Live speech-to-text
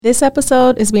This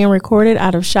episode is being recorded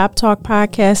out of Shop Talk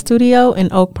Podcast Studio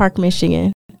in Oak Park,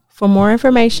 Michigan. For more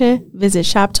information, visit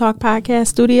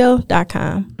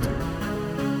shoptalkpodcaststudio.com.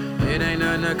 It ain't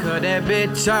nothing to cut that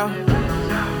bitch off. No.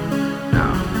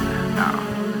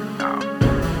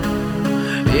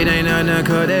 It ain't nothing to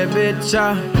cut that bitch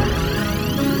off.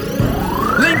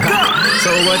 Link up. So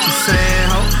what you saying,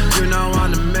 ho? You know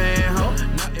I'm the man, ho.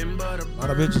 Nothing but a lot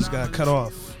of bitches got cut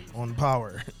off on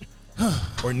Power.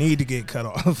 Or need to get cut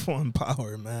off on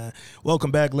Power, man. Welcome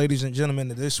back, ladies and gentlemen,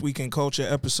 to This Week in Culture,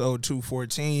 episode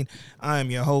 214. I am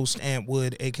your host, Ant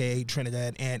Wood, a.k.a.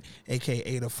 Trinidad Ant,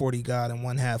 a.k.a. the 40 God and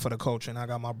one half of the culture. And I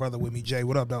got my brother with me, Jay.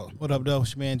 What up, though? What up, though?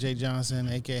 It's your man, Jay Johnson,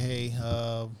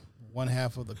 a.k.a. One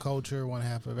half of the culture, one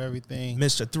half of everything.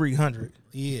 Mr. 300.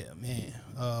 Yeah, man.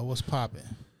 What's popping?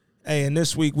 Hey, and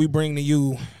this week we bring to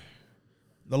you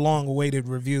the long-awaited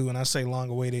review, and I say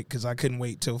long-awaited because I couldn't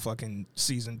wait till fucking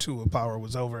season 2 of Power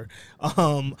was over,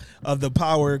 of the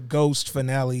Power Ghost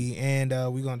finale, and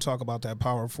we're going to talk about that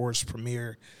Power Force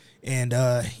premiere, and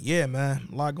yeah, man,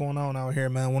 a lot going on out here,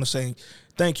 man. I want to say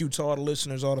thank you to all the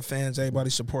listeners, all the fans, everybody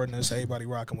supporting us, everybody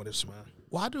rocking with us, man.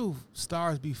 Why do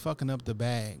stars be fucking up the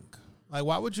bag? Like,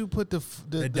 why would you put the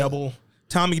double?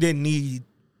 Tommy didn't need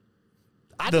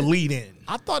the lead in.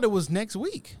 I thought it was next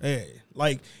week. Yeah,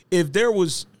 like if there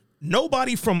was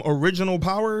nobody from original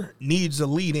Power needs a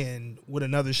lead in with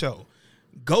another show.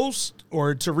 Ghost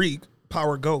or Tariq,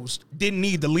 Power Ghost, didn't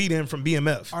need the lead in from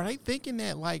BMF. Are they thinking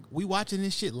that like we watching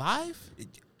this shit live?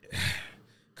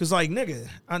 Cause like nigga,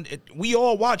 we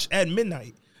all watch at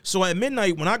midnight. So at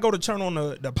midnight when I go to turn on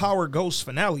the Power Ghost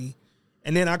finale,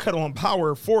 and then I cut on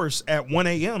Power Force at 1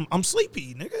 a.m., I'm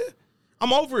sleepy, nigga.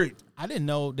 I'm over it. I didn't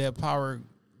know that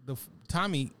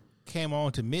Tommy came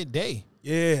on to midday.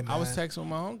 Yeah, man. I was texting with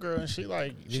my homegirl, and she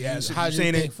like, how you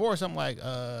seen think it? Force? I'm like,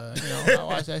 I'll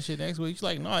watch that shit next week. She's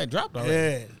like, no, it dropped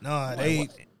already. Yeah,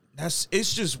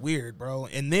 it's just weird, bro.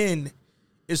 And then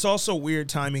it's also weird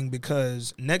timing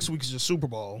because next week is the Super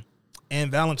Bowl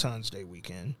and Valentine's Day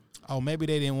weekend. Oh, maybe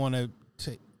they didn't want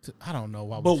to I don't know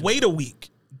why. But wait a week.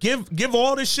 Give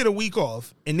all this shit a week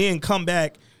off, and then come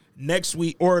back next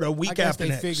week or the week after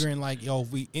next. They figuring like,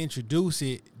 if we introduce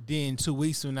it, then 2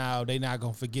 weeks from now, they not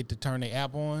going to forget to turn the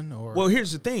app on? Or well,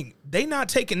 here's the thing. They not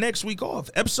taking next week off.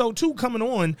 Episode 2 coming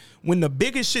on when the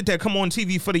biggest shit that come on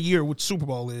TV for the year, which Super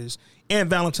Bowl is, and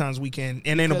Valentine's weekend,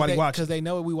 and ain't nobody watching. Because they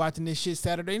know we watching this shit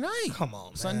Saturday night. Come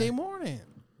on, man. Sunday morning.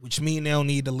 Which mean they don't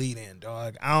need the lead in,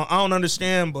 dog. I don't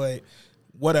understand, but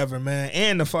whatever, man.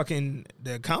 And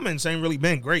the comments ain't really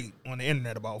been great on the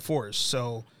internet about Force.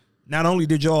 So not only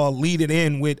did y'all lead it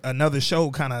in with another show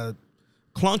kind of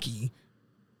clunky,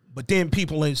 but then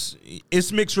people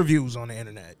it's mixed reviews on the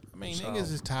internet. I mean,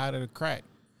 niggas is tired of the crack.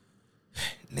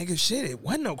 Nigga, shit, it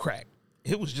wasn't no crack.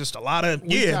 It was just a lot of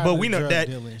but we know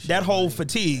that whole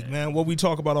fatigue, man. What we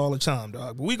talk about all the time,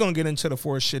 dog. But we gonna get into the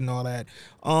Force shit and all that.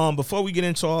 Before we get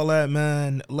into all that,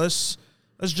 man, let's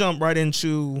jump right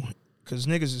into, because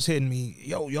niggas is hitting me.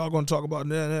 Yo, y'all gonna talk about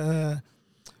that?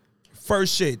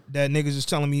 First shit that niggas is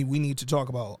telling me we need to talk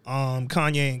about.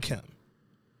 Kanye and Kim.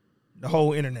 The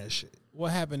whole internet shit.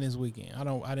 What happened this weekend? I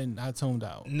tuned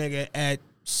out. Nigga, at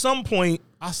some point,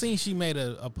 I seen she made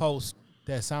a post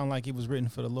that sounded like it was written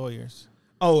for the lawyers.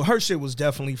 Oh, her shit was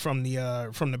definitely from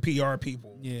the PR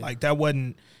people. Yeah. Like that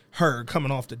wasn't her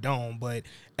coming off the dome. But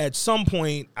at some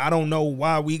point, I don't know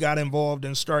why we got involved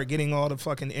and start getting all the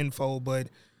fucking info, but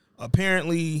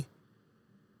apparently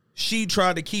she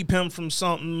tried to keep him from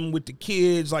something with the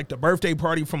kids, like the birthday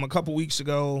party from a couple weeks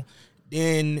ago.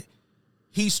 Then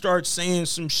he starts saying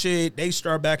some shit. They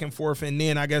start back and forth, and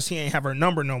then I guess he ain't have her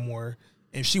number no more,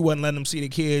 and she wasn't letting him see the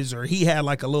kids, or he had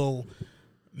like a little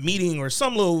meeting or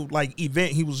some little like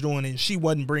event he was doing, and she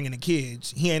wasn't bringing the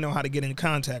kids. He ain't know how to get in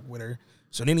contact with her.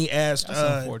 So then he asked. That's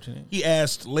unfortunate. He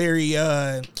asked Larry,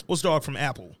 what's the dog from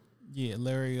Apple? Yeah,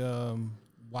 Larry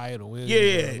Wyatt or Williams.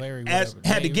 Yeah, Larry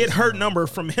had to get her number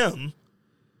from him.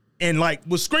 And, like,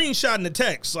 was screenshotting the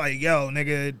text, like, yo,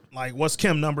 nigga, like, what's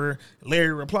Kim number?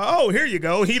 Larry replied, oh, here you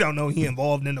go. He don't know he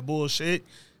involved in the bullshit.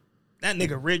 That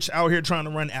nigga rich out here trying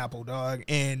to run Apple, dog.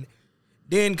 And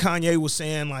then Kanye was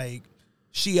saying, like,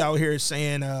 she out here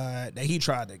saying that he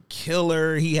tried to kill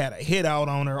her. He had a hit out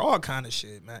on her, all kind of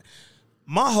shit, man.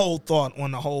 My whole thought on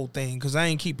the whole thing, because I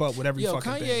ain't keep up with every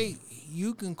fucking thing. Kanye,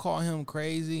 you can call him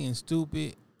crazy and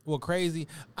stupid. Well, crazy.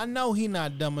 I know he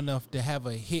not dumb enough to have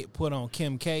a hit put on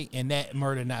Kim K and that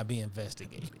murder not be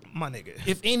investigated. My nigga.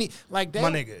 If any, like that, my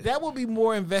nigga. That would be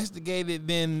more investigated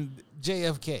than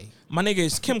JFK. My nigga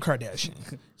is Kim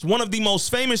Kardashian. It's one of the most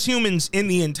famous humans in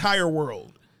the entire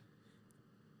world.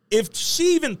 if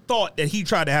she even thought that he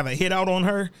tried to have a hit out on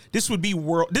her, this would be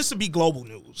global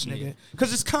news, nigga.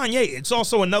 Because it's Kanye. It's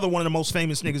also another one of the most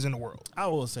famous niggas in the world. I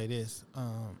will say this.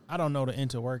 I don't know the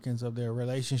interworkings of their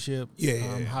relationship.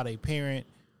 How they parent,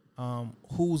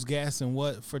 who's gassing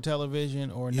what for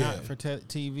television or not for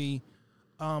TV.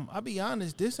 I'll be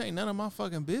honest, this ain't none of my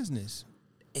fucking business.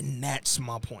 And that's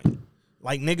my point.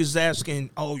 Like, niggas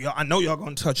asking, oh, y'all, I know y'all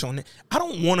gonna touch on it. I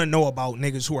don't want to know about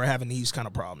niggas who are having these kind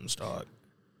of problems, dog.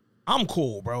 I'm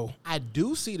cool, bro. I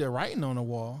do see the writing on the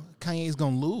wall. Kanye's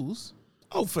gonna lose.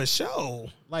 Oh, for sure.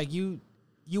 Like, you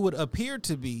would appear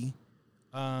to be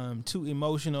too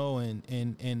emotional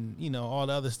and you know, all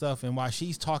the other stuff. And while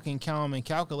she's talking calm and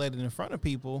calculated in front of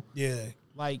people,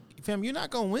 like, fam, you're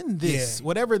not gonna win this.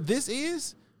 Whatever this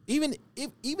is, even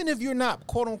if you're not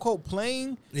quote unquote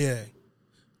playing.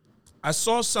 I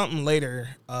saw something later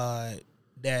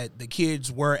that the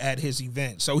kids were at his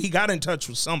event. So he got in touch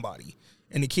with somebody.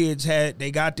 And the kids they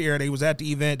got there, they was at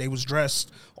the event, they was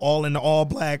dressed all in the all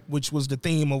black, which was the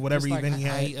theme of whatever event he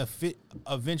had. He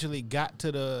eventually got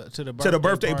to the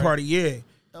birthday party.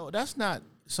 Oh, that's not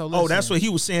so. Listen. Oh, that's what he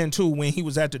was saying too. When he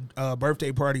was at the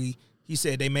birthday party, he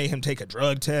said they made him take a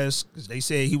drug test because they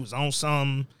said he was on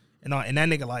something. And that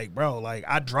nigga like, bro, like,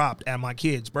 I dropped at my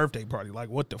kid's birthday party. Like,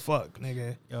 what the fuck,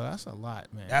 nigga? Yo, that's a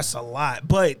lot, man. That's a lot.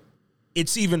 But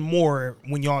it's even more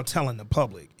when y'all telling the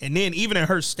public. And then even in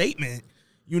her statement,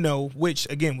 you know, which,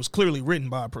 again, was clearly written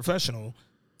by a professional,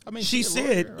 I mean, she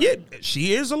said, lawyer, right?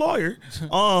 she is a lawyer.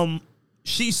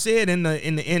 She said in the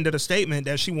end of the statement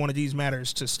that she wanted these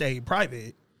matters to stay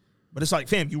private. But it's like,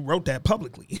 fam, you wrote that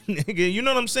publicly. Nigga, you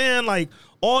know what I'm saying? Like,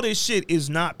 all this shit is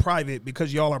not private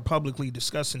because y'all are publicly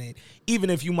discussing it, even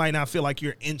if you might not feel like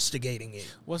you're instigating it.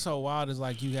 What's so wild is,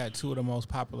 like, you got two of the most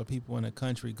popular people in the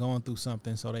country going through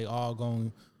something, so they all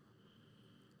going,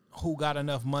 who got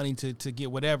enough money to get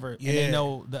whatever, and they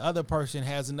know the other person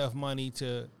has enough money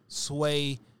to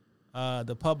sway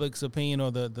the public's opinion or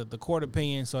the court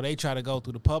opinion, so they try to go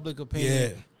through the public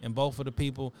opinion and both of the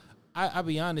people. I'll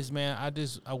be honest, man.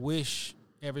 I wish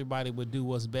everybody would do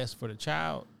what's best for the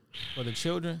child, for the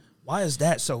children. Why is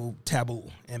that so taboo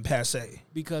and passe?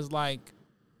 Because, like,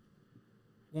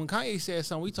 when Kanye said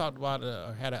something, we talked about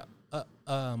had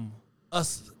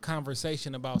us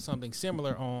conversation about something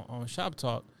similar on Shop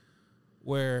Talk,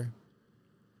 where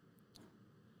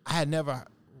I had never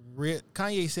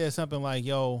Kanye said something like,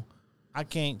 yo, I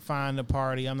can't find the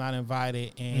party, I'm not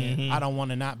invited, and I don't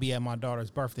want to not be at my daughter's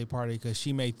birthday party because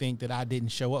she may think that I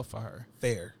didn't show up for her.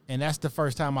 Fair. And that's the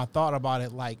first time I thought about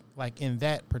it, like in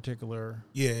that particular,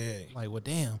 like, well,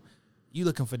 damn, you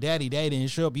looking for daddy didn't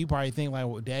show up. You probably think like,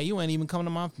 well, dad, you ain't even coming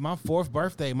to my fourth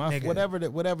birthday, whatever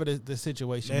the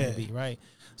situation may be, right?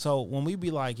 So when we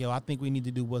be like, yo, I think we need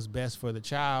to do what's best for the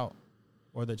child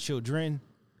or the children.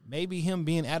 Maybe him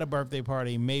being at a birthday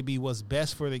party may be what's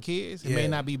best for the kids. It may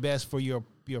not be best for your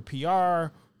PR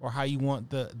or how you want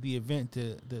the event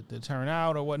to turn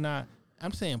out or whatnot.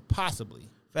 I'm saying possibly.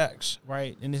 Facts.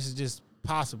 Right? And this is just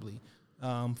possibly.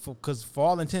 Because for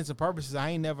all intents and purposes, I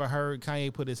ain't never heard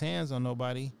Kanye put his hands on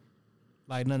nobody.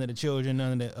 Like none of the children,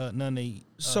 none of the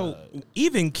So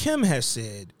even Kim has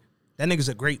said that nigga's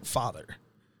a great father.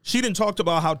 She done talked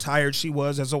about how tired she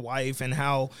was as a wife and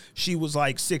how she was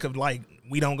like sick of like,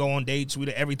 we don't go on dates.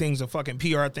 Everything's a fucking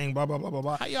PR thing, blah, blah, blah, blah,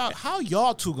 blah. How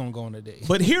y'all two gonna go on a date?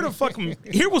 But here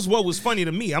was what was funny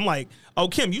to me. I'm like, oh,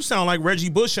 Kim, you sound like Reggie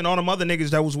Bush and all them other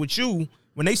niggas that was with you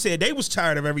when they said they was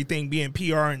tired of everything being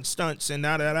PR and stunts and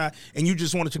and you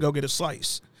just wanted to go get a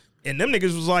slice. And them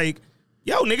niggas was like,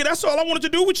 yo, nigga, that's all I wanted to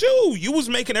do with you. You was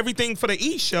making everything for the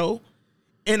E! Show.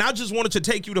 And I just wanted to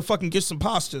take you to fucking get some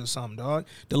pasta or something, dog.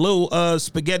 The little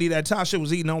spaghetti that Tasha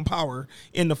was eating on Power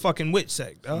in the fucking wit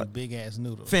sec, dog. Big ass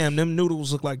noodles. Fam, them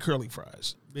noodles look like curly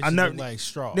fries. Bitches look like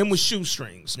straws. Them with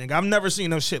shoestrings, nigga. I've never seen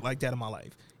no shit like that in my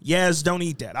life. Yaz, don't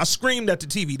eat that. I screamed at the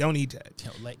TV, don't eat that. Yo,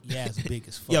 like, Yaz big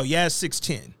as fuck. Yo, Yaz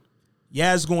 6'10".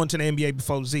 Yaz going to the NBA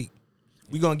before Zeke.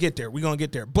 We gonna get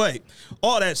there. But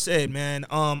all that said, man,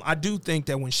 I do think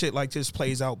that when shit like this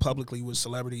plays out publicly with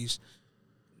celebrities,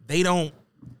 they don't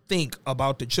think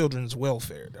about the children's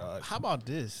welfare, dog. How about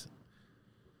this?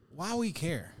 Why we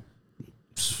care?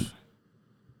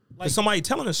 Like somebody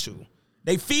telling us to.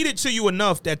 They feed it to you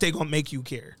enough that they gonna make you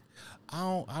care.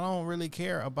 I don't really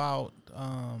care about.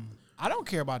 I don't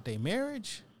care about their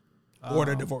marriage or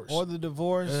the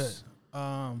divorce.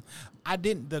 I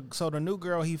didn't. So the new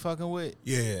girl he fucking with.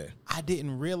 Yeah. I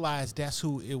didn't realize that's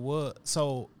who it was.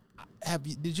 So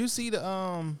did you see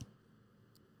the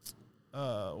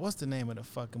what's the name of the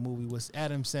fucking movie? Was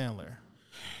Adam Sandler?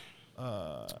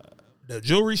 The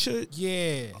jewelry shit?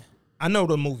 Yeah. I know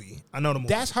the movie.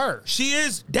 That's her.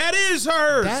 That is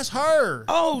her. That's her.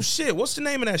 Oh, shit. What's the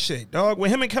name of that shit, dog?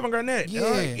 With him and Kevin Garnett. Yeah.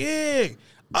 Dog? Yeah.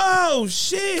 Oh,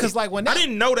 shit. Because, like, when I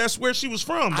didn't know that's where she was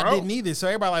from, bro. I didn't either. So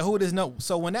everybody like, who does know?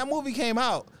 So when that movie came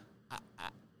out, I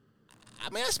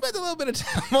spent a little bit of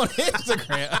time on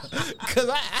Instagram because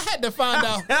I had to find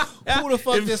out who the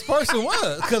fuck this person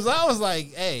was. Because I was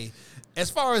like, hey, as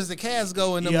far as the cast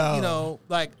go, and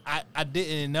like I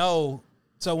didn't know.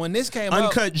 So when this came out,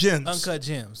 Uncut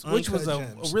Gems, which was a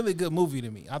really good movie to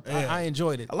me. I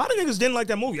enjoyed it. A lot of niggas didn't like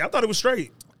that movie. I thought it was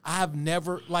straight. I've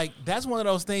never, like, that's one of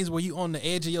those things where you on the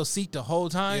edge of your seat the whole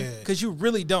time because you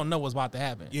really don't know what's about to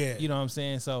happen. Yeah. You know what I'm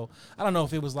saying? So I don't know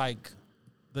if it was like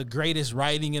the greatest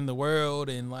writing in the world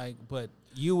and like, but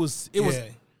it was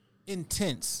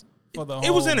intense for the whole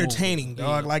It was entertaining, movie.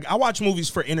 dog. Yeah. Like, I watch movies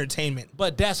for entertainment.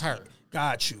 But that's her.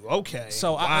 Got you. Okay.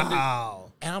 So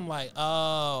wow. And I'm like,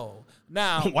 oh.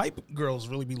 Now, white girls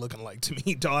really be looking like to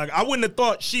me, dog. I wouldn't have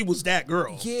thought she was that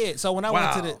girl. Yeah. So when I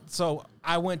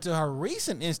went to her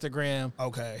recent Instagram.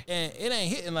 Okay. And it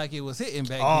ain't hitting like it was hitting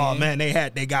back then. Oh man,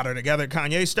 they got her together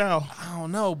Kanye style. I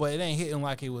don't know, but it ain't hitting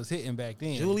like it was hitting back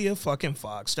then. Julia fucking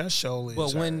Fox. That show is.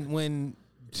 But her. when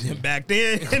back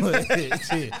then.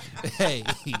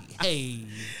 hey.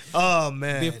 Oh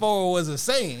man. Before it was a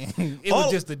saying, it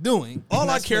was just a doing. All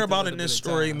I care about in this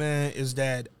story, man, is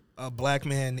that a black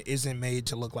man isn't made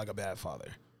to look like a bad father.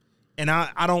 And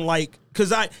I don't like,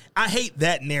 because I hate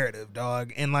that narrative,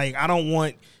 dog. And like, I don't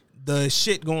want the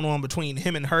shit going on between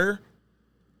him and her.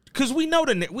 Because we know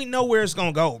where it's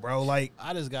going to go, bro. Like,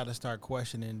 I just got to start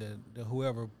questioning the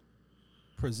whoever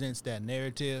presents that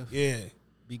narrative. Yeah.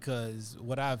 Because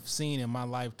what I've seen in my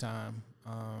lifetime,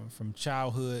 from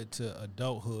childhood to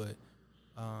adulthood,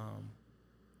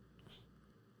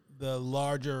 the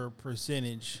larger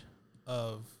percentage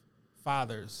of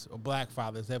fathers or black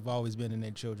fathers have always been in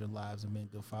their children's lives and been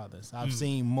good fathers. I've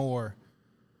seen more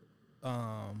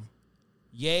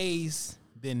yays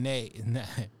than nay.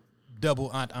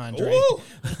 Double Aunt Andre. Ooh,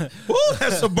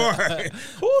 that's a bar.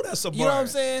 Ooh, that's a bar. You know what I'm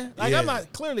saying? Like, I'm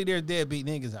not, clearly there's deadbeat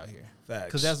niggas out here. Facts.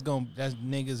 Because that's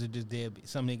niggas are just deadbeats.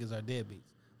 Some niggas are deadbeats.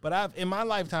 But in my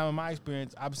lifetime, in my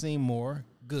experience, I've seen more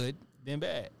good than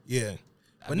bad. Yeah.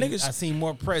 But I've seen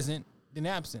more present than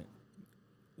absent.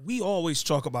 We always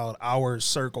talk about our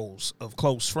circles of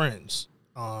close friends,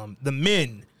 the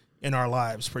men in our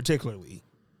lives particularly.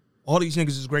 All these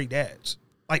niggas is great dads.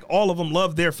 Like, all of them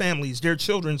love their families, their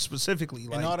children specifically.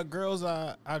 Like, and all the girls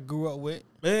I grew up with,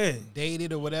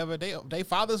 dated or whatever, they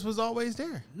fathers was always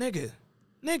there. Nigga.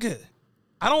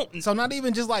 I don't. So not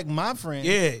even just like my friends,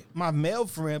 yeah, my male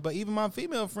friend, but even my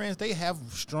female friends, they have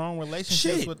strong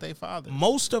relationships with their fathers.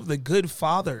 Most of the good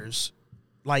fathers,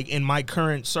 like in my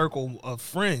current circle of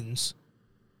friends,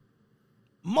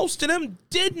 most of them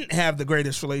didn't have the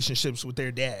greatest relationships with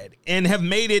their dad and have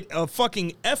made it a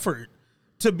fucking effort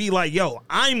to be like, yo,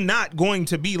 I'm not going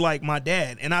to be like my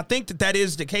dad. And I think that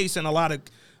is the case in a lot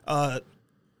of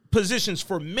positions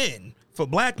for men, for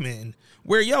black men,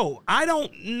 where, yo, I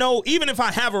don't know, even if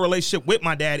I have a relationship with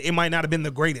my dad, it might not have been the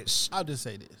greatest. I'll just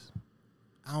say this.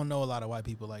 I don't know a lot of white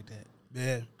people like that.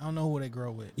 Yeah. I don't know who they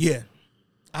grow with. Yeah.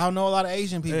 I don't know a lot of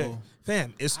Asian people. Yeah.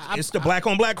 Fam, it's the black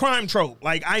on black crime trope.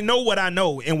 Like, I know what I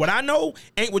know, and what I know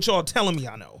ain't what y'all telling me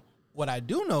I know. What I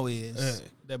do know is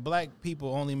that black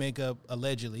people only make up,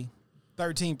 allegedly,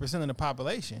 13% of the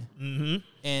population. Mm-hmm.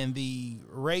 And the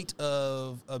rate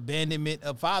of abandonment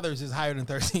of fathers is higher than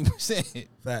 13%.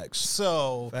 Facts.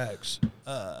 So, facts.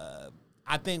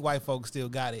 I think white folks still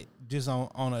got it just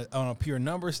on a pure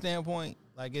number standpoint.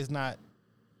 Like, it's not.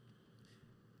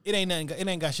 It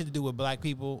ain't got shit to do with black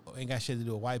people. Ain't got shit to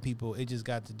do with white people. It just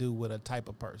got to do with a type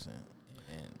of person,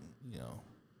 and you know.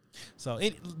 So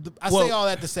say all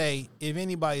that to say, if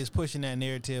anybody is pushing that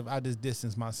narrative, I just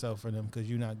distance myself from them because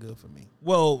you're not good for me.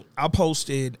 Well, I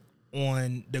posted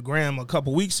on the gram a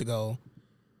couple weeks ago.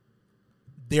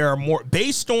 There are more,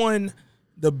 based on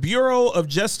the Bureau of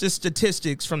Justice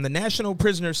statistics from the National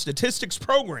Prisoner Statistics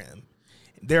Program.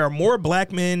 There are more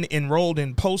black men enrolled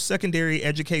in post-secondary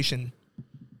education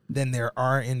than there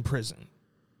are in prison.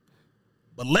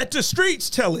 But let the streets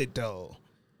tell it, though.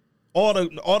 All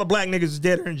the black niggas is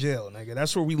dead or in jail, nigga.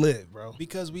 That's where we live, bro.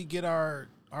 Because we get our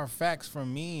facts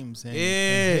from memes and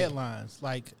headlines.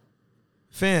 Like,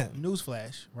 fam,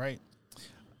 newsflash, right?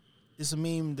 It's a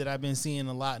meme that I've been seeing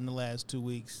a lot in the last 2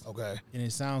 weeks. Okay. And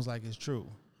it sounds like it's true.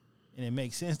 And it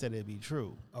makes sense that it be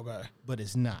true. Okay. But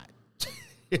it's not.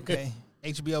 Okay?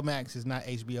 HBO Max is not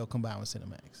HBO combined with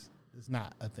Cinemax. It's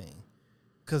not a thing.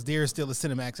 Because there is still a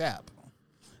Cinemax app.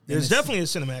 There's definitely a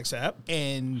Cinemax app.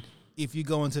 And if you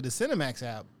go into the Cinemax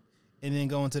app, and then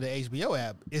go into the HBO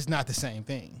app, it's not the same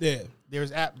thing. Yeah.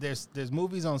 There's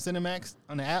movies on Cinemax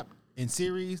on the app and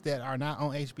series that are not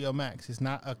on HBO Max. It's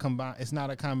not a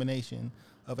combination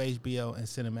of HBO and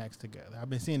Cinemax together. I've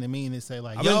been seeing the meme that say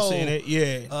like, I've been seeing it,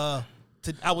 yeah.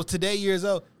 I was today years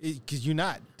old because you're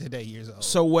not today years old.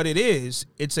 So what it is,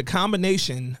 it's a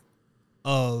combination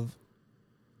of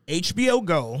HBO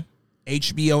Go,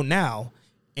 HBO Now,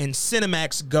 and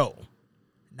Cinemax Go.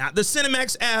 Not the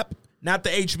Cinemax app, not the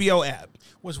HBO app.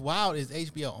 What's wild is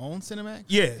HBO owns Cinemax.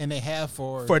 Yeah. And they have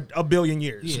for a billion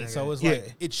years. Yeah, so it's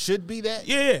like, it should be that.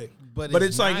 Yeah. But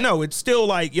it's like, no, it's still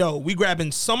like, yo, we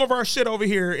grabbing some of our shit over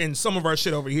here and some of our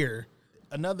shit over here.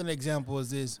 Another example is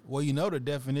this. Well, you know the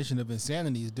definition of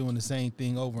insanity is doing the same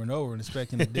thing over and over and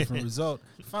expecting a different result.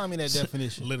 Find me that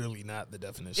definition. Literally not the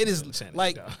definition. It is insanity,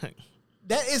 like,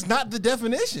 that is not the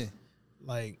definition.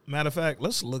 Like, matter of fact,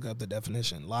 let's look up the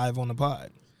definition live on the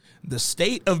pod. The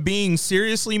state of being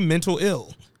seriously mental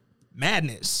ill,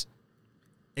 madness,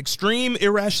 extreme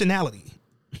irrationality,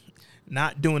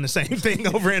 not doing the same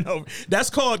thing over and over. That's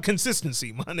called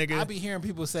consistency, my nigga. I be hearing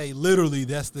people say literally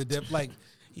that's the like,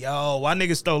 yo, why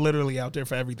niggas throw literally out there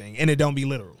for everything and it don't be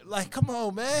literal? Like, come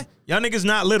on, man. Y'all niggas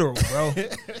not literal, bro.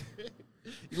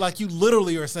 Like, you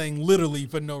literally are saying literally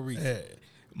for no reason. Yeah.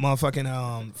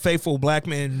 Motherfucking Faithful Black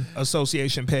Men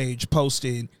Association page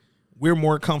posted, we're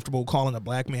more comfortable calling a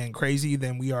black man crazy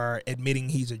than we are admitting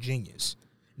he's a genius.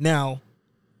 Now,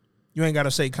 you ain't got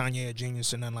to say Kanye a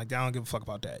genius or nothing like that. I don't give a fuck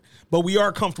about that. But we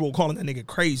are comfortable calling a nigga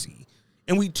crazy.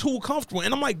 And we too comfortable.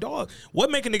 And I'm like, dog, what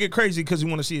make a nigga crazy because he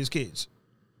want to see his kids?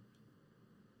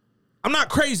 I'm not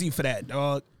crazy for that,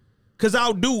 dog. Because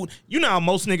I'll do, you know how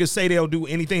most niggas say they'll do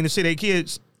anything to see their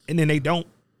kids, and then they don't.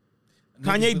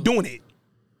 Kanye doing it.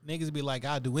 Niggas be like,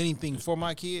 I'll do anything for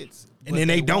my kids. And then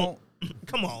they don't.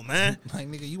 Come on, man. Like,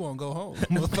 nigga, you won't go home.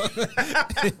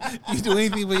 You do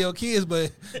anything for your kids,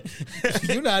 but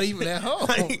you're not even at home.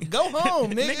 Like, go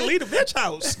home, nigga. Nigga, leave the bitch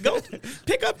house. Go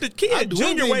pick up the kid.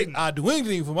 Junior waiting. I do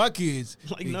anything for my kids.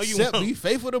 Like, no, you except won't. Be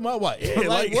faithful to my wife. Yeah,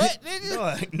 like, what, nigga?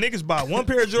 No, niggas buy one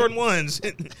pair of Jordan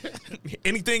 1s.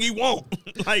 Anything he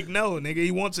want. Like, no, nigga, he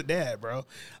wants a dad, bro.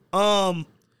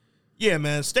 Yeah,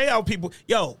 man, stay out, people.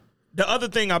 Yo, the other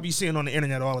thing I be seeing on the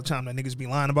internet all the time that niggas be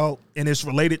lying about, and it's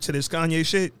related to this Kanye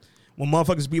shit, when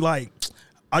motherfuckers be like,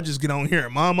 I just get on here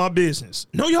and mind my business.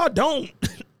 No, y'all don't.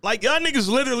 Like, y'all niggas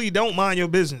literally don't mind your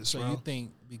business, so bro. You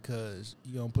think because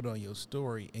you don't put it on your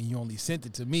story and you only sent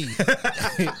it to me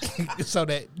so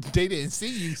that they didn't see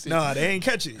you sent it? They ain't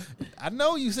catch it. I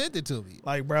know you sent it to me.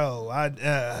 Like, bro, all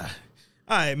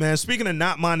right, man, speaking of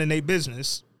not minding their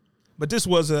business, but this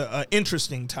was a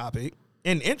interesting topic.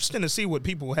 And interesting to see what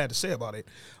people had to say about it.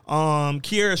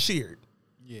 Kierra Sheard.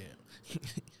 Yeah.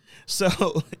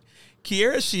 So,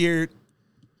 Kierra Sheard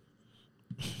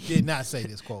did not say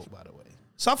this quote, by the way.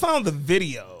 So I found the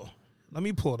video. Let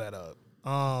me pull that up.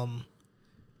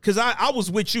 Because I was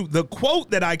with you. The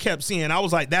quote that I kept seeing, I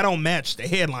was like, that don't match the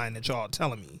headline that y'all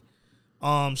telling me.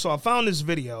 So I found this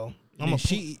video.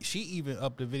 She even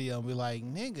upped the video and be like,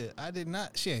 nigga, I did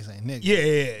not. She ain't saying nigga.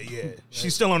 Yeah.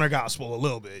 She's still on her gospel a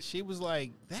little bit. She was like,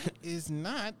 that is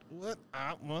not what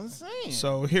I was saying.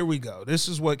 So here we go. This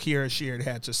is what Kierra Sheard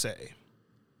had to say.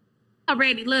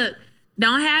 Already, look.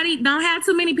 Don't have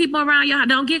too many people around y'all.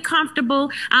 Don't get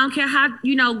comfortable. I don't care how,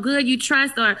 good you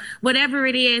trust or whatever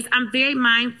it is. I'm very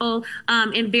mindful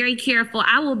and very careful.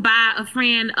 I will buy a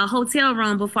friend a hotel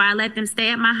room before I let them stay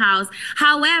at my house.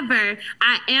 However,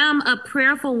 I am a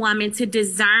prayerful woman to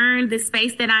discern the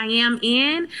space that I am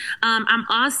in. I'm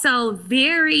also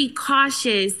very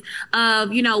cautious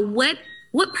of,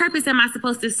 what purpose am I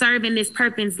supposed to serve in this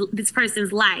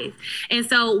person's life? And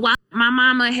so while my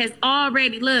mama has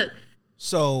already, look.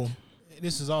 So,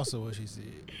 this is also what she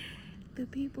said. The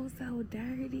people so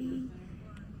dirty.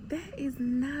 That is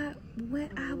not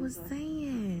what I was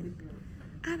saying.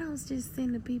 I don't just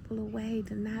send the people away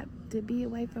to be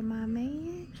away from my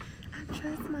man. I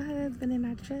trust my husband and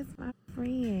I trust my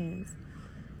friends.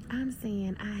 I'm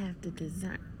saying I have to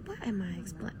discern. What am I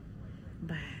explaining?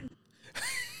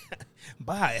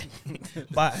 Bye.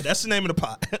 Bye. That's the name of the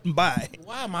pot. Bye.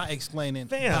 Why am I explaining?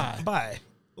 Fam, bye.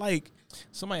 Like,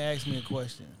 somebody asked me a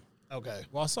question. Okay.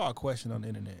 Well, I saw a question on the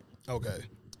internet. Okay.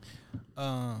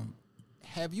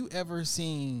 Have you ever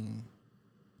seen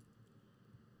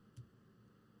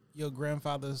your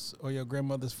grandfather's or your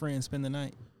grandmother's friends spend the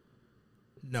night?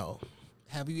 No.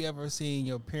 Have you ever seen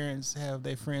your parents have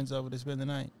their friends over to spend the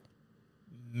night?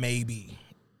 Maybe,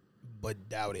 but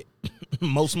doubt it.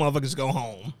 Most motherfuckers go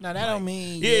home. Now, that don't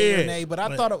mean nay, but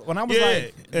I thought when I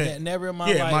was never in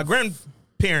my life. My grandparents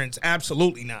parents,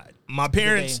 absolutely not. My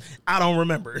parents, I don't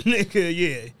remember. Nigga,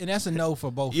 yeah. And that's a no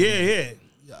for both. Yeah.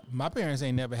 My parents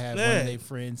ain't never had one of their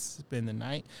friends spend the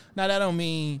night. Now, that don't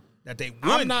mean that they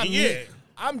wouldn't.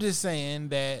 I'm just saying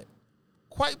that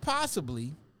quite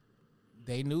possibly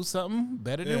they knew something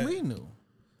better than we knew.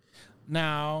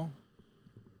 Now,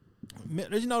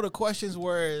 you know, the questions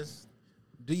were,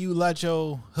 do you let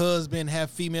your husband have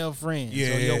female friends?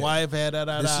 Or your wife had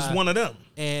This is one of them.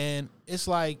 And it's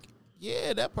like,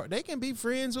 yeah, that part, they can be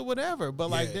friends or whatever. But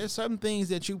like, there's some things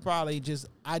that you probably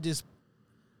I just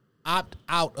opt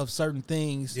out of certain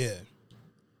things. Yeah.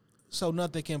 So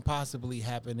nothing can possibly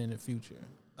happen in the future.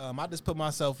 I just put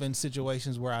myself in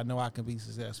situations where I know I can be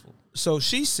successful. So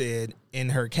she said in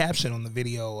her caption on the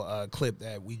video clip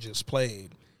that we just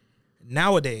played,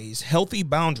 nowadays, healthy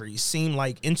boundaries seem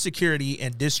like insecurity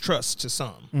and distrust to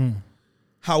some.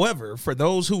 However, for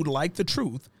those who like the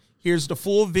truth, here's the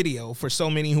full video for so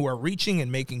many who are reaching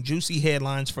and making juicy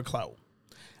headlines for clout.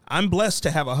 I'm blessed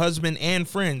to have a husband and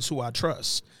friends who I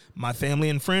trust. My family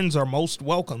and friends are most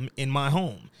welcome in my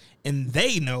home, and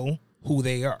they know who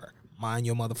they are. Mind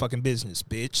your motherfucking business,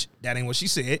 bitch. That ain't what she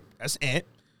said. That's it.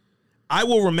 I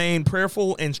will remain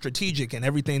prayerful and strategic in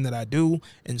everything that I do,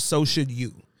 and so should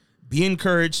you. Be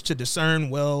encouraged to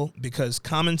discern well, because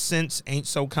common sense ain't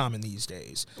so common these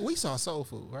days. We saw Soul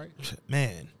Food, right?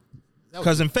 Man.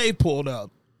 Cousin Faith pulled up,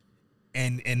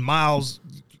 and Miles,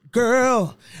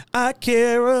 girl, I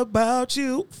care about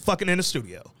you, fucking in the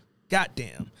studio.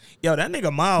 Goddamn. Yo, that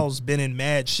nigga Miles been in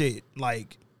mad shit,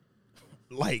 like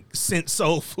since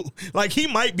Soul Food. Like, he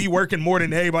might be working more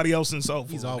than everybody else in Soul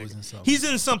Food. He's always in Soul Food. He's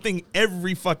in something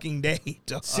every fucking day,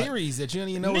 dog. Series that you don't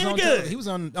even know was on TV. He was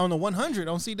on the 100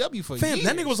 on CW for years.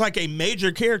 That nigga was like a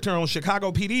major character on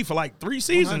Chicago PD for like 3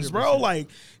 seasons, 100%. Bro. Like,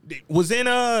 was in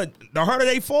The Harder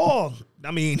They Fall.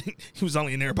 I mean, he was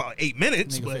only in there about 8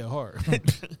 minutes. Nigga but fell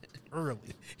hard. Early.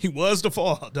 He was the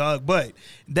fall, dog. But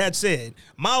that said,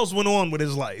 Miles went on with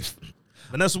his life.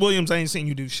 Vanessa Williams, I ain't seen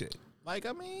you do shit. Like,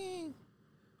 I mean.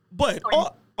 But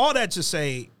all that to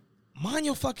say, mind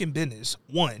your fucking business,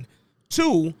 1.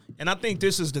 2, and I think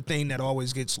this is the thing that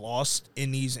always gets lost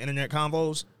in these internet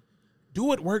convos, do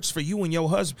what works for you and your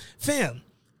husband. Fam,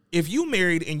 if you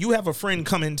married and you have a friend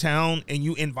come in town and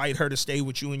you invite her to stay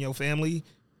with you and your family,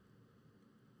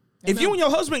 if you and your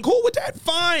husband cool with that,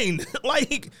 fine.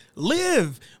 Like,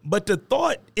 live. But the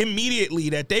thought immediately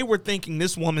that they were thinking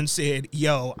this woman said,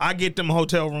 yo, I get them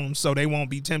hotel rooms so they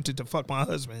won't be tempted to fuck my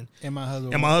husband. And my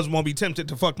husband won't be tempted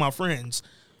to fuck my friends.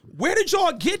 Where did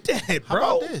y'all get that, bro?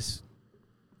 How about this?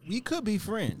 We could be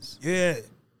friends. Yeah.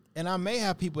 And I may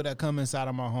have people that come inside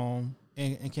of my home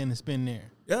and can spend there.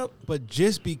 Yep. But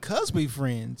just because we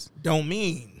friends don't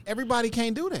mean everybody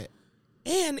can't do that.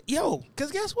 And, yo.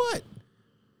 Because guess what?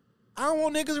 I don't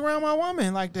want niggas around my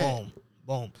woman like that.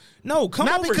 Boom. No, come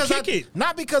over, kick it.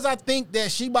 Not because I think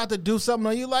that she about to do something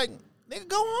on you. Like, nigga,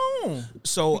 go home.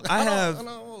 So I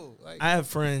have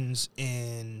friends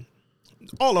in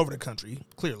all over the country,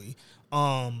 clearly.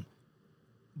 But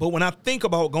when I think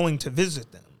about going to visit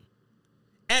them,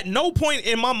 at no point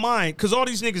in my mind, because all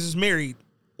these niggas is married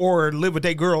or live with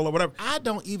their girl or whatever. I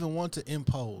don't even want to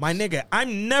impose. My nigga,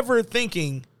 I'm never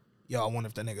thinking, yo, I wonder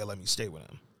if that nigga let me stay with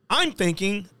him. I'm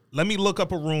thinking, let me look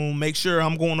up a room, make sure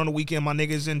I'm going on the weekend, my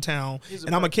nigga's in town,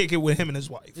 and I'm going to kick it with him and his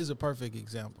wife. Here's a perfect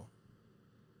example.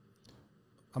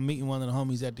 I'm meeting one of the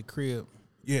homies at the crib.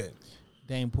 Yeah.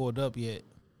 They ain't pulled up yet.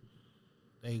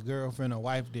 They girlfriend or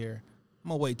wife there. I'm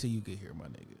going to wait till you get here, my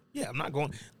nigga. Yeah, I'm not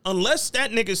going. Unless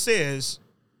that nigga says,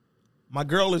 my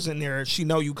girl is in there, she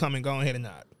know you coming, go ahead and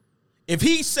not. If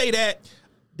he say that,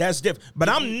 that's different. But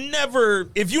I'm never,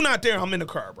 if you're not there, I'm in the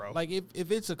car, bro. Like,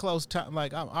 if it's a close time,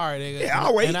 like, I'm all right, nigga. Yeah,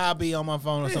 I'll wait. And I'll be on my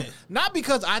phone or something. Not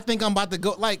because I think I'm about to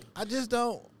go. Like, I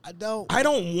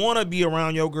don't want to be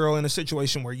around your girl in a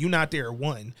situation where you're not there,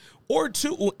 1. Or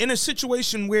 2, in a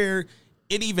situation where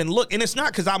it even look, and it's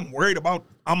not because I'm worried about,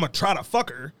 I'm going to try to fuck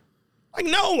her. Like,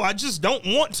 no, I just don't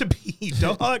want to be,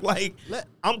 dog. Like,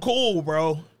 I'm cool,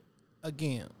 bro.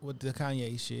 Again, with the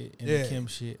Kanye shit and the Kim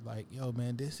shit, like, yo,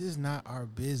 man, this is not our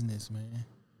business, man.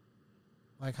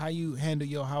 Like, how you handle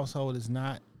your household is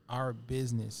not our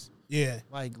business. Yeah.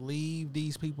 Like, leave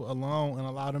these people alone and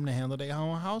allow them to handle their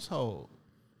own household.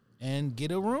 And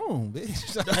get a room,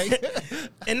 bitch. Like,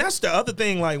 and that's the other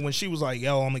thing, like, when she was like,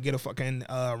 yo, I'm going to get a fucking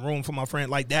room for my friend,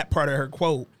 like, that part of her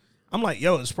quote, I'm like,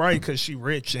 yo, it's probably because she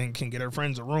rich and can get her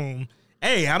friends a room.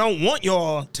 Hey, I don't want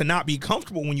y'all to not be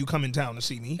comfortable when you come in town to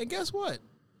see me. And guess what?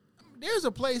 there's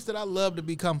a place that I love to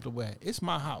be comfortable at. It's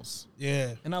my house.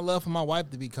 Yeah. And I love for my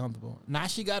wife to be comfortable. Now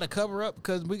she got to cover up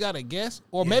because we got a guest.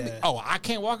 Or maybe, I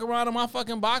can't walk around in my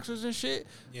fucking boxers and shit.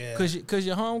 Yeah. Because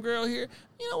your homegirl here.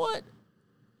 You know what?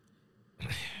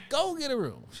 Go get a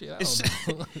room. Shit, I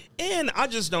don't know. And I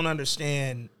just don't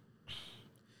understand.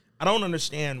 I don't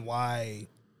understand why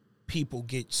people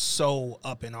get so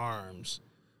up in arms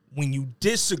when you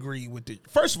disagree with it.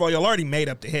 First of all, y'all already made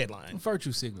up the headline.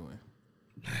 Virtue signaling.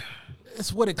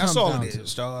 That's what it comes down to. That's all it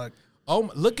is, dog.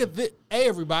 Oh, look at this. Hey,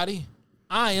 everybody.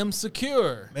 I am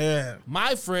secure. Yeah.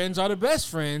 My friends are the best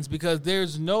friends because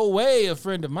there's no way a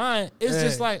friend of mine. It's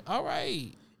just like, all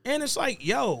right. And it's like,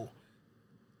 yo,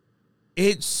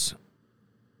 it's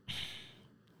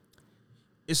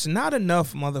not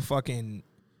enough motherfucking.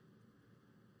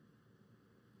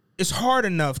 It's hard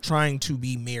enough trying to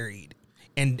be married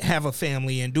and have a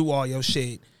family and do all your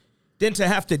shit than to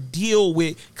have to deal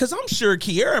with. Because I'm sure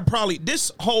Kiara probably,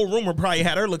 this whole rumor probably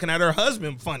had her looking at her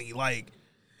husband funny. Like,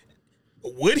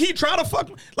 would he try to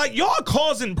fuck? Like, y'all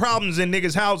causing problems in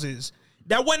niggas' houses.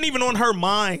 That wasn't even on her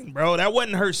mind, bro. That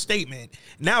wasn't her statement.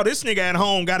 Now this nigga at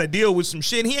home got to deal with some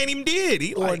shit he ain't even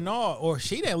did. Or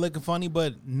she didn't looking funny,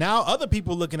 but now other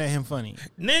people looking at him funny.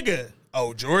 Nigga.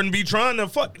 Oh, Jordan be trying to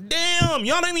fuck. Damn,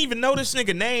 y'all didn't even know this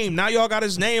nigga name. Now y'all got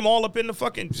his name all up in the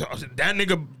fucking. That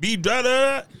nigga be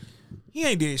da. He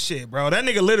ain't did shit, bro. That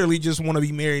nigga literally just want to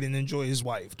be married and enjoy his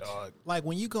wife, dog. Like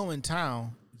when you go in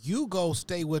town, you go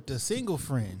stay with the single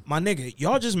friend. My nigga,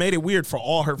 y'all just made it weird for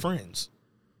all her friends.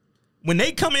 When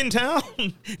they come in town,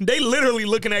 they literally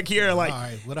looking at Kiara like, all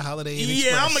right, what a Holiday Inn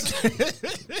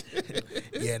Express.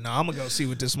 I'm gonna go see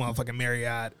what this motherfucking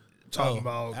Marriott talking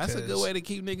about. That's a good way to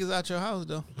keep niggas out your house,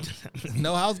 though.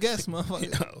 No house guests,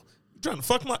 motherfucker. Trying to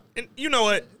fuck and you know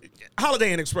what?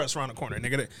 Holiday Inn Express around the corner,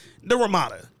 nigga. The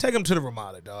Ramada. Take them to the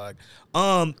Ramada, dog.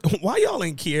 Why y'all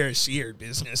in Kiara Sheard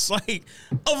business? Like,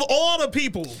 of all the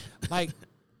people. Like,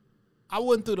 I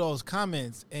went through those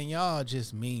comments, and y'all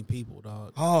just mean people,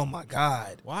 dog. Oh, my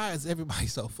God. Why is everybody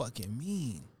so fucking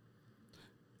mean?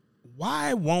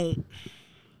 Why won't...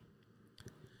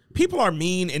 People are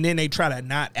mean, and then they try to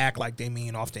not act like they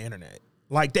mean off the internet.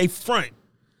 Like, they front.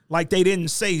 Like, they didn't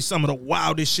say some of the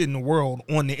wildest shit in the world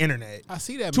on the internet. I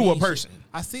see that to a person. Shit.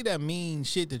 I see that mean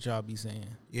shit that y'all be saying.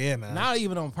 Yeah, man. Not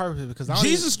even on purpose, because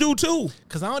Jesus do too.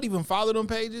 Because I don't even follow them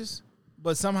pages,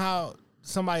 but somehow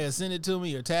somebody will send it to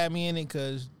me or tag me in it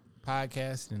because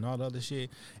podcast and all the other shit,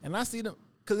 and I see them.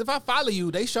 Because if I follow you,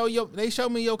 they show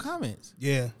me your comments.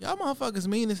 Yeah, y'all motherfuckers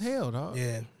mean as hell, dog.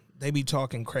 Yeah. They be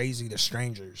talking crazy to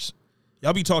strangers.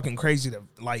 Y'all be talking crazy to,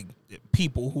 like,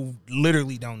 people who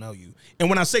literally don't know you. And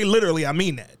when I say literally, I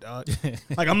mean that, dog.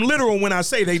 Like, I'm literal when I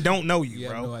say they don't know you, bro.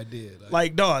 I have no idea.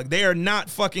 Like, dog, they are not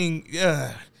fucking...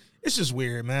 it's just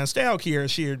weird, man. Stay out here,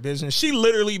 Sheard business. She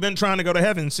literally been trying to go to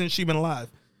heaven since she been alive.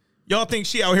 Y'all think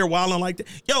she out here wilding like that?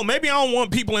 Yo, maybe I don't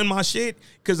want people in my shit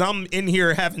because I'm in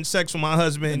here having sex with my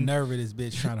husband. The nerve of this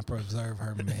bitch trying to preserve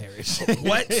her marriage.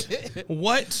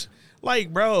 What?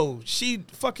 Like, bro, she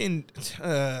fucking...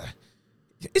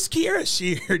 it's Kiara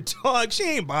Sheard, dog. She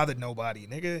ain't bothered nobody,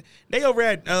 nigga. They over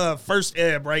at First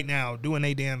Ebb right now doing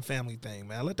they damn family thing,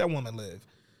 man. Let that woman live.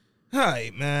 All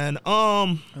right, man.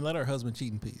 And let her husband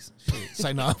cheat in peace. Shit.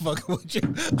 Say, no, I'm fucking with you.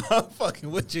 I'm fucking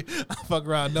with you. I fuck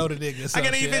around, know the nigga. I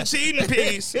can even cheat in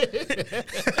peace.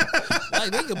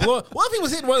 Like, nigga, boy. What if he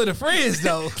was hitting one of the friends,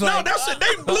 though? Like, no, that's it.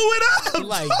 They blew it up.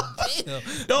 Like, damn.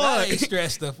 Dog. I ain't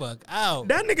stressed the fuck out.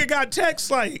 That nigga got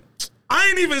texts like, I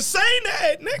ain't even saying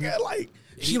that, nigga. Like,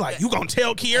 she like, you gonna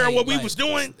tell Kiara what we was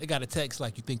doing? They got a text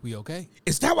like, you think we okay?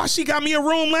 Is that why she got me a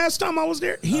room last time I was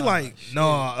there? He like, shit. No,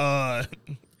 I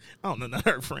don't know none of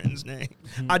her friends' name.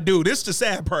 Mm-hmm. I do. This is the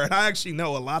sad part. I actually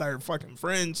know a lot of her fucking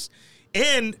friends.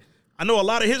 And I know a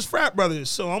lot of his frat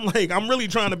brothers. So I'm like, I'm really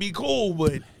trying to be cool,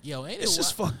 but it's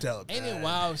just fucked up. Ain't it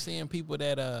wild seeing people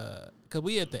that, because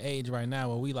we at the age right now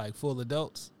where we like full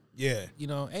adults. Yeah. You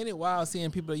know, ain't it wild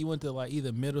seeing people that you went to like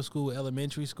either middle school,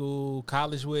 elementary school,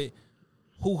 college with,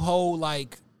 who hold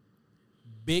like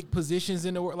big positions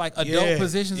in the world, like adult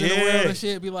positions in the world and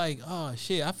shit. Be like, oh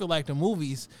shit, I feel like the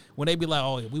movies when they be like,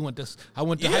 oh, I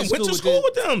went to high school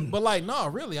with them. But like, no,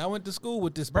 really, I went to school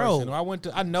with this person, or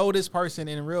I know this person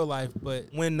in real life. But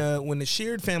when the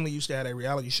Sheard family used to have a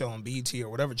reality show on BET or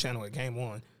whatever channel it came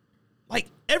on, like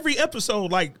every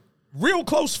episode, like real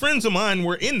close friends of mine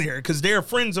were in there because they're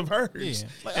friends of hers. Yeah.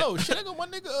 Like, oh shit, I got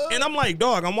one nigga. And I'm like,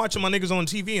 dog, I'm watching my niggas on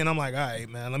TV, and I'm like, all right,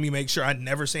 man, let me make sure I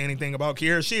never say anything about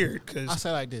Kiara Sheard. Cause I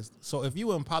say like this: so if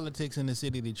you in politics in the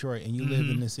city of Detroit and you live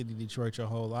in the city of Detroit your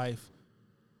whole life,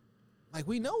 Like,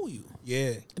 we know you.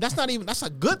 Yeah. That's a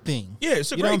good thing. Yeah,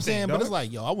 it's a great thing. You know what I'm saying? Dog. But it's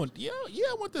like, yo, I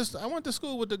went to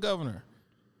school with the governor.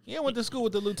 Yeah, I went to school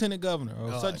with the lieutenant governor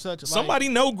or such. Somebody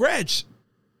know Gretch.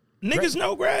 Niggas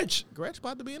know Gretch. Gretch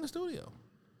about to be in the studio.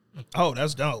 Oh,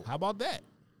 that's dope. How about that?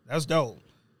 That's dope.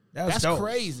 That's dope.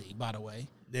 Crazy, by the way.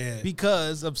 Yeah.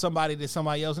 Because of somebody that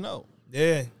somebody else know.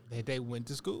 Yeah. That they went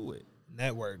to school with.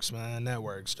 Networks, man.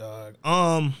 Networks, dog.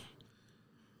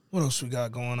 What else we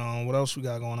got going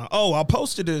on? Oh, I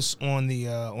posted this on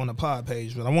the pod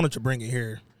page, but I wanted to bring it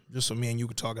here just so me and you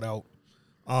could talk it out.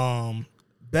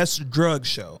 Best drug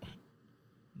show: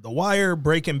 The Wire,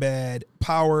 Breaking Bad,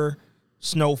 Power,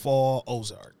 Snowfall,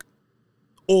 Ozark,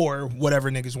 or whatever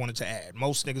niggas wanted to add.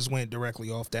 Most niggas went directly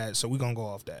off that, so we gonna go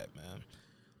off that,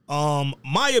 man.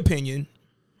 My opinion: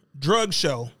 drug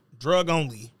show, drug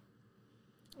only.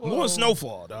 I'm going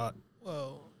Snowfall, dog.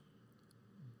 Well,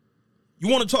 you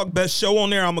want to talk best show on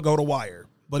there? I'm gonna go to Wire.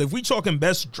 But if we talking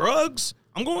best drugs,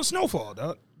 I'm going Snowfall,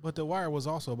 dog. But The Wire was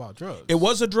also about drugs. It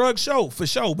was a drug show for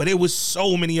sure, but it was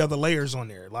so many other layers on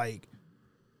there. Like,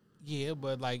 yeah,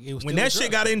 but like it was when that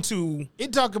shit got into,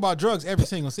 it talked about drugs every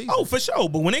single season. Oh, for sure.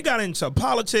 But when it got into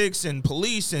politics and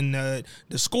police and the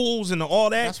schools and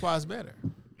all that, that's why it's better.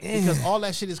 Because all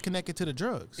that shit is connected to the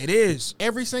drugs. It is.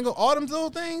 All them little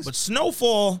things. But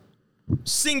Snowfall,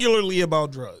 singularly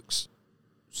about drugs.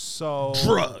 So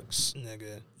drugs,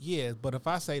 nigga. Yeah, but if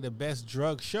I say the best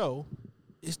drug show,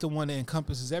 it's the one that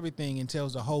encompasses everything and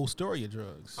tells the whole story of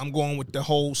drugs. I'm going with the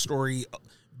whole story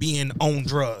being on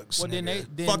drugs. Well, then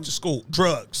fuck the school,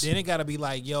 drugs. Then it got to be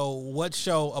like, yo, what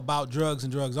show about drugs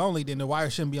and drugs only? Then The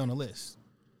Wire shouldn't be on the list.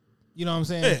 You know what I'm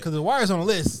saying? Because The Wire's on the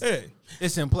list.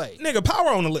 It's in play. Nigga, Power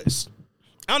on the list.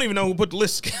 I don't even know who put the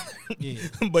list together. Yeah.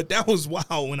 But that was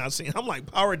wild when I seen it. I'm like,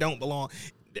 Power don't belong.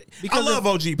 Because I love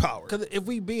OG Power. Because if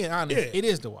we being honest, it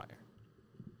is The Wire.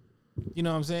 You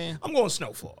know what I'm saying? I'm going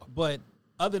Snowfall. But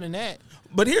other than that.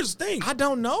 But here's the thing. I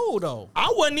don't know, though.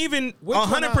 I wasn't even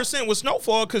 100% with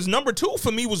Snowfall because number 2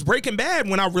 for me was Breaking Bad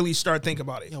when I really started thinking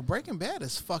about it. Yo, Breaking Bad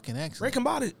is fucking excellent. Breaking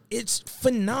Bad, it's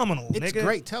phenomenal, It's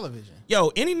great television.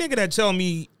 Yo, any nigga that tell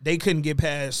me they couldn't get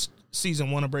past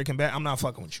season 1 of Breaking Bad, I'm not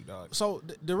fucking with you, dog. So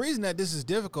the reason that this is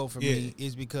difficult for me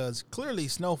is because clearly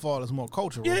Snowfall is more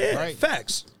cultural, right?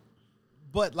 Facts.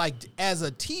 But like as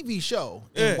a TV show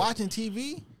and watching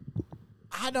TV,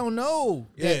 I don't know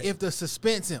that if the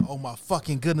suspense and oh my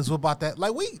fucking goodness, what about that?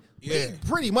 Like we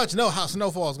pretty much know how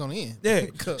Snowfall is going to end.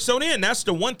 Yeah. So then that's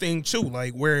the one thing too,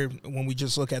 like where when we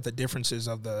just look at the differences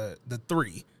of the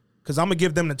 3, because I'm gonna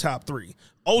give them the top 3.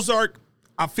 Ozark,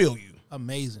 I feel you.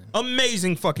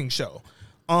 Amazing fucking show.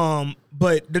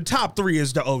 But the top 3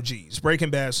 is the OGs: Breaking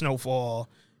Bad, Snowfall,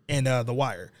 and The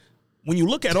Wire. When you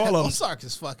look at all of them, Ozark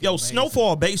is fucking amazing.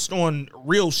 Snowfall based on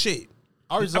real shit.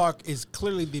 Ozark is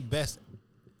clearly the best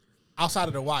outside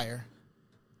of The Wire.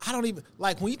 I don't even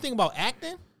like when you think about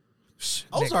acting.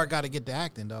 Ozark got to get the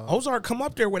acting, dog. Ozark come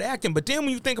up there with acting, but then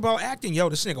when you think about acting,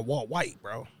 this nigga Walt White,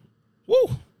 bro.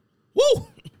 Woo.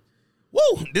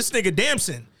 This nigga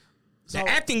Damson. The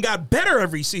acting got better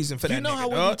every season for that nigga. You know how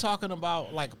we be talking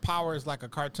about like Power is like a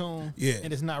cartoon,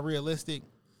 and it's not realistic.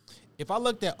 If I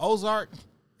looked at Ozark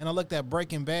and I looked at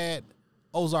Breaking Bad,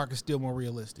 Ozark is still more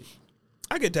realistic.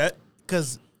 I get that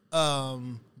because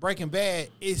Breaking Bad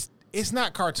it's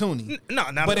not cartoony.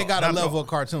 No, not but at it got all, a level of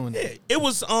cartoon. Yeah, it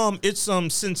was it's some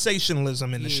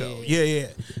sensationalism in the show. Yeah.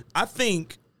 I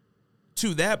think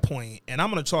to that point, and I'm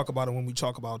gonna talk about it when we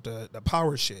talk about the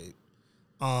Power shit.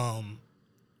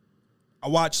 I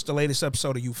watched the latest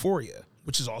episode of Euphoria,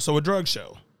 which is also a drug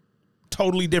show.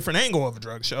 Totally different angle of a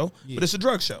drug show, but it's a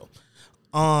drug show.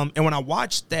 And when I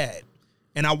watched that,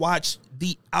 and I watched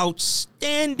the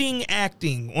outstanding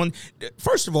acting on,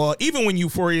 first of all, even when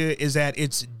Euphoria is at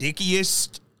its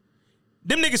dickiest,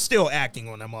 them niggas still acting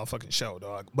on that motherfucking show,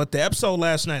 dog. But the episode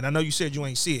last night, I know you said you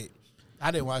ain't see it. I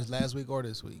didn't watch last week or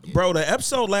this week. Bro, the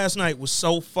episode last night was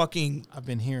so fucking... I've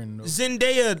been hearing those.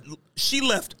 Zendaya, she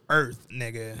left Earth,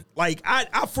 nigga. Like,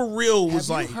 I for real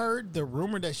was like... Have you heard the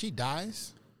rumor that she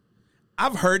dies?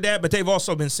 I've heard that, but they've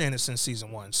also been saying it since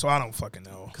season 1, so I don't fucking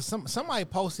know. Because somebody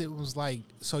posted, was like,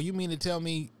 so you mean to tell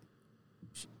me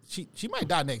she might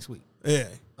die next week? Yeah.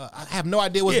 I have no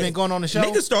idea what's been going on the show.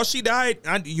 Niggas thought she died.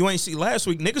 You ain't see last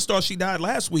week. Niggas thought she died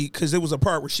last week because it was a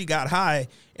part where she got high,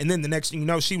 and then the next thing you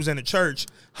know, she was in a church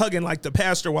hugging like the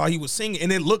pastor while he was singing,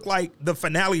 and it looked like the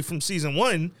finale from season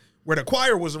 1 where the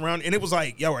choir was around, and it was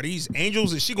like, yo, are these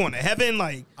angels? Is she going to heaven?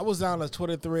 Like, I was on a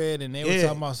Twitter thread, and they were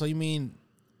talking about, so you mean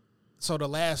so the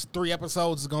last 3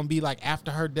 episodes is gonna be like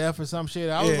after her death or some shit.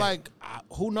 I was like,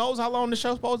 who knows how long the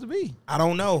show's supposed to be? I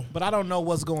don't know, but I don't know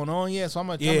what's going on yet. So I'm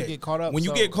gonna get caught up. When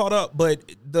you get caught up, but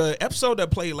the episode that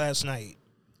played last night,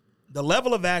 the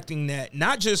level of acting that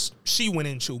not just she went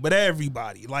into, but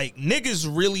everybody, like niggas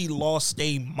really lost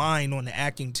their mind on the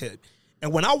acting tip.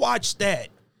 And when I watched that,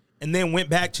 and then went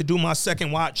back to do my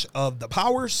second watch of The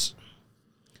Powers,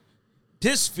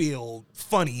 this feel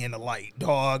funny in the light,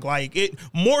 dog. Like, it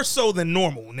more so than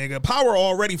normal, nigga. Power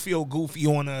already feel goofy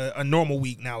on a normal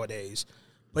week nowadays.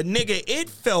 But, nigga, it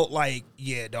felt like,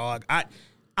 yeah, dog, I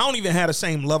don't even have the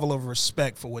same level of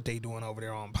respect for what they doing over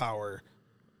there on Power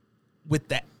with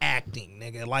the acting,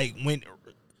 nigga. Like,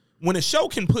 when a show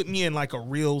can put me in, like, a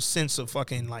real sense of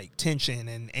fucking, like, tension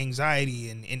and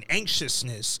anxiety and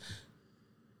anxiousness,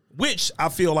 which I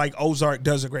feel like Ozark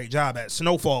does a great job at.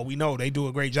 Snowfall, we know they do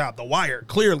a great job. The Wire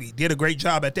clearly did a great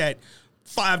job at that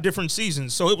 5 different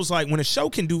seasons. So it was like when a show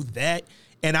can do that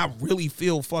and I really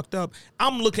feel fucked up,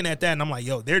 I'm looking at that and I'm like,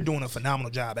 yo, they're doing a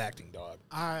phenomenal job acting, dog.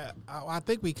 I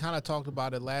think we kind of talked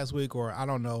about it last week, or I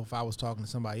don't know if I was talking to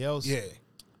somebody else. Yeah.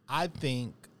 I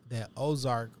think that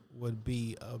Ozark would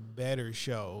be a better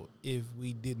show if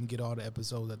we didn't get all the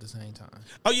episodes at the same time.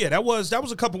 Oh yeah, that was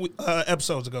a couple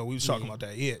episodes ago. We was talking about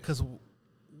that. Yeah, because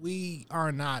we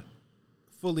are not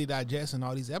fully digesting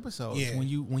all these episodes. Yeah. When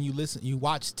you listen, you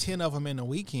watch 10 of them in a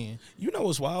weekend. You know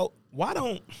what's wild? Why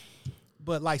don't?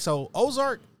 But like, so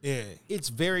Ozark, yeah, it's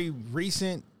very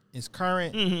recent. It's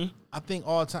current. Mm-hmm. I think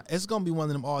all time it's gonna be one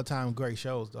of them all time great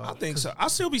shows, dog. I think so. I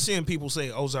still be seeing people say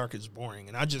Ozark is boring,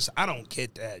 and I don't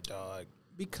get that, dog.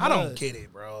 Because I don't get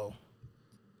it, bro.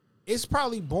 It's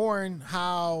probably boring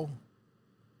how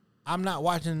I'm not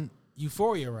watching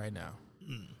Euphoria right now.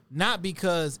 Not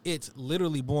because it's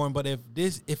literally boring, but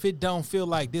if it don't feel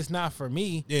like this not for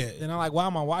me, then I'm like, why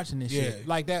am I watching this shit?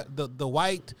 Like that the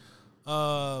white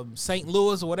St.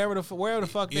 Louis or wherever the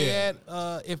fuck they at.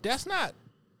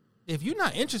 If you're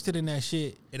not interested in that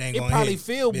shit, it probably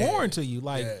feel boring to you.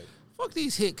 Like fuck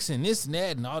these hicks and this and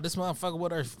that and all this motherfucker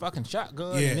with her fucking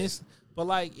shotgun and this. But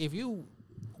like, if you,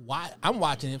 I'm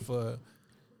watching it for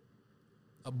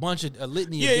a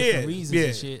litany of different reasons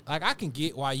and shit. Like, I can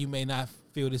get why you may not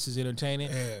feel this is entertaining.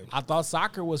 Yeah. I thought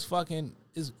soccer was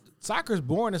soccer's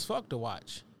boring as fuck to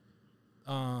watch.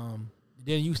 Then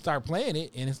you start playing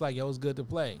it, and it's like, yo, it's good to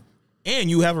play. And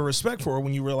you have a respect for it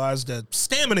when you realize the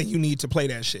stamina you need to play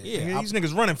that shit. Yeah, these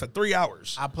niggas running for 3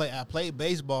 hours. I played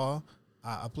baseball.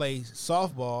 I play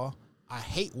softball. I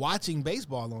hate watching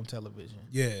baseball on television.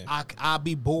 Yeah. I'll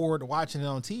be bored watching it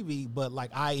on TV, but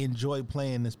like I enjoy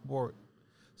playing the sport.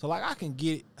 So like I can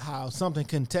get how something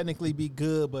can technically be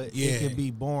good, but it can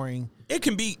be boring.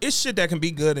 It's shit that can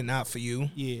be good and not for you.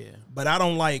 Yeah. But I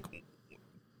don't like,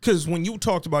 because when you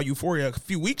talked about Euphoria a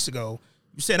few weeks ago,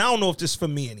 you said, I don't know if this is for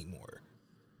me anymore.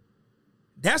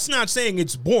 That's not saying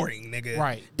it's boring, nigga.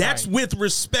 Right. That's with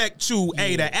respect to,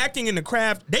 the acting and the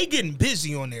craft, they getting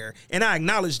busy on there, and I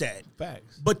acknowledge that.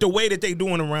 Facts. But the way that they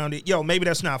doing around it, maybe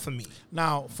that's not for me.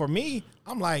 Now, for me,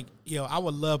 I'm like, I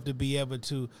would love to be able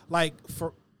to,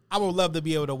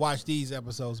 watch these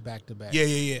episodes back to back.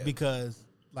 Yeah. Because,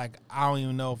 like, I don't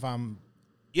even know if I'm...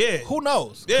 Yeah. Who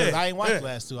knows? Because I ain't watched the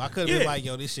last 2. I could have been like,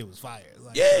 this shit was fire.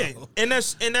 Like, And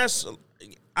that's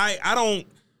I don't,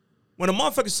 when a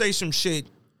motherfucker say some shit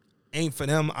ain't for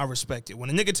them, I respect it. When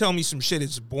a nigga tell me some shit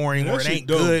is boring or it ain't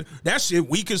good, that shit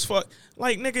weak as fuck.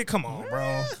 Like, nigga, come on,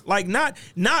 bro. Like, not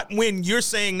when you're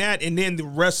saying that and then the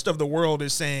rest of the world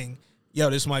is saying,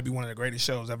 this might be one of the greatest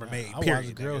shows ever made. I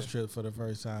watched Girls Trip for the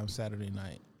first time Saturday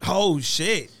night. Oh,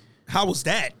 shit. How was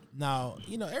that? Now,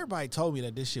 everybody told me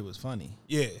that this shit was funny.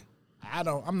 Yeah.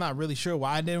 I'm not really sure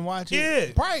why I didn't watch it.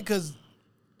 Yeah. Probably because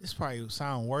this probably would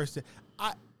sound worse.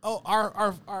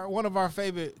 Our one of our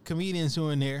favorite comedians who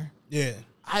in there. Yeah.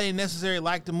 I didn't necessarily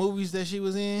like the movies that she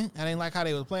was in. I didn't like how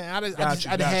they was playing. I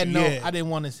didn't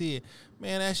want to see it.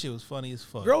 Man, that shit was funny as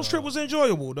fuck. Girls Trip was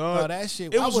enjoyable, dog. No, that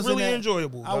shit. It was really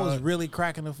enjoyable. I was really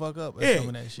cracking the fuck up at some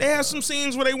of that shit. They had some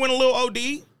scenes where they went a little OD.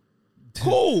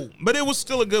 Cool, but it was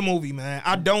still a good movie, man.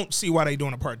 I don't see why they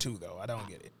doing a part 2 though. I don't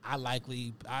get it.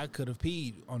 I could have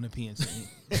peed on the PNC.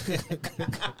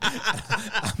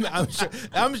 I'm sure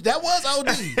that was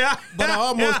OD, but I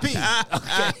almost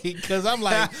peed. Okay, because I'm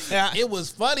like, it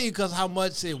was funny because how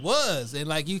much it was, and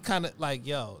like you kind of like,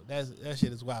 that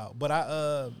shit is wild. But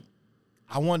I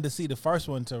wanted to see the first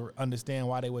one to understand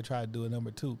why they would try to do a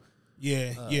number 2.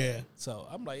 Yeah. So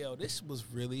I'm like, this was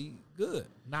really good.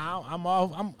 Now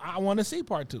I want to see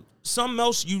part 2. Something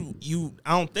else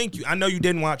I know you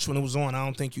didn't watch when it was on. I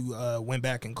don't think you went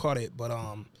back and caught it,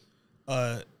 but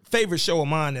favorite show of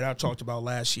mine that I talked about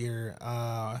last year,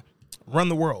 Run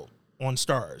the World on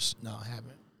Starz. No, I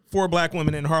haven't. 4 black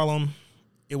women in Harlem.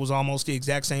 It was almost the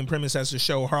exact same premise as the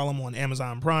show Harlem on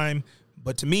Amazon Prime.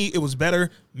 But to me, it was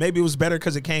better. Maybe it was better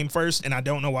because it came first, and I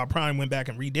don't know why Prime went back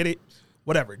and redid it.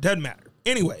 Whatever. Doesn't matter.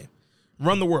 Anyway,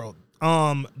 Run the World.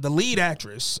 The lead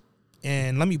actress,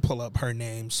 and let me pull up her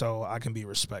name so I can be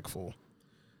respectful.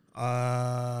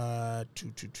 Her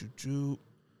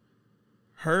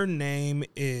name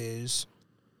is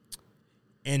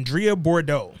Andrea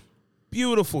Bordeaux.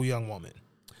 Beautiful young woman.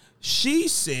 She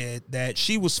said that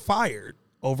she was fired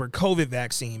over COVID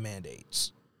vaccine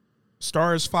mandates.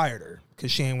 Starz fired her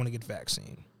because she didn't want to get the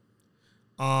vaccine.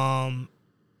 And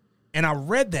I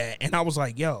read that and I was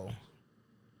like, yo,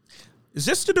 is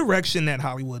this the direction that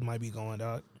Hollywood might be going,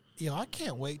 dog? Yo, I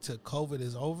can't wait till COVID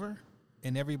is over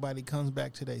and everybody comes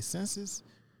back to their senses.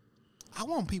 I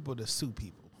want people to sue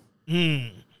people.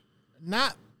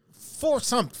 Not for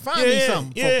something. Find me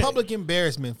something. For public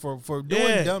embarrassment, for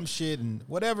doing dumb shit and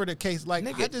whatever the case. Like,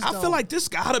 nigga, I feel like this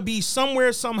gotta be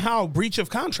somewhere, somehow, breach of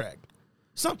contract.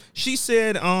 She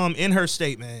said in her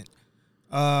statement,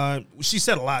 she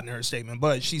said a lot in her statement,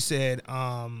 but she said,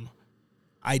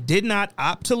 I did not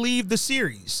opt to leave the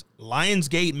series.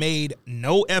 Lionsgate made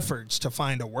no efforts to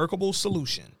find a workable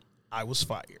solution. I was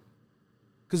fired.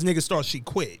 Because niggas thought she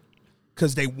quit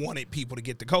because they wanted people to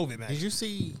get the COVID vaccine. Did you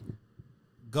see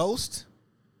Ghost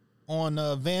on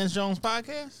Vance Jones'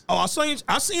 podcast? Oh,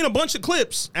 I seen a bunch of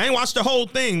clips. I ain't watched the whole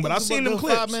thing, but I seen them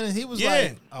clips. 5 minutes. He was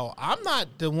like, "Oh, I'm not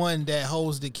the one that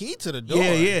holds the key to the door."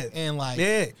 And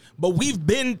but we've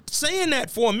been saying that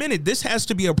for a minute. This has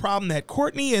to be a problem that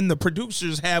Courtney and the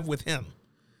producers have with him,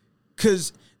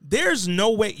 because there's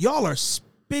no way y'all are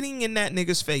spitting in that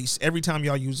nigga's face every time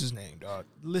y'all use his name, dog.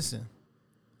 Listen,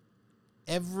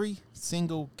 every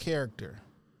single character,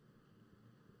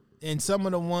 and some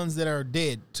of the ones that are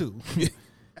dead too,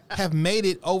 have made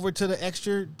it over to the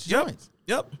extra joints.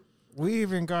 Yep. We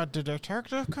even got the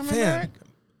detective coming back.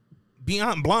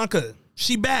 Beyond Blanca,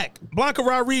 she back. Blanca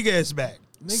Rodriguez back.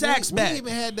 Sax back. We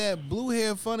even had that blue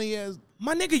hair funny ass.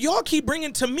 My nigga, y'all keep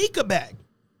bringing Tamika back.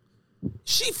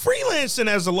 She freelancing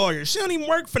as a lawyer. She don't even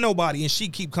work for nobody, and she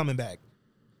keep coming back.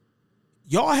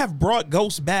 Y'all have brought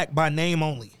Ghost back by name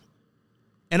only.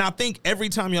 And I think every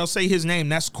time y'all say his name,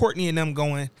 that's Courtney and them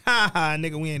going, ha ha,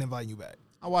 nigga, we ain't inviting you back.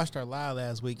 I watched her live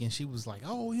last week, and she was like,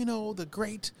 oh, you know, the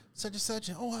great such and such,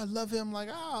 and oh, I love him. Like,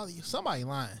 oh, somebody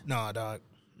lying. Nah, dog.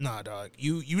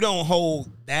 You don't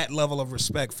hold that level of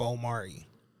respect for Omari.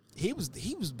 He was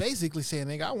basically saying,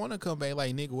 nigga, I want to come back.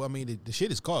 Like, nigga, well, I mean, the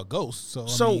shit is called Ghost.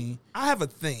 So I have a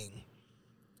thing.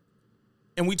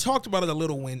 And we talked about it a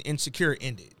little when Insecure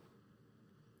ended.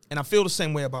 And I feel the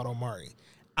same way about Omari.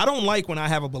 I don't like when I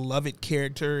have a beloved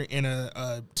character in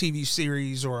a TV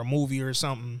series or a movie or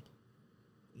something.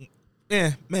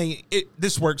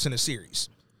 This works in a series.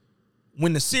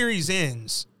 When the series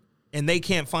ends and they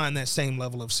can't find that same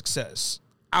level of success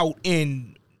out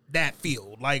in that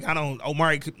field, like,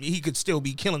 Omari, he could still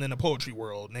be killing in the poetry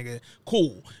world, nigga.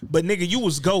 Cool. But, nigga, you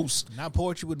was Ghost. Not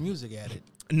poetry with music added.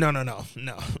 No.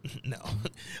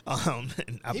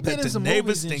 I bet the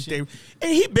neighbors think they. And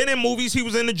he been in movies. He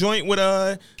was in the joint with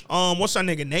what's our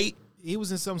nigga Nate? He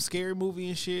was in some scary movie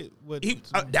and shit.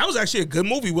 That was actually a good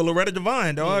movie with Loretta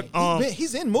Devine, dog. Yeah,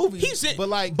 he's in movies.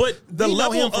 But the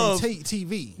level him from of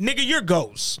TV, nigga, you're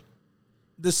Ghost.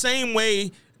 The same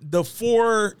way the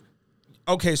 4.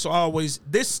 Okay, so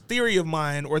this theory of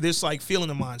mine or this like feeling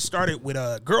of mine started with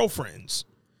Girlfriends.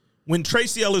 When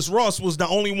Tracy Ellis Ross was the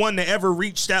only one to ever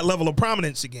reach that level of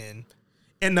prominence again.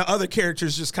 And the other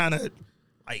characters just kind of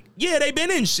like, yeah, they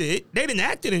been in shit. They didn't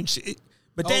act it in shit.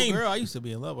 But girl, I used to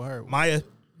be in love with her. Maya,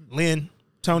 Lynn,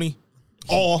 Tony,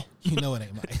 all. You know it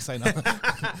ain't Maya. Say no.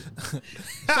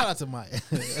 Shout out to Maya.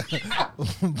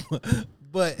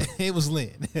 But it was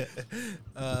Lynn. And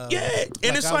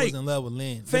it's I like, was in love with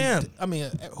Lynn. Fam. I mean,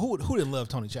 who didn't love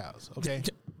Tony Childs? Okay.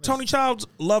 Tony Childs,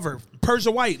 lover. Persia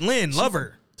White, Lynn,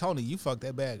 lover. Tony, you fucked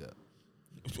that bag up.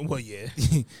 Well, yeah.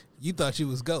 You thought she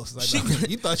was Ghost. Like,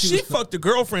 you thought she fucked the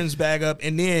girlfriend's bag up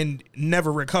and then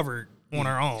never recovered on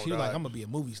her own. She was like, I'm gonna be a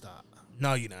movie star.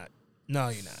 No, you're not.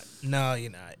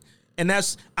 And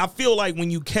I feel like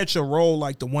when you catch a role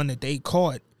like the one that they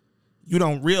caught, you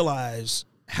don't realize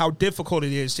how difficult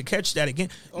it is to catch that again.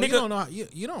 Nigga, you don't know.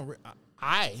 You don't.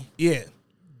 I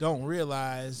don't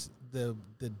realize the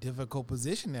difficult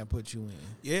position that puts you in.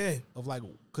 Yeah. Of like,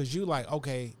 cause you like,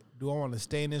 okay, do I want to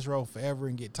stay in this role forever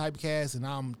and get typecast and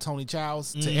I'm Tony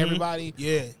Childs to everybody?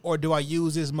 Yeah. Or do I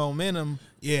use this momentum?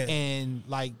 Yeah. And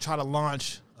like try to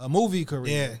launch a movie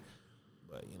career? Yeah.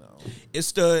 But you know,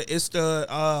 it's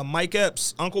the Mike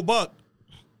Epps, Uncle Buck.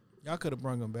 Y'all could have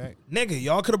brought him back. Nigga,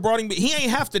 y'all could have brought him back. He ain't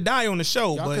have to die on the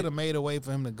show. Y'all could have made a way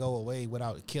for him to go away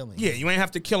without killing him. Yeah, you ain't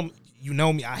have to kill him. You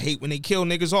know me, I hate when they kill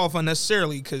niggas off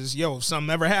unnecessarily because, if something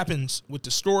ever happens with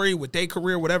the story, with their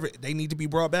career, whatever, they need to be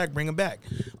brought back, bring them back.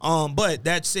 But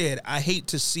that said, I hate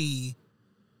to see,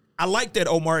 I like that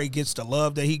Omari gets the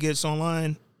love that he gets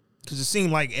online because it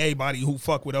seemed like everybody who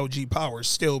fuck with OG Power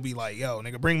still be like, yo,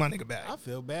 nigga, bring my nigga back. I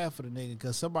feel bad for the nigga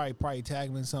because somebody probably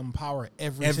tagged him in some Power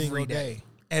every single day.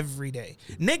 Every day.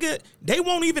 Nigga, they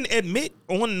won't even admit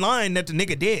online that the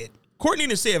nigga dead. Courtney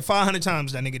done said 500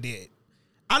 times that nigga dead.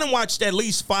 I done watched at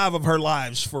least 5 of her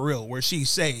lives for real where she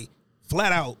say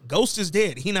flat out, Ghost is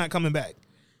dead. He not coming back.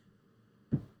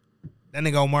 That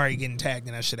nigga Omari getting tagged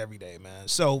in that shit every day, man.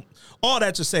 So all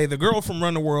that to say, the girl from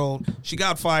Run the World, she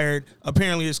got fired.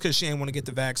 Apparently it's because she ain't want to get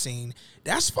the vaccine.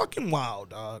 That's fucking wild,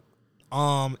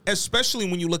 dog. Especially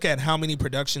when you look at how many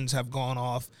productions have gone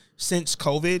off since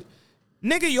COVID.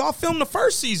 Nigga, y'all filmed the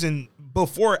first season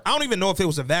before. I don't even know if it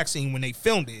was a vaccine when they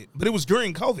filmed it, but it was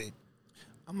during COVID.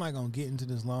 I'm not going to get into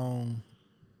this long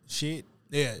shit.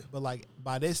 Yeah. But, like,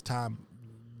 by this time,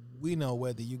 we know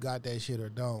whether you got that shit or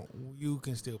don't. You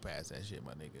can still pass that shit,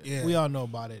 my nigga. Yeah. We all know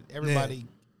about it. Everybody,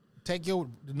 take your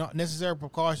necessary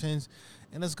precautions,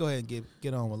 and let's go ahead and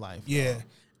get on with life. Yeah.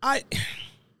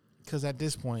 Because at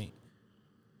this point,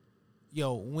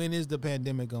 when is the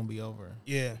pandemic going to be over?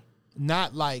 Yeah.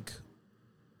 Not like...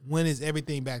 when is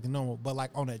everything back to normal? But like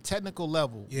on a technical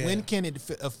level, when can it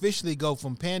officially go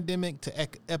from pandemic to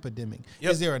epidemic?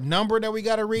 Yep. Is there a number that we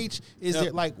got to reach? Is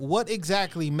there like what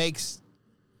exactly makes?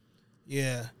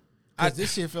 Yeah,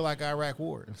 this shit feel like Iraq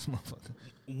War. This motherfucker.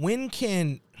 When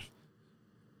can?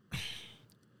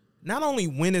 Not only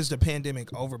when is the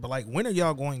pandemic over, but like when are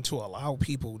y'all going to allow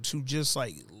people to just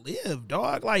like live,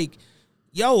 dog? Like,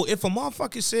 if a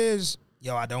motherfucker says,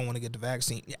 I don't want to get the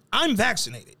vaccine, I'm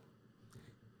vaccinated.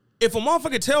 If a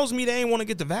motherfucker tells me they ain't want to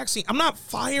get the vaccine, I'm not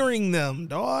firing them,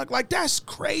 dog. Like, that's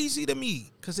crazy to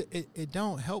me. Because it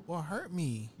don't help or hurt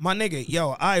me. My nigga, you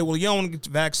don't want to get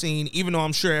the vaccine, even though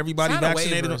I'm sure everybody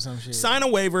vaccinated. Sign a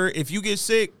waiver. If you get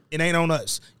sick, it ain't on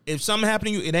us. If something happened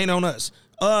to you, it ain't on us.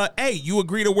 Hey, you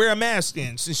agree to wear a mask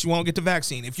then since you won't get the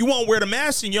vaccine. If you won't wear the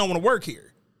mask, then you don't want to work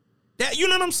here. That, you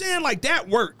know what I'm saying? Like, that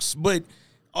works. But,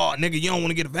 nigga, you don't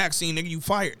want to get a vaccine, nigga, you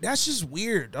fired. That's just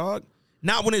weird, dog.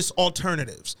 Not when it's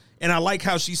alternatives. And I like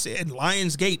how she said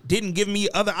Lionsgate didn't give me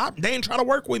other options. They didn't try to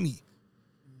work with me.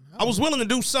 I was willing to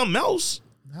do something else.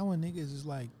 Now when niggas is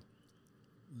like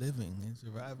living and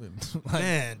surviving.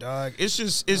 Man, dog.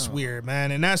 It's weird, man.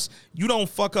 And that's, you don't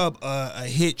fuck up a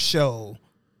hit show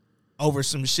over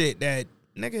some shit that,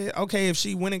 nigga, okay, if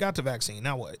she went and got the vaccine,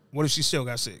 now what? What if she still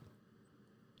got sick?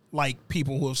 Like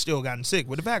people who have still gotten sick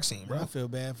with the vaccine, bro. I feel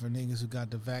bad for niggas who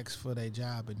got the vax for their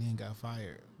job and then got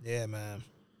fired. Yeah, man.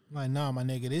 Like, nah, my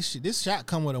nigga, this shot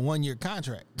come with a 1-year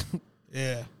contract.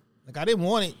 Yeah. Like, I didn't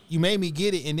want it. You made me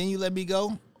get it, and then you let me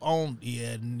go?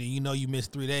 You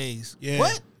missed 3 days. Yeah.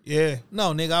 What? Yeah.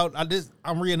 No, nigga,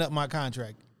 I'm re-ing up my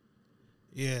contract.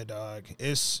 Yeah, dog.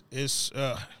 It's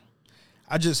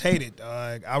I just hate it,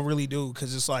 dog. I really do,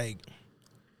 because it's like,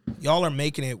 y'all are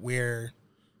making it where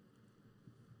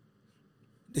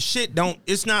the shit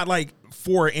it's not like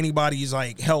for anybody's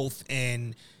like health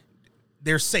and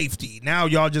their safety. Now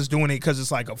y'all just doing it because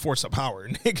it's like a force of power,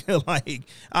 nigga. Like,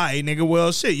 all right, nigga,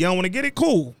 well, shit, you don't want to get it?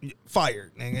 Cool.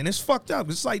 Fired, nigga. And it's fucked up.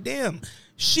 It's like, damn,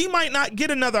 she might not get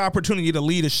another opportunity to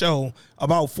lead a show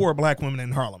about 4 black women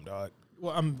in Harlem, dog.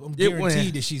 Well, I'm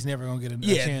guaranteed that she's never going to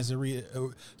get a chance to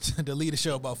lead a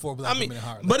show about 4 black women in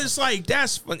Harlem. But it's like, I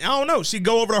don't know. She'd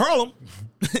go over to Harlem,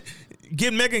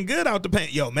 get Megan Good out the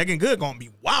paint. Yo, Megan Good going to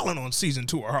be wilding on season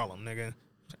 2 of Harlem, nigga.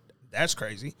 That's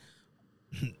crazy.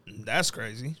 That's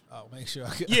crazy. Oh, make sure.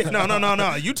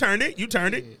 No. You turned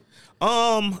it.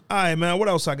 All right, man. What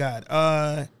else I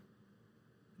got?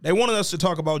 They wanted us to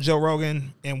talk about Joe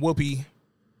Rogan and Whoopi.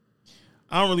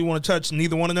 I don't really want to touch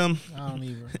neither one of them. I don't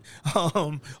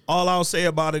either. All I'll say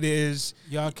about it is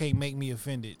y'all can't make me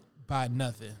offended by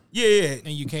nothing. Yeah. And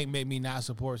you can't make me not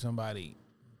support somebody.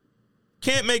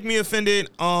 Can't make me offended.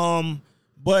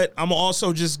 But I'm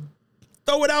also just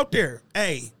throw it out there.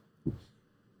 Hey,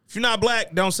 if you're not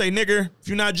black, don't say nigger. If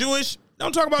you're not Jewish,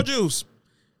 don't talk about Jews.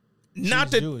 Not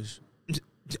that Jewish.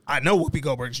 I know Whoopi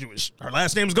Goldberg's Jewish. Her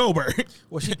last name's Goldberg.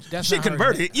 Well, she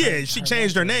converted. She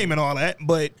changed her name and all that.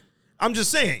 But I'm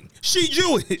just saying, she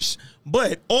Jewish.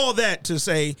 But all that to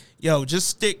say, just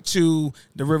stick to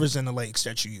the rivers and the lakes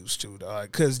that you used to,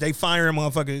 dog. Because they firing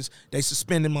motherfuckers. They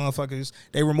suspending motherfuckers.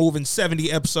 They removing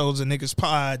 70 episodes of niggas'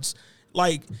 pods.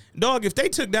 Like, dog, if they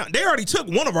already took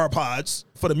one of our pods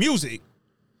for the music.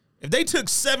 If they took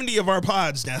 70 of our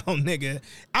pods down, nigga,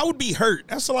 I would be hurt.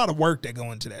 That's a lot of work that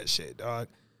go into that shit, dog.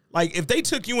 Like, if they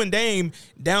took you and Dame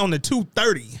down to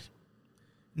 230,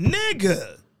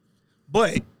 nigga.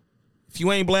 But if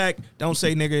you ain't black, don't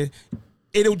say nigga.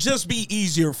 It'll just be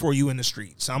easier for you in the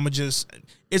streets.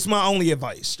 It's my only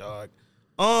advice, dog.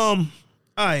 All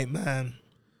right, man.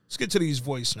 Let's get to these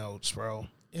voice notes, bro.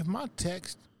 If my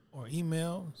text or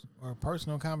emails or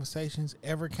personal conversations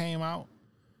ever came out,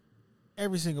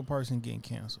 every single person getting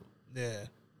canceled. Yeah.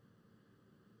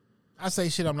 I say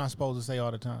shit I'm not supposed to say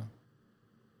all the time.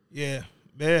 Yeah.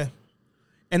 Yeah.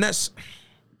 And that's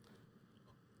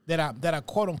that I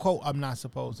quote unquote I'm not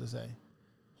supposed to say.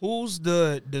 Who's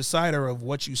the decider of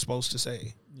what you're supposed to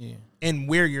say? Yeah. And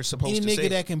where you're supposed to say. Any nigga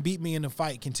that can beat me in the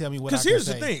fight can tell me what I can say. Because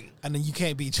here's the thing. And then you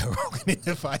can't beat Joe Rogan in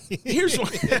the fight. Here's one.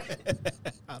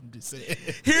 I'm just saying.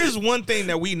 Here's one thing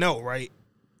that we know, right?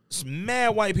 There's mad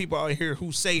white people out here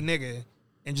who say nigga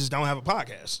and just don't have a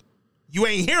podcast. You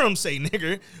ain't hear them say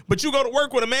nigga, but you go to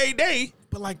work with them every day.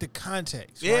 But like the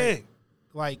context. Yeah. Right?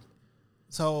 Like,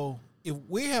 so if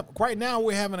we have, right now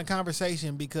we're having a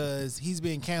conversation because he's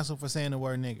being canceled for saying the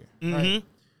word nigger. Mm-hmm. Right?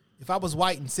 If I was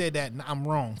white and said that, I'm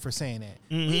wrong for saying that.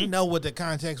 Mm-hmm. We know what the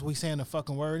context we saying the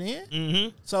fucking word in.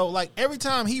 Mm-hmm. So like every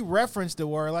time he referenced the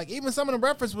word, like even some of the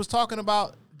reference was talking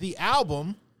about the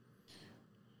album,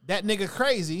 That Nigga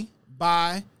Crazy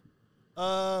by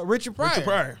Richard Pryor. Richard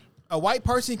Pryor. A white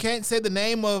person can't say the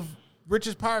name of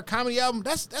Richard Pryor comedy album.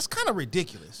 That's kind of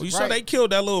ridiculous. Well, you saw they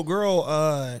killed that little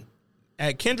girl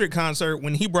at Kendrick concert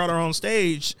when he brought her on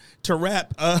stage to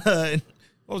rap. What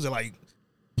was it, like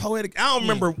Poetic? I don't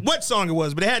remember what song it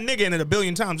was, but it had nigga in it a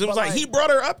billion times. It was like he brought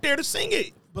her up there to sing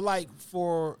it. But like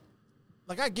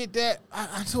I get that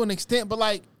to an extent, but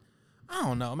like I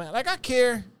don't know, man. Like I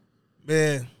care.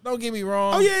 Yeah. Don't get me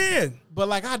wrong. Oh yeah. But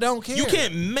like I don't care. You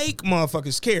can't make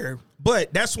motherfuckers care.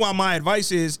 But that's why my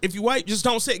advice is, if you white, just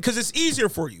don't say it, because it's easier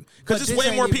for you. Because it's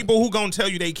way more people who gonna tell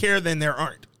you they care than there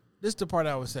aren't. This is the part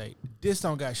I would say. This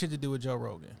don't got shit to do with Joe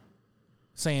Rogan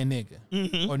saying nigga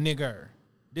or nigger.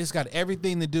 This got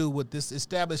everything to do with this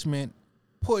establishment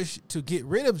push to get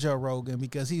rid of Joe Rogan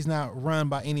because he's not run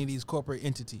by any of these corporate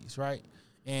entities, right?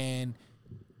 And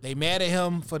they mad at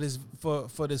him for this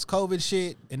COVID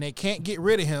shit, and they can't get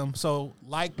rid of him. So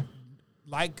like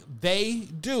they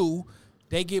do.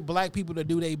 They get black people to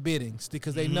do their biddings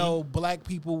because they know black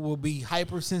people will be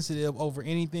hypersensitive over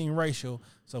anything racial.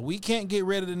 So we can't get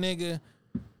rid of the nigga.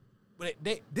 But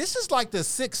this is like the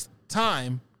 6th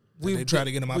time we try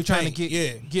to get him out. We're trying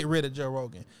to get rid of Joe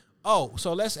Rogan. Oh,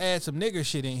 so let's add some nigger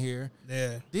shit in here.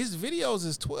 Yeah. These videos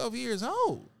is 12 years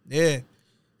old. Yeah.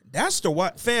 That's the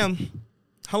what, fam.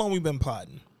 How long we been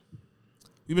podding?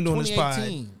 We've been doing this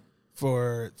pod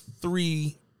for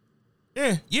 3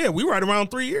 Yeah, we right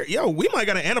around 3 years. Yo, we might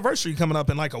got an anniversary coming up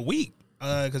in like a week.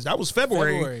 Because that was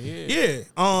February. Yeah.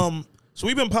 So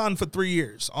we've been podding for 3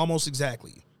 years, almost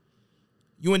exactly.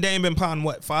 You and Dame been podding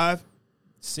what, 5?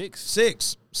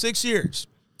 6. 6 years.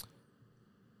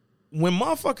 When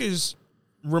motherfuckers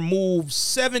remove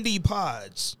 70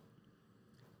 pods,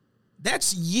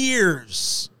 that's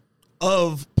years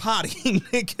of podding,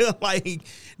 nigga. Like,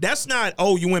 that's not,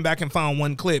 oh, you went back and found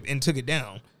one clip and took it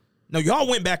down. No, y'all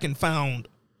went back and found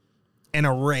an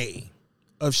array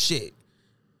of shit.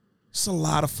 It's a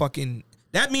lot of fucking...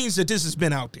 That means that this has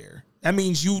been out there. That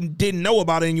means you didn't know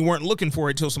about it and you weren't looking for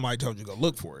it until somebody told you to go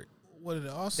look for it. What did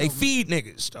it also... They feed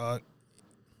niggas, dog.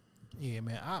 Yeah,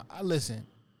 man. I listen.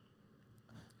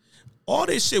 All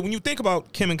this shit, when you think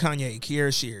about Kim and Kanye,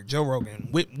 Kiara Shear, Joe Rogan,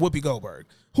 Whoopi Goldberg,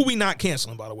 who we not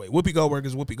canceling, by the way. Whoopi Goldberg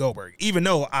is Whoopi Goldberg. Even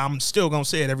though I'm still going to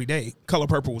say it every day, Color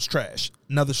Purple was trash.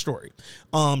 Another story.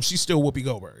 She's still Whoopi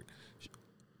Goldberg.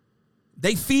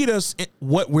 They feed us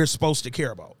what we're supposed to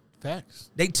care about. Facts.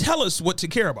 They tell us what to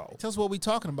care about. Tell us what we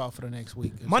talking about for the next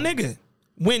week. My nigga,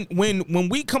 when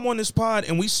we come on this pod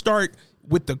and we start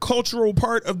with the cultural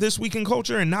part of This Week in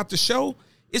Culture and not the show,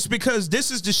 it's because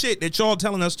this is the shit that y'all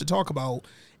telling us to talk about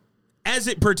as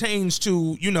it pertains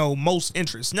to, most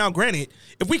interests. Now, granted,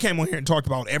 if we came on here and talked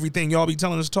about everything y'all be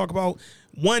telling us to talk about,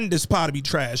 1, this pod would be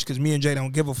trash because me and Jay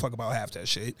don't give a fuck about half that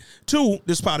shit. 2,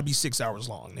 this pod would be 6 hours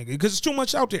long, nigga, because it's too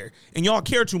much out there and y'all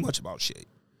care too much about shit.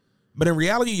 But in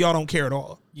reality, y'all don't care at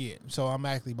all. Yeah, so I'm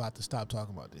actually about to stop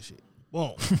talking about this shit.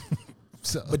 Boom.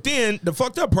 But then the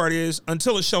fucked up part is,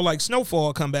 until a show like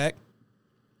Snowfall come back,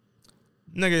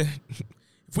 nigga,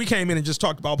 if we came in and just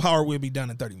talked about Power, we'd be done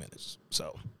in 30 minutes.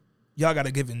 So y'all got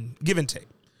to give and take.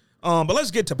 But let's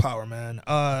get to Power, man.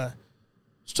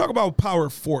 Let's talk about Power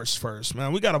Force first,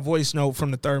 man. We got a voice note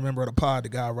from the third member of the pod, the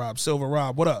guy Rob Silver.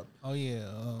 Rob, what up? Oh, yeah.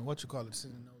 What you call it?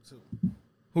 Sending note, too.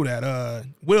 Who that?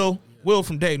 Will. Yeah. Will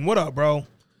from Dayton. What up, bro?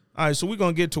 All right, so we're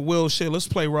going to get to Will shit. Let's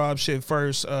play Rob shit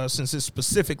first, since it's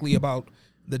specifically about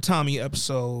the Tommy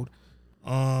episode.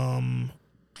 Alrighty.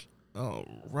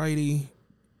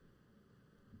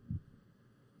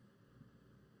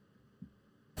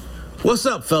 What's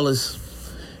up, fellas?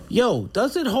 Yo,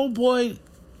 doesn't homeboy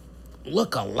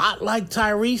look a lot like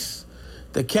Tyrese?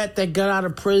 The cat that got out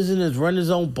of prison is running his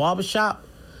own barbershop?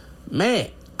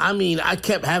 Man, I mean, I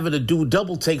kept having to do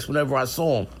double takes whenever I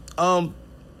saw him.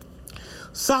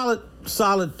 Solid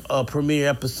premiere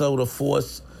episode of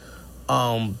Force.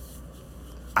 I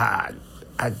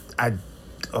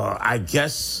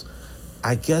guess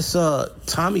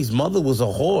Tommy's mother was a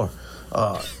whore.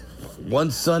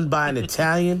 One son by an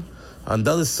Italian,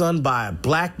 another son by a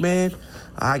black man.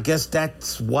 I guess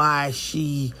that's why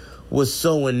she was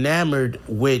so enamored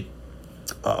with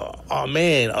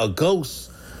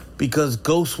Ghost, because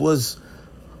Ghost was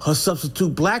her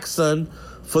substitute black son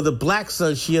for the black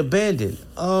son she abandoned.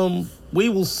 We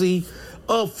will see.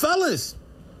 Fellas,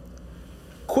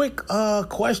 quick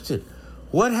question.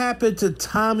 What happened to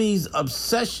Tommy's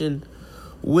obsession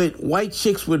with white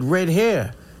chicks with red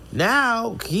hair?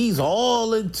 Now he's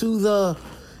all into the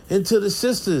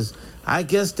sisters. I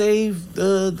guess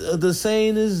the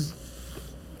saying is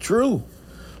true.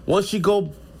 Once you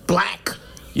go black,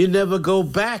 you never go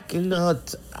back. And I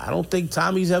don't think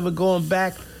Tommy's ever going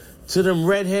back to them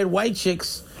redhead white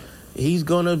chicks. He's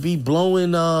gonna be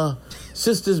blowing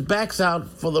sisters' backs out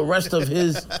for the rest of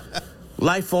his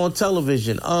life on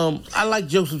television. I like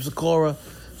Joseph Sikora.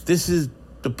 This is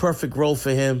the perfect role for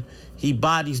him. He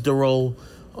bodies the role.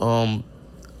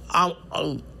 I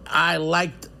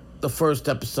liked the first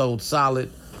episode, solid.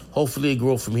 Hopefully it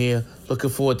grow from here.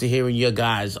 Looking forward to hearing your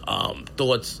guys'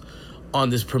 thoughts on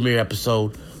this premiere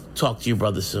episode. Talk to you,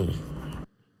 brother, soon.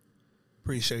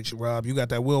 Appreciate you, Rob. You got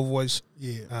that Will voice?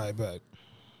 Yeah. All right, bet.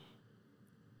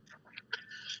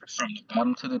 From the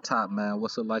bottom to the top, man,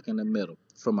 what's it like in the middle?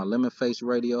 For my lemon face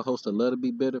radio host that love to be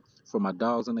bitter, for my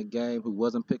dogs in the game who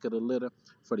wasn't pick of the litter,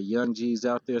 for the young G's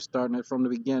out there starting it from the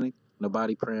beginning,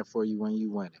 nobody praying for you when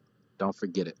you win it. Don't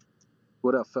forget it.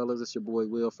 What up, fellas? It's your boy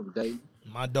Will from Dayton.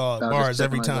 My dog, bars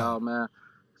every time. Y'all, man.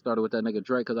 Started with that nigga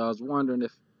Drake because I was wondering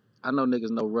if, I know niggas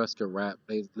know Russ could rap.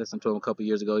 They listened to him a couple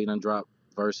years ago. He done dropped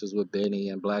verses with Benny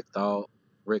and Black Thought,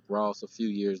 Rick Ross a few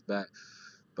years back.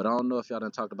 But I don't know if y'all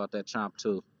done talked about that Chomp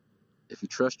 2. If you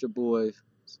trust your boy's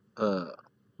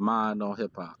mind on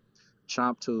hip-hop,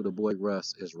 Chomp 2, the boy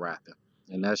Russ, is rapping.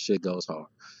 And that shit goes hard.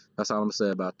 That's all I'm going to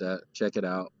say about that. Check it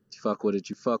out. If you fuck with it,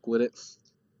 you fuck with it.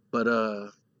 But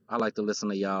I like to listen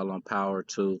to y'all on Power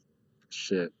 2.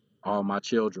 Shit. All My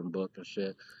Children book and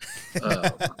shit.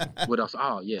 What else?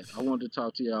 Oh, yeah. I wanted to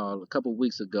talk to y'all a couple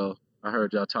weeks ago. I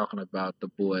heard y'all talking about the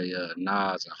boy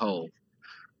Nas and Hov.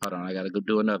 Hold on. I got to go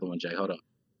do another one, Jay. Hold up.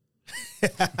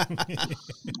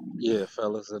 Yeah,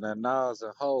 fellas, and that Nas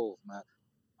and Hov, man.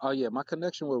 Oh yeah, my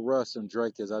connection with Russ and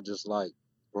Drake is I just like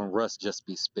when Russ just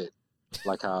be spit,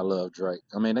 like how I love Drake.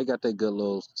 I mean, they got their good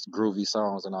little groovy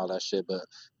songs and all that shit, but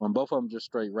when both of them just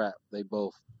straight rap, they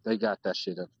got that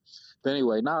shit in. But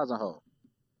anyway, Nas and Hov.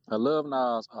 I love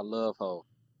Nas. I love Hov.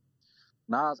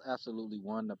 Nas absolutely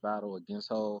won the battle against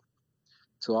Hov.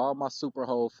 To all my Super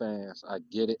Hov fans, I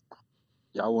get it.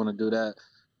 Y'all want to do that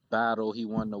battle, he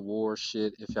won the war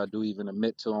shit. If y'all do even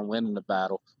admit to him winning the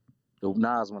battle, the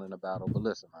Nas winning the battle. But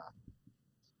listen, man,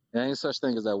 there ain't such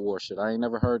thing as that war shit. I ain't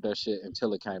never heard that shit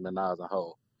until it came to Nas and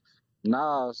Hov.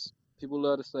 Nas, people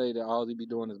love to say that all he be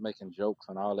doing is making jokes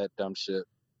and all that dumb shit.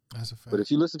 That's a fact. But if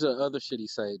you listen to the other shit he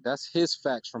say, that's his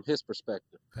facts from his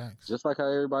perspective. Facts. Just like how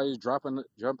everybody's jumping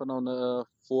on the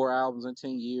 4 albums in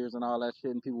 10 years and all that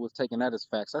shit, and people was taking that as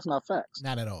facts. That's not facts.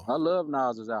 Not at all. I love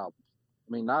Nas's album.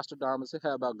 I mean, Nostradamus, it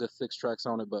had about good 6 tracks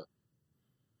on it, but...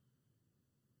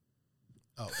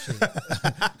 Oh, shit.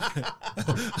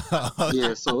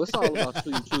 Yeah, so it's all about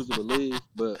who you choose to believe.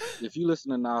 But if you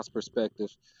listen to Nas' perspective,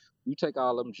 you take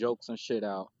all them jokes and shit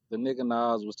out. The nigga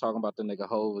Nas was talking about the nigga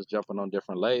Hov was jumping on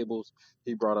different labels.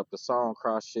 He brought up the song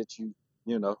cross shit, you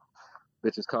know,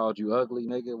 bitches called you ugly,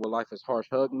 nigga. Well, life is harsh,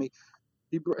 hug me.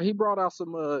 He brought out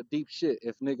some deep shit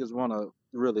if niggas want to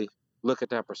really look at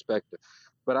that perspective.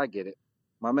 But I get it.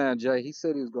 My man Jay, he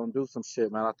said he was going to do some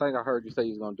shit, man. I think I heard you say he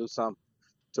was going to do something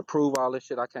to prove all this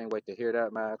shit. I can't wait to hear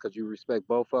that, man, because you respect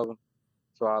both of them.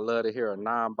 So I love to hear a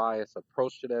non-biased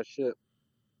approach to that shit.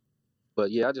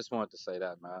 But yeah, I just wanted to say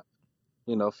that, man.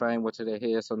 You know, fame went to their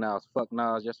head, so now it's fuck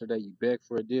Nas. Yesterday you begged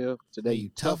for a deal. Today you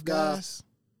tough guys.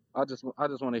 I just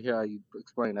want to hear how you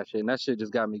explain that shit. And that shit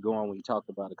just got me going when you talked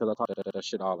about it, because I talk that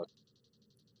shit all the time.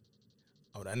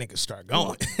 Oh, that nigga start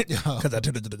going. Because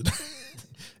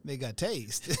They got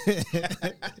taste.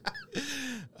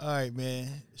 All right, man.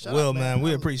 Shout out, man.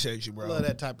 We appreciate you, bro. Love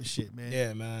that type of shit, man.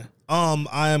 Yeah, man.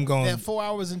 I am going. That 4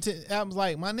 hours and 10 albums,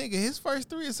 like, my nigga, his first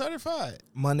 3 is certified.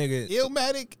 My nigga.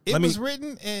 Illmatic, It Was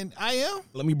Written, and I Am.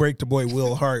 Let me break the boy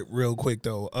Will Hart real quick,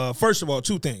 though. First of all,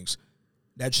 2 things.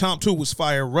 That Chomp 2 was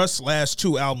fire. Russ' last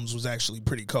 2 albums was actually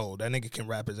pretty cold. That nigga can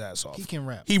rap his ass off. He can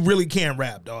rap. He really can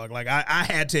rap, dog. Like, I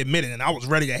had to admit it, and I was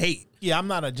ready to hate. Yeah, I'm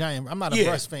not a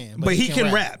Russ fan. But he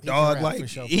can rap, dog.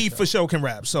 He for sure can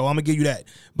rap. So I'm going to give you that.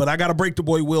 But I got to break the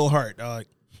boy Will Hart, dog.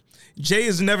 Jay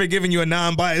has never given you a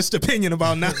non-biased opinion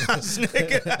about Nas,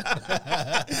 nigga.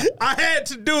 I had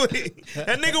to do it.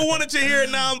 That nigga wanted to hear a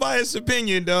non-biased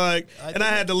opinion, dog. And I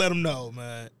had to let him know,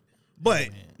 man. But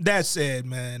that said,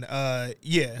 man,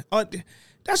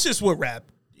 that's just what rap.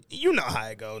 You know how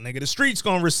it go, nigga. The streets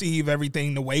gonna receive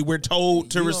everything the way we're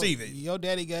told to receive it. Your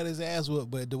daddy got his ass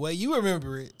whooped, but the way you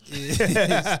remember it is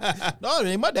no,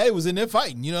 man, my daddy was in there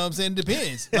fighting. You know what I'm saying? It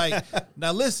depends. Like,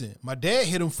 now listen, my dad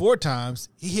hit him 4 times.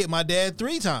 He hit my dad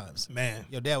 3 times. Man,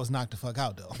 your dad was knocked the fuck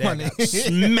out though.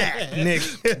 Smack,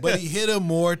 nigga. But he hit him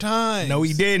more times. No,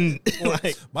 he didn't.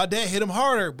 Like, my dad hit him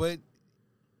harder, but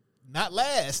not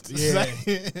last. Yeah,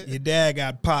 your dad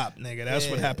got popped, nigga. That's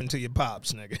what happened to your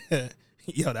pops, nigga.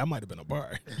 Yo, that might have been a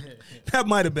bar. That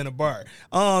might have been a bar.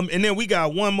 And then we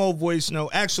got one more voice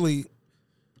note. Actually,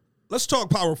 let's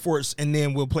talk Power Force, and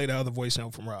then we'll play the other voice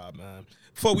note from Rob, man.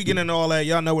 Before we get into all that,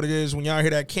 y'all know what it is. When y'all hear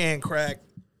that can crack,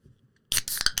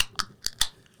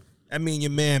 that mean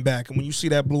your man back. And when you see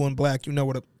that blue and black, you know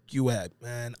what you at,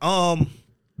 man. It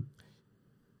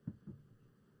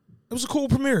was a cool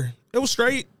premiere. It was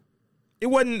straight. It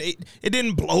wasn't. It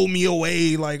didn't blow me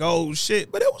away like, oh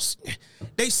shit. But it was.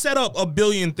 They set up a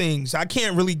billion things. I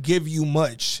can't really give you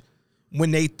much when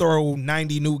they throw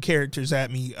 90 new characters at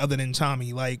me, other than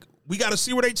Tommy. Like, we got to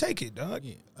see where they take it, dog.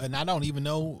 Yeah. And I don't even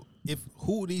know if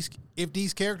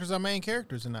these characters are main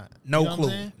characters or not. No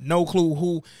clue. No clue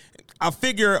who. I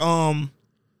figure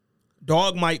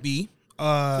Dog might be.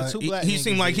 He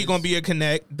seemed like he gonna be a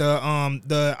connect.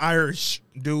 The Irish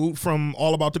dude from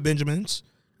All About the Benjamins.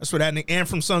 That's what that nigga, and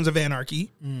from Sons of Anarchy.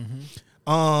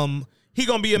 Mm-hmm. He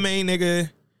gonna be a main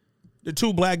nigga. The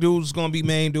 2 black dudes gonna be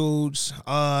main dudes.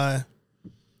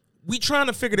 We trying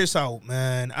to figure this out,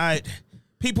 man.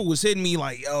 People was hitting me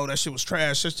like, yo, that shit was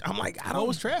trash. I'm like, what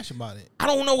was trash about it? I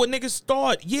don't know what niggas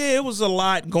thought. Yeah, it was a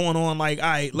lot going on. Like, all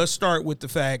right, let's start with the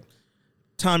fact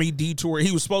Tommy detoured.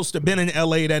 He was supposed to have been in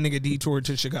LA. That nigga detoured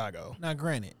to Chicago. Now,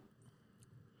 granted,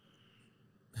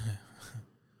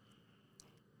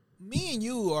 me and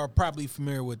you are probably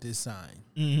familiar with this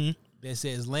sign that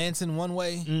says Lansing one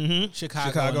way,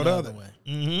 Chicago the other way.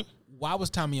 Mm-hmm. Why was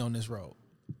Tommy on this road?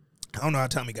 I don't know how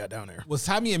Tommy got down there. Was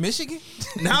Tommy in Michigan?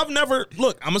 Now, I'm going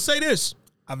to say this.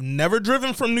 I've never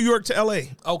driven from New York to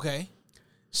L.A. Okay.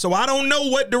 So I don't know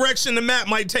what direction the map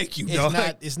might take you, dog.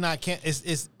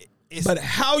 But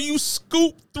how you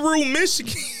scoop through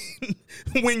Michigan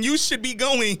when you should be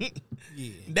going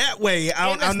that way,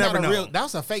 I'll never know. That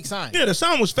was a fake sign. Yeah, the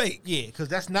sign was fake. Yeah, because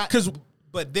that's not.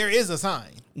 But there is a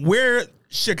sign. Where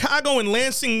Chicago and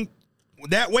Lansing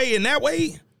that way and that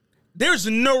way, there's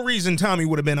no reason Tommy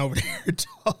would have been over there.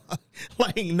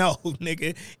 Like, no,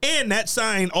 nigga. And that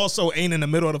sign also ain't in the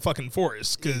middle of the fucking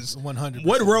forest. Because 100%.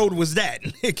 What road was that,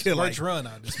 nigga? Birch Run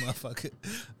out this motherfucker.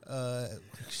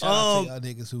 Shout out to y'all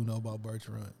niggas who know about Birch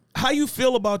Run. How you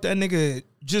feel about that nigga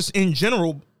just in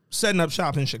general setting up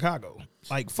shop in Chicago?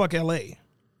 Like, fuck L.A.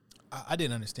 I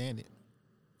didn't understand it.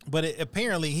 But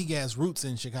apparently he has roots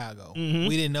in Chicago. Mm-hmm.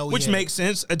 We didn't know. Which makes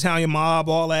sense. Italian mob,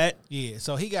 all that. Yeah,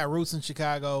 so he got roots in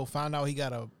Chicago. Found out he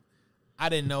got I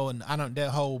didn't know, and that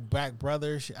whole Black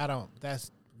brother shit, that's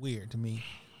weird to me.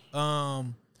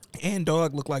 And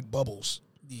Dog looked like Bubbles.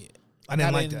 Yeah. I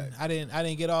didn't like that. I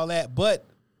didn't get all that. But,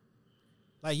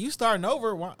 like, you starting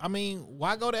over,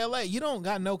 why go to L.A.? You don't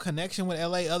got no connection with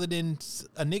L.A. other than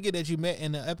a nigga that you met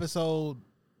in the episode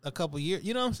a couple years.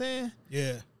 You know what I'm saying?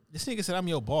 Yeah. This nigga said, I'm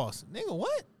your boss. Nigga,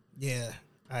 what? Yeah.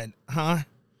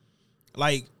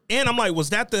 Like, and I'm like, was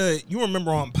that you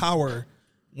remember on Power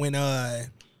when,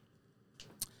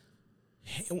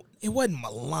 it wasn't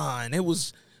Milan. It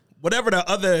was whatever the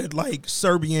other, like,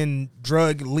 Serbian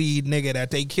drug lead nigga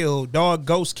that they killed. Dog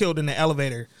Ghost killed in the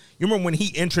elevator. You remember when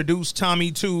he introduced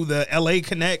Tommy to the LA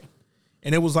Connect?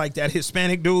 And it was like that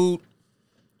Hispanic dude?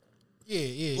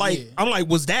 Yeah. Like, I'm like,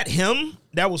 was that him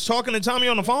that was talking to Tommy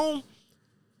on the phone?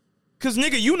 Because,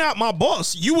 nigga, you not my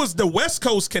boss. You was the West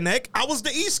Coast Connect. I was the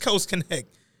East Coast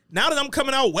Connect. Now that I'm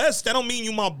coming out West, that don't mean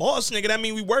you my boss, nigga. That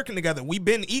mean we working together. We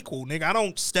been equal, nigga. I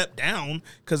don't step down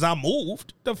because I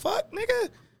moved. The fuck, nigga?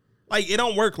 Like, it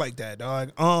don't work like that,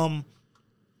 dog.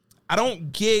 I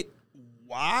don't get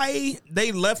why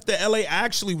they left the LA. I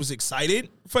actually was excited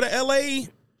for the LA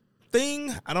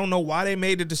thing. I don't know why they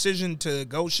made the decision to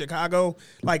go Chicago.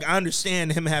 Like, I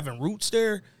understand him having roots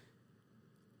there.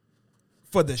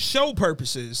 For the show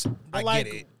purposes, I get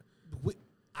it.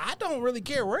 I don't really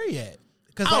care where he at.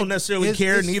 I don't necessarily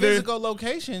care his neither. Physical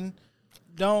location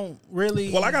don't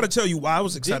really. Well, I got to tell you why I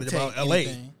was excited about LA.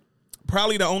 Anything.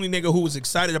 Probably the only nigga who was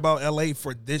excited about LA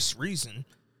for this reason.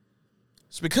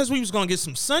 It's because we was going to get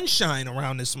some sunshine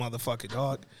around this motherfucker,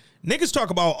 dog. Niggas talk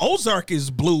about Ozark is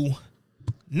blue.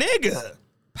 Nigga,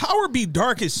 power be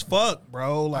dark as fuck,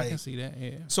 bro. Like, I can see that,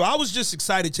 yeah. So I was just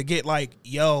excited to get like,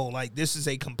 yo, like this is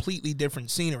a completely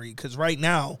different scenery. Because right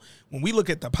now, when we look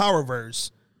at the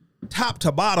Powerverse, top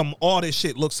to bottom, all this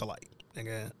shit looks alike.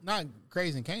 Nigga. Not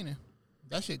Crazy Kanan.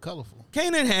 That shit colorful.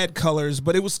 Kanan had colors,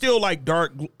 but it was still like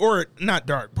dark, or not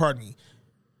dark, pardon me.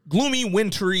 Gloomy,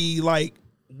 wintry, like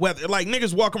weather. Like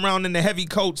niggas walk around in the heavy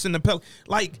coats and the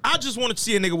like, I just wanted to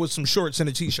see a nigga with some shorts and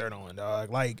a t-shirt on, dog.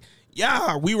 Like,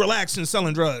 yeah, we relaxing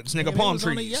selling drugs, nigga. Palm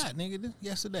trees. On a yacht, nigga,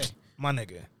 yesterday. My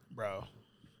nigga, bro.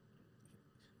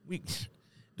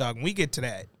 Dog, when we get to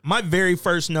that, my very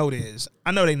first note is,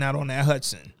 I know they not on that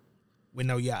Hudson with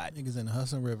no yacht. Niggas in the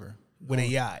Hudson River. With a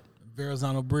yacht.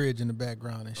 Verrazano Bridge in the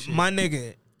background and shit. My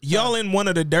nigga, y'all in one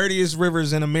of the dirtiest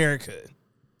rivers in America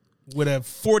with a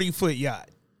 40-foot yacht.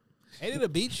 Ain't it a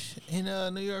beach in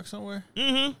New York somewhere?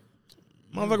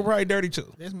 Mm-hmm. Motherfucker probably dirty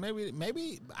too. There's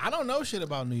maybe I don't know shit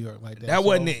about New York like that. That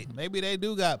wasn't it. Maybe they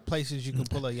do got places you can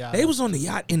pull a yacht. They was on the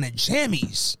yacht in the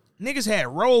jammies. Niggas had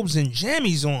robes and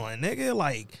jammies on, nigga.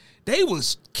 Like, they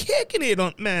was kicking it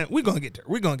on. Man, we gonna get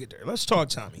there. Let's talk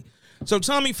Tommy. So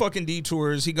Tommy fucking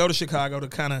detours. He go to Chicago to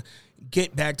kind of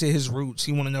get back to his roots.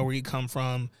 He want to know where he come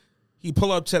from. He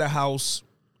pull up to the house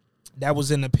that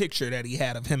was in the picture that he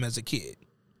had of him as a kid.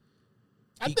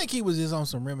 I think he was just on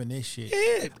some reminisce shit.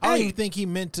 Yeah, I don't even think he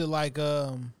meant to like.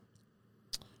 I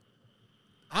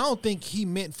don't think he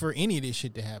meant for any of this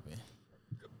shit to happen.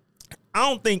 I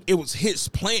don't think it was his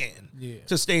plan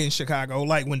to stay in Chicago.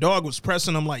 Like, when Dog was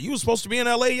pressing him, like, you was supposed to be in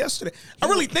L.A. yesterday. I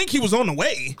really think he was on the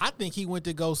way. I think he went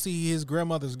to go see his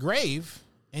grandmother's grave,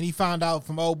 and he found out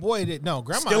from old boy that, no,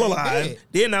 grandma still ain't alive. dead.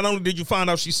 Then not only did you find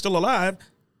out she's still alive,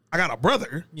 I got a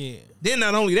brother. Yeah. Then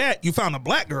not only that, you found a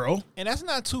black girl. And that's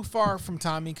not too far from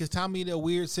Tommy, because Tommy the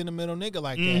weird sentimental nigga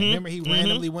like that. Remember he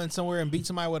randomly went somewhere and beat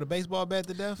somebody with a baseball bat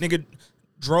to death? Nigga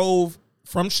drove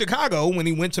from Chicago when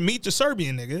he went to meet the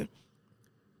Serbian nigga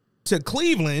to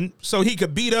Cleveland so he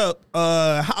could beat up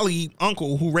Holly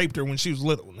uncle who raped her when she was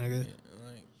little, nigga.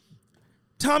 Yeah,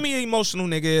 Tommy an emotional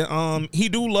nigga. He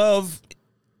do love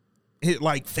his,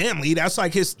 like, family. That's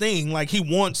like his thing. Like, he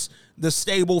wants the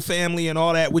stable family and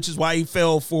all that, which is why he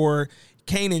fell for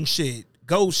Kanan shit,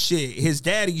 Ghost shit, his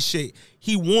daddy shit.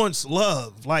 He wants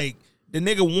love. Like, the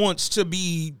nigga wants to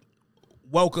be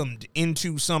welcomed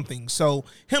into something. So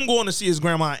him going to see his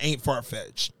grandma ain't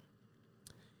far-fetched.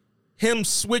 Him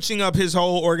switching up his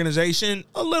whole organization,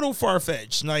 a little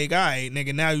far-fetched. Like, all right,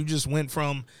 nigga, now you just went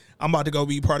from, I'm about to go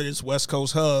be part of this West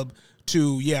Coast hub,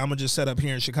 to, yeah, I'm going to just set up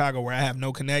here in Chicago where I have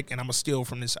no connect and I'm going to steal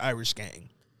from this Irish gang.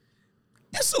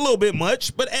 It's a little bit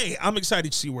much, but hey, I'm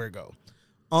excited to see where it go.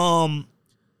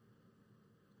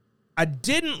 I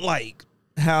didn't like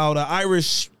how the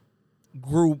Irish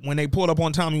group, when they pulled up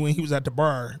on Tommy when he was at the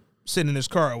bar, sitting in his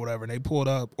car or whatever, they pulled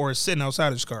up, or sitting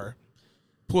outside his car,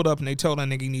 pulled up and they told that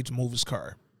nigga he need to move his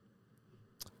car.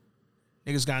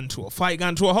 Niggas got into a fight, got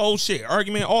into a whole shit,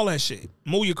 argument, all that shit.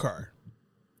 Move your car.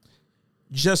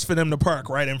 Just for them to park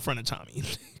right in front of Tommy.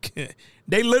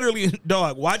 They literally,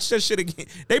 dog, watch that shit again.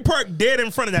 They parked dead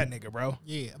in front of that nigga, bro.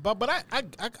 Yeah, but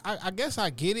I guess I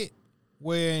get it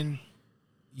when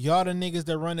y'all the niggas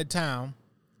that run the town.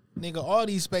 Nigga, all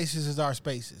these spaces is our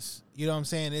spaces. You know what I'm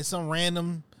saying? It's some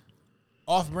random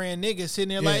off-brand nigga sitting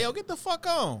there like, yo, get the fuck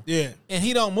on. Yeah. And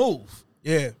he don't move.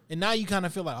 Yeah. And now you kind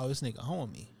of feel like, oh, this nigga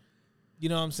home me. You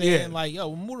know what I'm saying? Yeah. Like,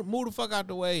 yo, move the fuck out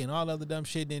the way and all the other dumb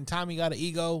shit. Then Tommy got an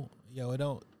ego. Yo, it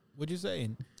don't. What you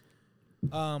saying?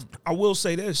 I will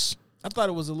say this. I thought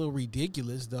it was a little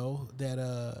ridiculous though that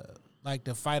like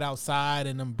the fight outside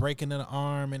and them breaking the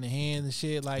arm and the hands and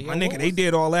shit. Like, my nigga, they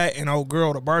did all that, and old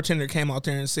girl, the bartender, came out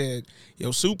there and said,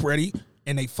 "Yo, soup ready,"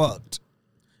 and they fucked.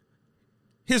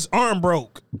 His arm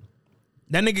broke.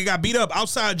 That nigga got beat up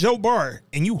outside Joe Bar,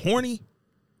 and you horny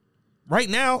right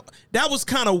now? That was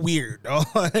kind of weird, dog.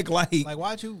 like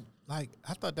why'd you like?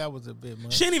 I thought that was a bit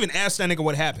much. She didn't even ask that nigga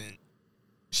what happened.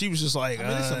 She was just like, I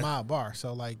mean, it's a mild bar,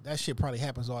 so like that shit probably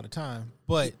happens all the time.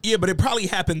 But yeah, but it probably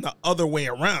happened the other way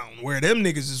around, where them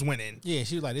niggas is winning. Yeah,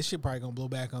 she was like, this shit probably gonna blow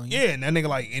back on you. Yeah, and that nigga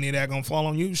like, any of that gonna fall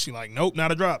on you? She like, nope,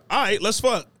 not a drop. All right, let's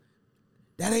fuck.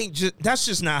 That's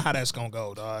just not how that's gonna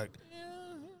go, dog.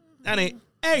 That ain't.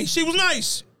 Hey, she was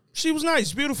nice. She was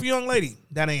nice, beautiful young lady.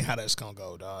 That ain't how that's gonna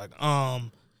go, dog.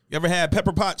 You ever had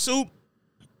pepper pot soup?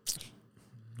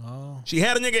 No. She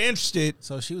had a nigga interested.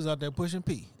 So she was out there pushing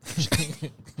P.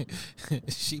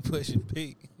 She pushing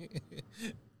P.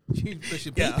 She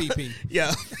pushing PPP.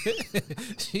 Yeah.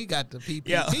 She got the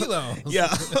PPP loans.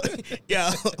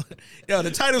 Yeah.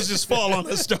 The titles just fall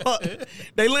on us, dog.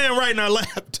 They land right in our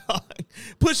lap, dog.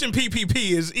 Pushing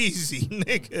PPP is easy,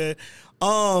 nigga.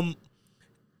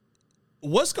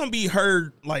 What's gonna be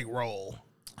her like role?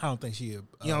 I don't think she. You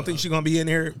don't think she's gonna be in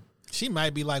here? She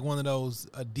might be like one of those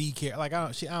D care. Like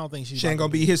I don't think she ain't gonna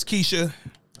be his Keisha.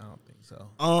 I don't think so.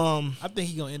 I think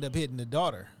he's gonna end up hitting the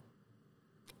daughter.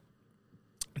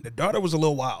 The daughter was a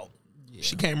little wild. Yeah.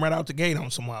 She came right out the gate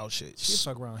on some wild shit. She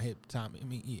fuck around, hit Tommy. I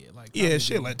mean, yeah, like Tommy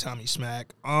she'll let Tommy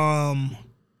smack.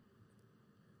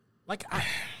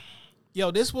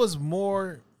 This was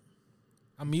more.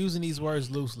 I'm using these words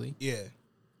loosely. Yeah,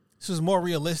 this was more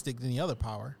realistic than the other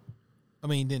Power. I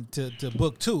mean, than to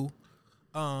book 2.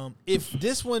 If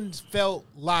this one felt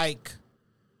like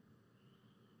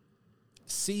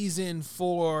season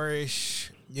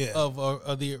 4-ish. Yeah.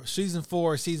 Of the season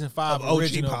 4, season 5 of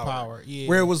original Power. Yeah.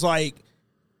 Where it was like,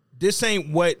 this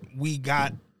ain't what we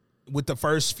got with the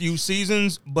first few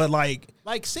seasons, but like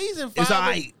season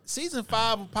 5 season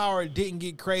 5 of Power didn't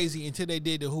get crazy until they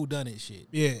did the whodunit shit.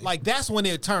 Yeah. Like that's when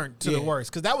it turned to the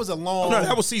worst. Cause that was a long no,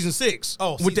 that was season 6.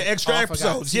 With the extra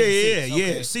episodes. Yeah.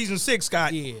 Okay. Season 6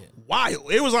 got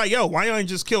wild. It was like, yo, why y'all ain't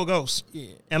just kill Ghost? Yeah.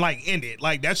 And like end it.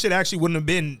 Like that shit actually wouldn't have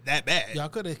been that bad. Y'all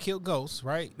could have killed Ghost,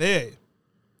 right? Yeah.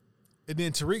 And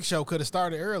then Tariq show could have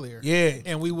started earlier. Yeah.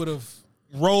 And we would have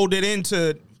rolled it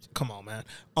into, come on, man.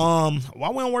 Why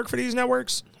we don't work for these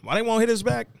networks? Why they won't hit us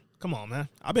back? Come on, man.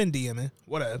 I've been DMing.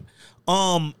 Whatever.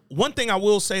 One thing I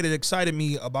will say that excited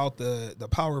me about the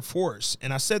Power Force,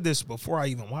 and I said this before I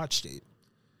even watched it,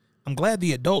 I'm glad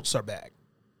the adults are back.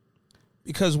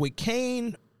 Because with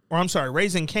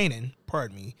Raising Kanan,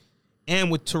 pardon me, and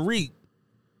with Tariq,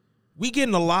 we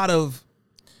getting a lot of,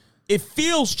 it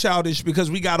feels childish because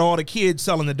we got all the kids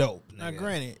selling the dope. Now,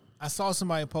 granted, I saw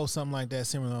somebody post something like that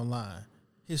similar online.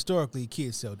 Historically,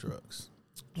 kids sell drugs.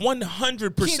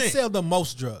 100%. Kids sell the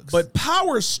most drugs. But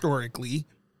Power historically,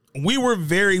 we were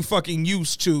very fucking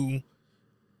used to,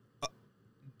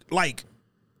 like,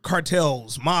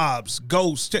 cartels, mobs,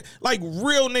 ghosts, like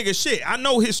real nigga shit. I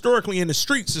know historically in the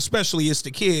streets, especially it's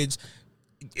the kids,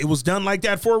 it was done like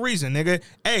that for a reason, nigga.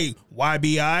 Hey,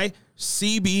 YBI,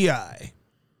 CBI.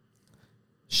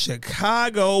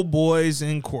 Chicago Boys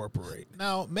Incorporated.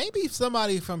 Now, maybe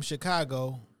somebody from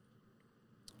Chicago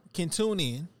can tune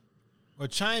in or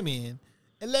chime in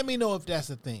and let me know if that's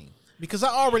a thing. Because I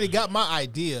already got my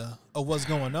idea of what's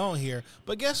going on here.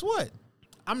 But guess what?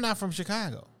 I'm not from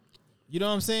Chicago. You know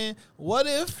what I'm saying? What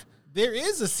if there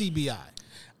is a CBI?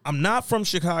 I'm not from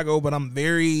Chicago, but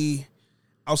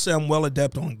I'll say I'm well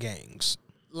adept on gangs.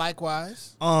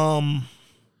 Likewise.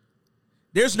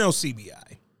 There's no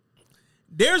CBI.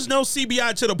 There's no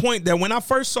CBI to the point that when I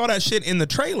first saw that shit in the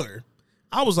trailer,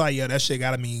 I was like, yeah, that shit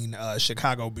gotta mean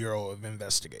Chicago Bureau of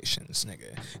Investigations,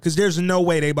 nigga. Because there's no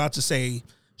way they about to say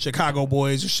Chicago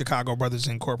Boys or Chicago Brothers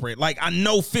Incorporated. Like, I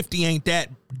know 50 ain't that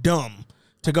dumb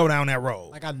to go down that road.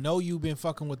 Like, I know you've been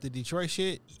fucking with the Detroit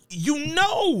shit. You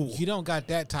know. You don't got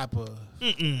that type of...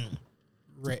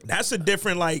 That's a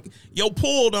different, like, yo,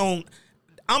 Pool don't...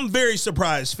 I'm very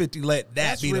surprised 50 let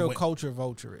that be real the way. Culture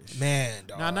vulture-ish. Man,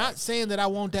 dog. Now, not saying that I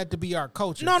want that to be our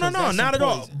culture. No, not at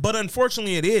all. But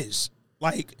unfortunately, it is.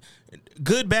 Like,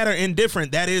 good, bad, or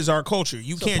indifferent, that is our culture.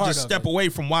 You can't just step away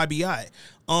from YBI.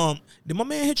 Did my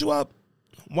man hit you up?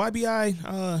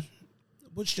 YBI,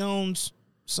 Butch Jones'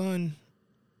 son?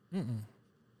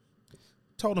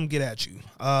 Told him get at you.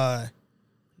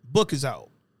 Book is out.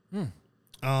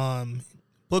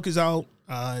 Book is out.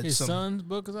 His son's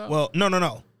book is out? Well,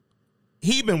 no.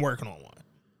 He been working on one.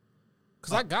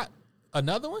 Because I got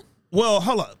another one? Well,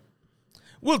 hold up.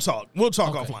 We'll talk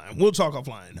offline. We'll talk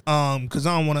offline. Because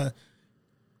I don't want to.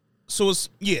 So it's,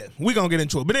 we're going to get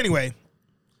into it. But anyway,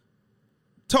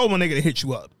 told my nigga to hit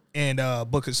you up and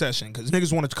book a session because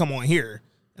niggas wanted to come on here.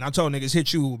 And I told niggas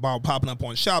hit you about popping up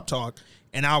on Shop Talk.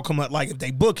 And I'll come up, like if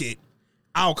they book it,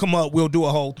 I'll come up, we'll do a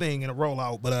whole thing and a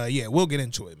rollout. But we'll get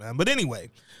into it, man. But anyway,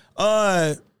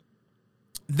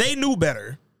 they knew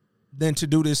better than to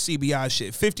do this CBI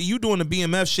shit. 50, you doing the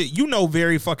BMF shit, you know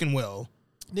very fucking well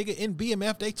nigga, in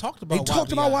BMF, they talked about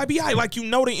YBI. Like, you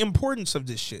know the importance of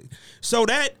this shit. So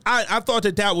that, I thought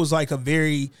that was like a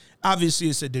very, obviously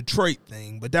it's a Detroit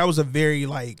thing, but that was a very,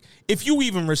 like, if you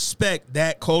even respect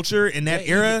that culture in that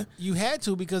era. You had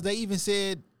to, because they even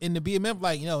said in the BMF,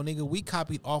 like, nigga, we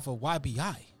copied off of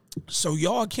YBI. So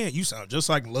y'all can't, you sound just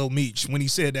like Lil Meech when he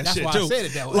said that. That's shit too. That's why I said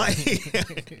it that way.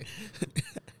 Like,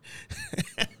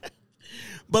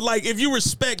 but like, if you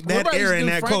respect that era and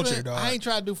that culture, dog. I ain't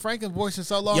tried to do Franklin voice in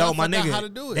so long. Yo, I my forgot nigga, how to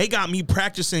do it. They got me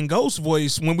practicing Ghost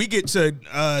voice when we get to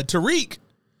Tariq.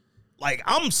 Like,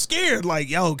 I'm scared. Like,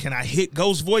 yo, can I hit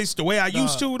Ghost voice the way I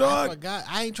used to, dog? I forgot.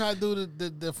 I ain't tried to do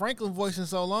the Franklin voice in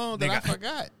so long that I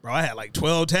forgot. Bro, I had like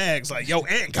 12 tags. Like, yo,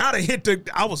 Ant gotta hit the.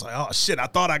 I was like, oh shit, I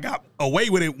thought I got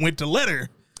away with it. Went to letter.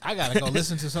 I gotta go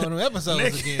listen to some of them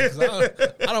episodes again, because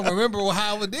I don't remember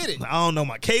how I did it. I don't know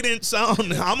my cadence. I'm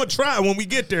gonna try when we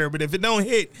get there, but if it don't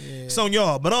hit, it's on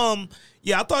y'all. But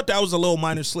yeah, I thought that was a little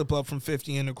minor slip up from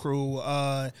 50 and the crew.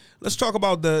 Let's talk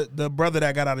about the brother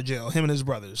that got out of jail, him and his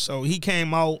brothers. So he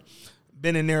came out,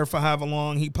 been in there for however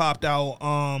long. He popped out.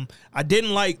 I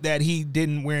didn't like that he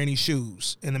didn't wear any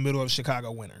shoes in the middle of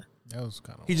Chicago winter. That was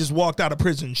kind of. He just walked out of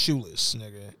prison shoeless,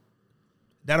 nigga.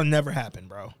 That'll never happen,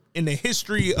 bro. In the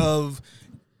history of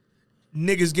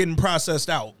niggas getting processed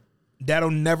out, that'll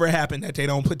never happen that they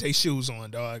don't put their shoes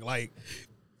on, dog. Like,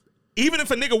 even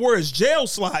if a nigga wore his jail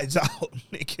slides out,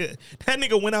 nigga, that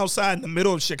nigga went outside in the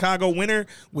middle of Chicago winter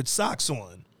with socks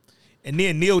on and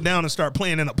then kneel down and start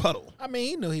playing in a puddle. I mean,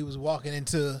 he knew he was walking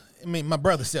into, my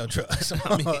brother sell drugs.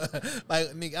 Like,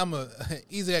 nigga,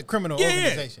 he's a criminal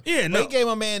organization. Yeah, no. He gave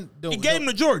my man he gave him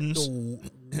the Jordans.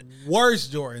 The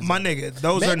worst Jordans. My nigga,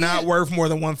 those are not worth more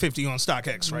than $150 on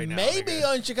StockX right now. Maybe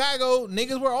on Chicago,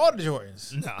 niggas wear all the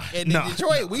Jordans. In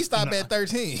Detroit, we stop at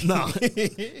 13. No.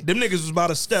 Them niggas was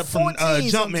about a step from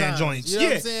Jumpman joints. You know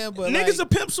what I'm saying? But niggas will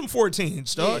pimp some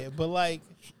 14s, dog. Yeah, but like.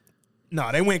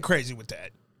 No, they went crazy with that.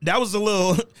 That was a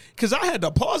little, because I had to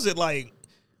pause it like,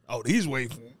 oh, these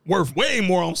worth way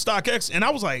more on StockX. And I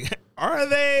was like, are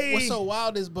they? What's so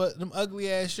wild is, but them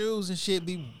ugly ass shoes and shit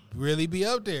really be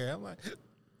up there. I'm like,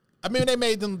 I mean, they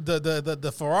made them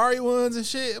the Ferrari ones and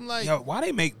shit. I'm like, yo, why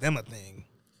they make them a thing?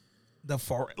 The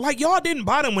Ferrari, like, y'all didn't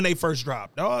buy them when they first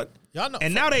dropped, dog. Y'all know,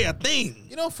 and now they a thing.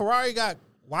 You know, Ferrari got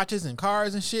watches and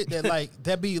cars and shit that like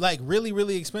that be like really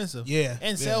really expensive. Yeah,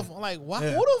 and cell phone. Like, why?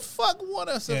 Yeah. Who the fuck want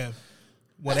us? Yeah.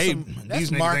 Well, these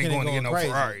niggas ain't going to get no crazy.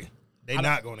 Ferrari. They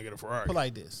not going to get a Ferrari. Put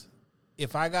like this: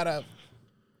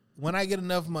 when I get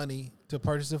enough money to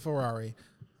purchase a Ferrari,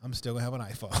 I'm still gonna have an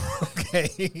iPhone.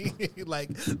 Okay,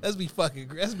 like let's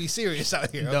be serious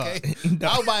out here. Okay,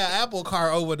 I'll buy an Apple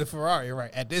car over the Ferrari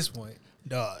right at this point,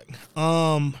 dog.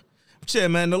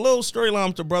 Shit, man. The little storyline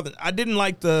with the brother, I didn't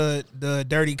like the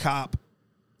dirty cop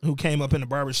who came up in the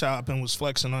barbershop and was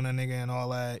flexing on that nigga and all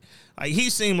that. Like, he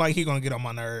seemed like he gonna get on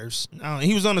my nerves.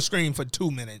 He was on the screen for 2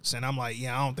 minutes, and I'm like,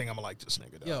 yeah, I don't think I'm gonna like this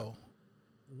nigga, dog. Yo,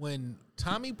 when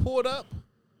Tommy pulled up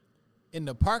in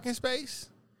the parking space,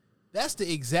 that's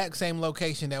the exact same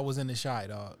location that was in the Chi,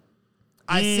 dog.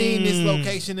 I seen this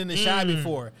location in the Chi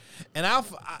before, and I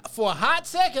for a hot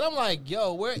second, I'm like,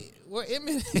 yo, where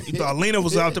Emmett? You thought Lena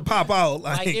was out to pop out,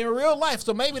 like in real life.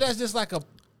 So maybe that's just like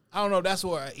I don't know. That's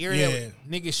where an area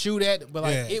niggas shoot at, but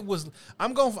like it was.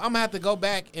 I'm gonna have to go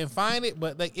back and find it,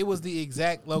 but like it was the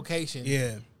exact location.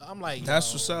 Yeah, I'm like,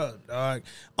 that's what's up, dog.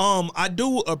 I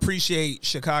do appreciate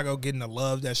Chicago getting the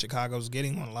love that Chicago's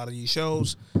getting on a lot of these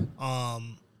shows.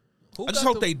 I just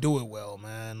hope they do it well,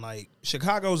 man. Like,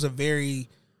 Chicago's a very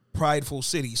prideful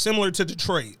city, similar to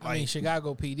Detroit. Like, I mean,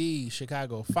 Chicago PD,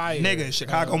 Chicago Fire, nigga,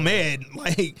 Chicago Med.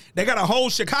 Like, they got a whole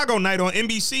Chicago night on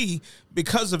NBC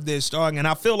because of this, dog. And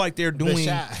I feel like they're doing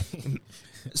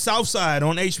Southside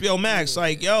on HBO Max.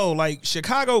 Like, yo, like,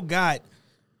 Chicago got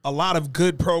a lot of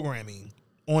good programming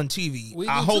on TV.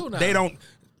 I hope they don't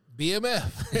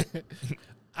BMF.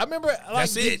 I remember,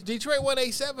 like, Detroit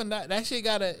 187. That shit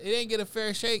it ain't get a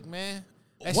fair shake, man.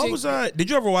 Did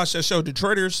you ever watch that show,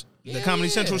 Detroiters? The Comedy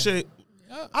Central shit?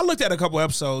 Yeah. I looked at a couple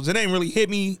episodes. It ain't really hit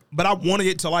me, but I wanted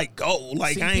it to like go.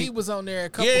 Like, CP was on there a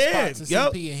couple spots in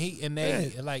CP, and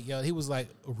they like, yo, he was like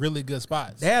really good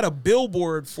spots. They had a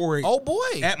billboard for it. Oh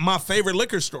boy, at my favorite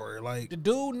liquor store. Like, the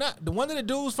dude, one of the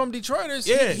dudes from Detroiters.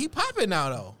 He popping now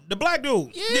though. The black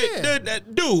dude. Yeah,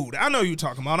 that dude. I know you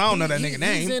talking about. I don't know that nigga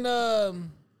name. He's in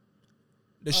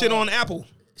the shit on Apple.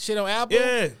 Shit on Apple.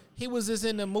 Yeah, he was just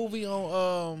in the movie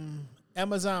on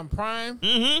Amazon Prime.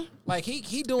 Mm-hmm. Like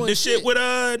he doing the shit with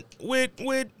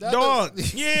dog.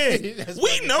 Yeah,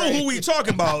 we know who we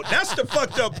talking about. That's the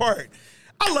fucked up part.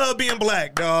 I love being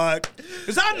black, dog,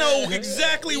 because I know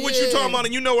exactly what you talking about,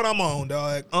 and you know what I'm on,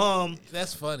 dog.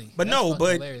 That's funny. But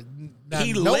hilarious.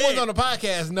 No one on the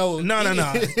podcast knows. No.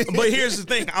 But here's the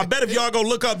thing. I bet if y'all go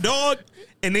look up dog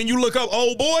and then you look up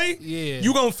old boy,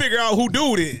 you gonna figure out who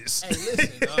dude is. Hey,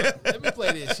 listen, dog. Let me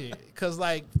play this shit. Because,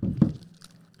 like,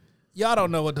 y'all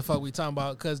don't know what the fuck we talking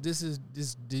about because this is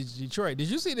Detroit. Did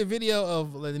you see the video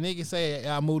of the nigga say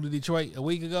I moved to Detroit a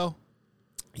week ago?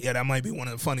 Yeah, that might be one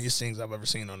of the funniest things I've ever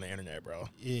seen on the internet, bro.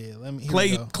 Yeah,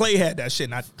 Clay had that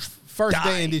shit. And First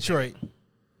day in Detroit.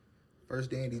 First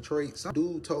day in Detroit, some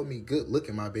dude told me, good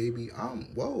looking, my baby.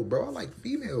 Whoa, bro, I like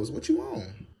females. What you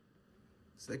on?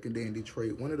 Second day in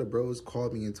Detroit, one of the bros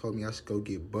called me and told me I should go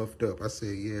get buffed up. I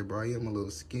said, yeah, bro, I am a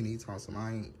little skinny.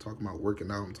 I ain't talking about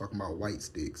working out. I'm talking about white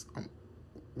sticks. I'm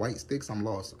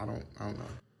lost. I don't know.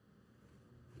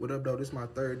 What up, though? This is my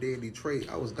third day in Detroit.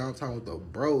 I was downtown with the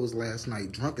bros last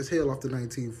night, drunk as hell off the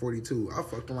 1942. I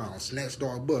fucked around, snatched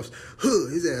dog buffs.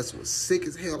 His ass was sick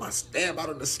as hell. I stabbed out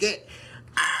of the scat.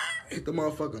 Hit the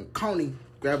motherfucking coney,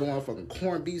 grab a motherfucking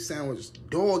corned beef sandwich,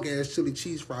 dog ass chili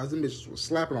cheese fries. Them bitches was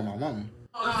slapping on my mama.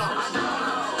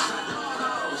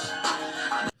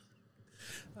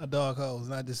 A dog hoes,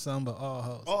 not just some, but all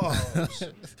hoes. All hoes.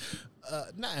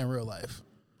 Not in real life.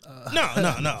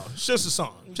 No. It's just a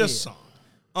song. A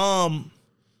song.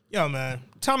 Yo, man,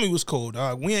 Tommy was cool,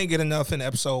 dog. We ain't get enough in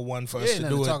episode 1 for us to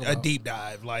do a deep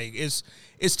dive. Like, it's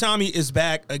Tommy is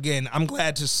back again. I'm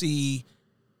glad to see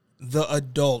the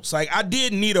adults. Like, I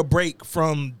did need a break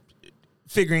from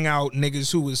figuring out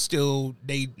niggas who was still,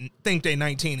 they think they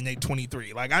 19 and they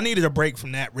 23. Like, I needed a break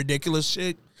from that ridiculous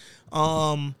shit.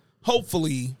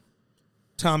 Hopefully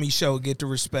Tommy's show get the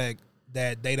respect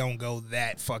that they don't go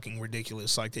that fucking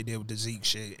ridiculous like they did with the Zeke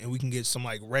shit, and we can get some,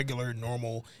 like, regular,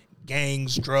 normal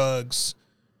gangs, drugs,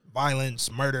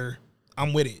 violence, murder.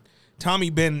 I'm with it. Tommy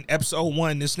been episode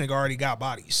 1, this nigga already got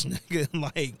bodies.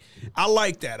 Like, I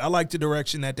like that. I like the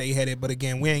direction that they headed, but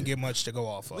again, we ain't get much to go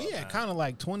off of. We had kind of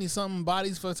like 20-something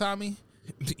bodies for Tommy.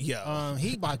 Yeah.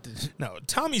 He about to... No,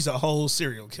 Tommy's a whole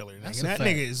serial killer, nigga. That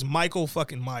nigga is Michael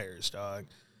fucking Myers, dog.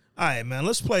 All right, man,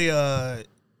 let's play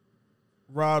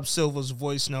Rob Silva's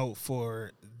voice note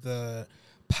for the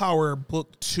Power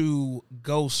Book 2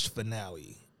 Ghost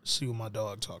finale. See what my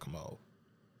dog talking about.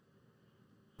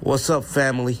 What's up,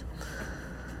 family?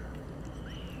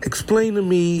 Explain to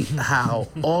me how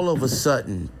all of a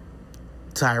sudden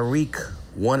Tariq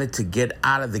wanted to get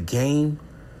out of the game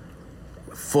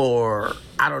for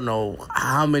I don't know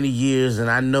how many years, and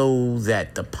I know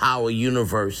that the Power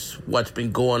universe, what's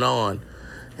been going on,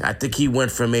 I think he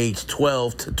went from age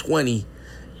 12 to 20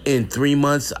 in 3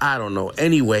 months. I don't know.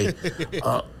 Anyway,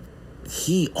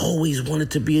 he always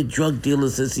wanted to be a drug dealer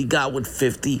since he got with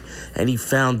 50 and he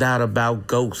found out about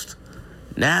Ghost.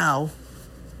 Now,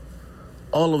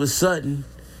 all of a sudden,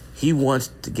 he wants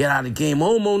to get out of the game.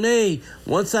 Oh, Monet,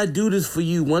 once I do this for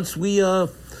you, once we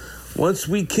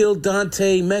kill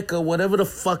Dante Mecca, whatever the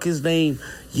fuck his name,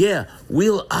 yeah,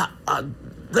 we'll,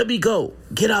 let me go.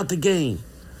 Get out the game.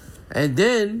 And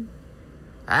then,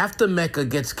 after Mecca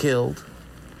gets killed,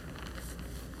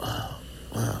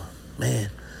 man,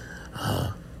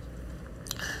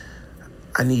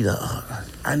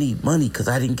 I need money because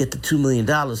I didn't get the $2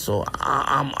 million, so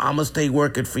I'm gonna stay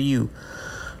working for you.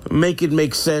 Make it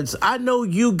make sense. I know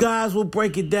you guys will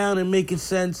break it down and make it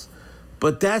sense,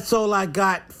 but that's all I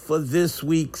got for this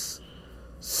week's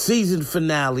season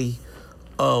finale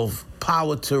of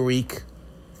Power Tariq.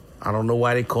 I don't know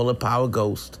why they call it Power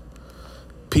Ghost.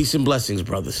 Peace and blessings,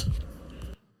 brothers.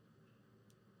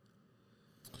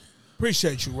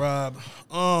 Appreciate you, Rob.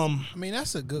 I mean,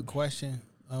 that's a good question.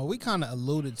 We kind of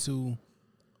alluded to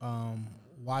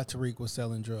why Tariq was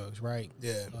selling drugs, right?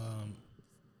 Yeah.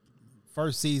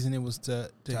 First season, it was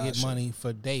to get money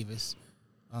for Davis,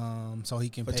 so he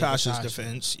can pay Tasha's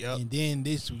defense. Yep. And then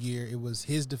this year, it was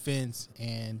his defense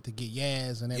and to get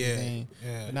Yaz and everything.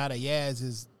 Yeah. But now that Yaz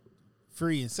is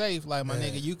free and safe, like my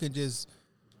nigga, you can just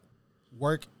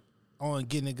work on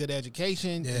getting a good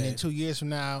education, and then 2 years from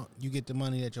now, you get the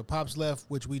money that your pops left,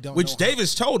 which we don't know. Which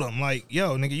Davis told him, like,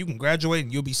 yo, nigga, you can graduate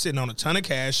and you'll be sitting on a ton of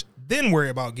cash, then worry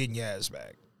about getting your ass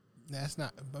back. That's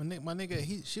not, my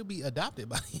nigga, she'll be adopted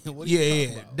by him. What are you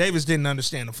talking about? Davis didn't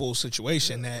understand the full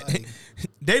situation.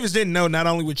 Davis didn't know not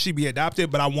only would she be adopted,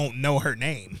 but I won't know her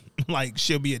name. Like,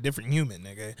 she'll be a different human,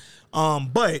 nigga.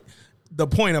 But the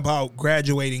point about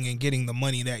graduating and getting the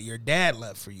money that your dad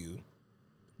left for you,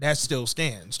 that still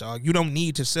stands, dog. You don't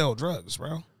need to sell drugs,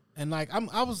 bro. And like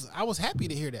I was happy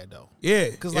to hear that though. Yeah,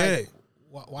 because like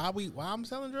why I'm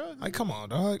selling drugs? Like, come on,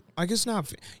 dog. Like, it's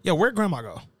not. Yo, where'd grandma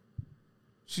go?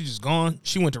 She just gone.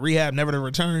 She went to rehab, never to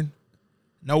return.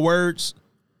 No words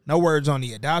on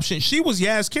the adoption. She was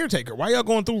Yaz's caretaker. Why y'all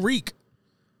going through Reek?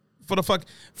 For the fuck,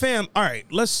 fam. All right,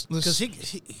 let's. Because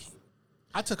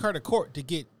I took her to court to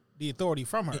get the authority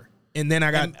from her. And then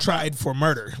I got tried for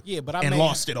murder. Yeah, but I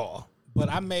lost it all. But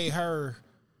I made her,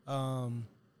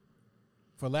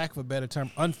 for lack of a better term,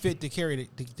 unfit to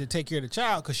take care of the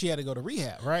child because she had to go to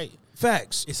rehab, right?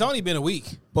 Facts. It's only been a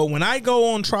week. But when I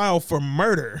go on trial for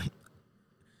murder,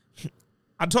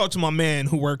 I talked to my man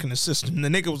who worked in the system. The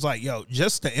nigga was like, yo,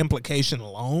 just the implication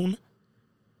alone,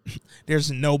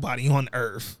 there's nobody on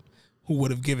earth who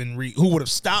would have given who would have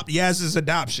stopped Yaz's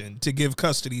adoption to give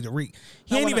custody to Reek.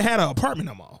 He ain't even had an apartment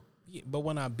no more. Yeah, but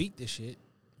when I beat this shit,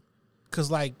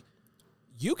 because, like,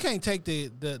 you can't take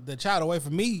the child away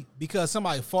from me because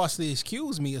somebody falsely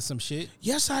accused me of some shit.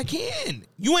 Yes, I can.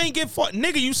 You ain't get fought.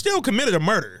 Nigga, you still committed a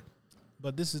murder.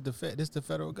 But this is the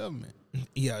federal government.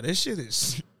 Yeah, this shit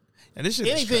is...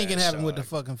 Anything can happen with the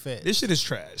fucking feds. This shit is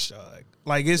trash, dog.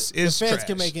 Like, it's the feds trash.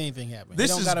 Can make anything happen.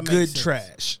 This is good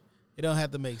trash. It don't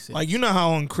have to make sense. Like, you know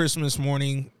how on Christmas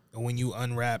morning, when you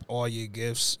unwrap all your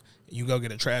gifts, you go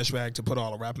get a trash bag to put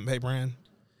all the wrapping paper in?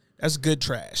 That's good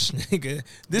trash, nigga.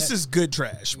 This is good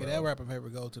trash, bro. That wrapping paper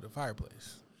go to the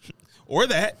fireplace. Or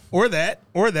that.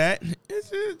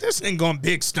 This ain't going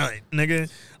big stunt, nigga.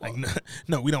 Like,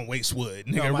 no, we don't waste wood,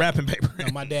 nigga. Wrapping paper. No,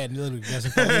 my dad literally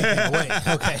doesn't throw anything away.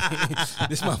 Okay,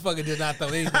 this motherfucker does not throw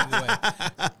anything away.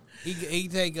 He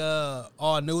take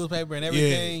all newspaper and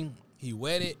everything. Yeah. He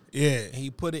wet it. Yeah. And he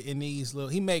put it in these little.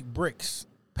 He make bricks.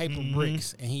 Paper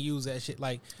bricks, and he used that shit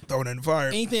like throw it in the fire.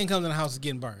 Anything that comes in the house is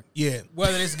getting burned. Yeah,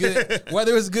 whether it's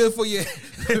good for your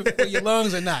for your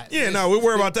lungs or not. Yeah, no, we'll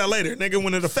worry about that later, nigga.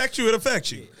 When it affects you, it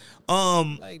affects you.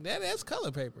 Like that's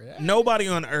color paper. Nobody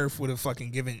on earth would have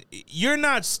fucking given. You're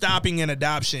not stopping an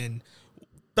adoption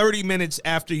 30 minutes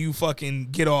after you fucking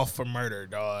get off for murder,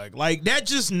 dog. Like, that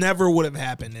just never would have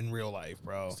happened in real life,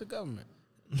 bro. It's the government.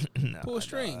 Pull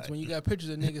strings when you got pictures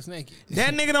of niggas naked.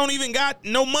 That nigga don't even got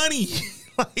no money.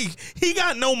 Like, he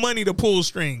got no money to pull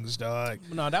strings, dog.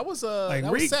 No, that was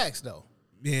was Sax though.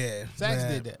 Yeah, Sax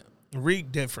did that.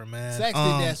 Reek different, man. Sax did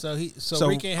that, so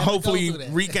Reek ain't have hopefully to go through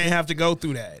that. Reek ain't have to go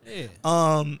through that. Yeah.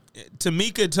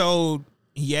 Tamika told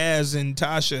Yaz and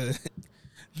Tasha.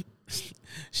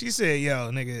 She said,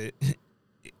 "Yo, nigga,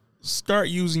 start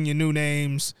using your new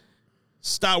names.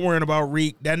 Stop worrying about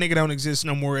Reek. That nigga don't exist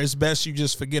no more. It's best you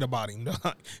just forget about him."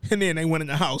 And then they went in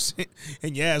the house,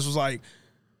 and Yaz was like,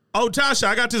 "Oh, Tasha,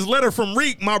 I got this letter from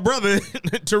Reek, my brother,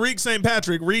 Tariq St.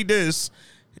 Patrick. Read this."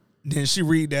 Then she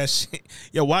read that shit.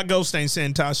 Yo, why Ghost ain't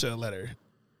send Tasha a letter?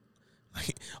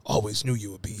 Like, always knew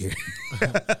you would be here.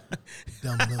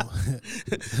 Dumb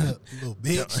little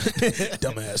bitch.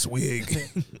 Dumbass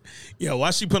wig. Yo,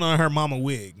 why she put on her mama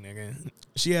wig, nigga?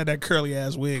 She had that curly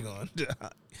ass wig on.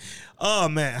 Oh,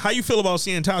 man. How you feel about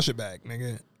seeing Tasha back,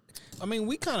 nigga? I mean,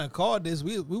 we kind of called this.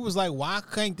 We was like, why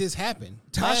can't this happen?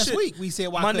 Tasha, last week, we said,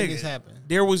 why couldn't this happen?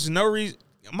 There was no reason.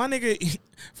 My nigga,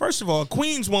 first of all,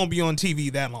 Queens won't be on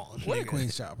TV that long. What a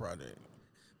Queens Child Project?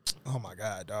 Oh, my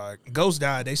God, dog. Ghost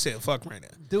died. They said, fuck right now.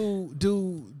 Do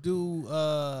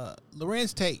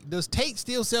Lorenz Tate, does Tate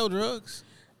still sell drugs?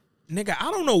 Nigga,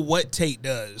 I don't know what Tate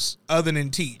does other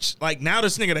than teach. Like, now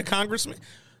this nigga, the congressman,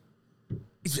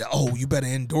 he's like, oh, you better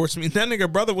endorse me. That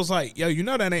nigga brother was like, yo, you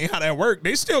know that ain't how that work.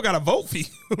 They still got to vote for you,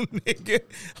 nigga.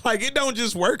 Like, it don't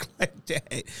just work like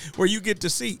that where you get to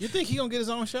see. You think he gonna get his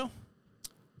own show?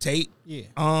 Tate? Yeah.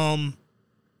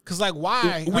 Because, like,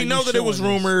 why? We know that it was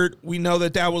rumored. We know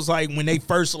that was, like, when they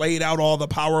first laid out all the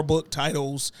Power book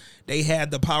titles, they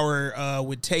had the Power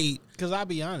with Tate. Because I'll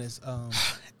be honest.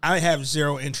 I have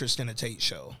zero interest in a Tate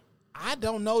show. I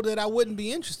don't know that I wouldn't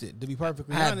be interested, to be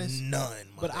perfectly honest. Have none.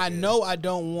 But I know I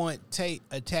don't want Tate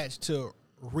attached to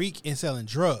Reek and selling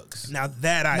drugs. Now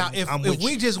that if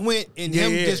we just went and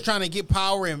him just trying to get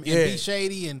power and be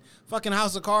shady and fucking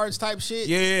House of Cards type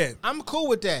shit, I'm cool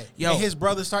with that. Yo. And his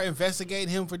brother start investigating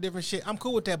him for different shit, I'm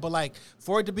cool with that. But like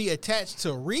for it to be attached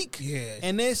to Reek,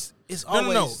 and this is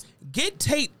always no. Get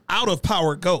Tate out of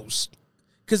Power Ghost,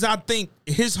 because I think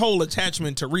his whole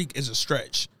attachment to Reek is a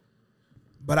stretch.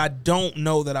 But I don't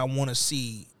know that I want to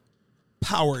see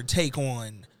Power take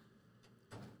on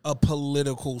a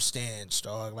political stance,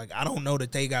 dog. Like, I don't know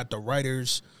that they got the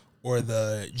writers or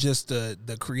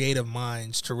the creative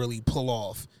minds to really pull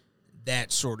off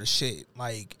that sort of shit.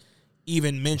 Like,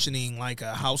 even mentioning like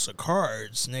a House of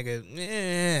Cards,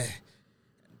 nigga,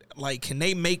 like, can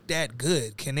they make that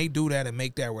good? Can they do that and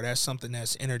make that where that's something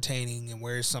that's entertaining and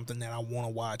where it's something that I want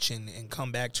to watch and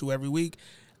come back to every week?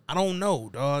 I don't know,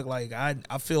 dog. Like, I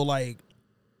feel like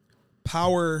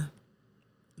Power,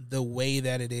 the way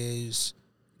that it is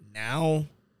now,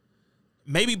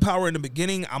 maybe Power in the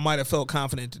beginning, I might have felt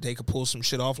confident that they could pull some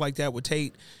shit off like that with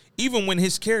Tate. Even when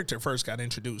his character first got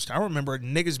introduced, I remember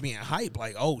niggas being hyped,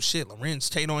 like, oh shit, Lorenz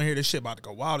Tate on here, this shit about to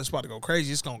go wild, it's about to go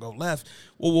crazy, it's gonna go left,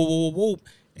 whoa, whoa, whoa, whoa.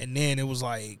 And then it was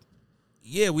like,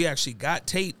 yeah, we actually got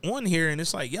Tate on here, and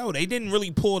it's like, yo, they didn't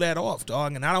really pull that off,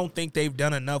 dog. And I don't think they've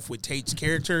done enough with Tate's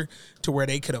character to where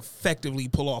they could effectively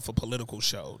pull off a political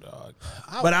show, dog.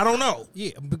 But I don't know.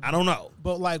 Yeah, I don't know.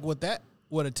 But like with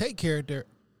a Tate character,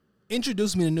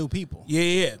 introduced me to new people.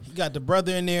 Yeah. You got the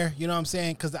brother in there, you know what I'm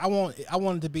saying? Because I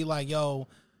wanted to be like, yo,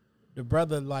 the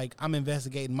brother, like, I'm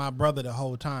investigating my brother the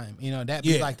whole time. You know, that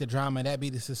be like the drama, that be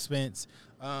the suspense.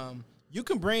 You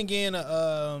can bring in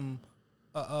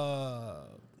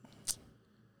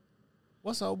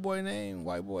what's the old boy name?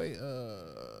 White boy,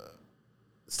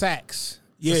 Sax.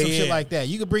 Yeah, some shit like that.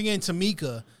 You could bring in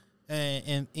Tamika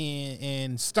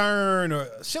and Stern or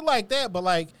shit like that. But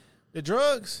like the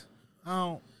drugs, I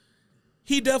don't.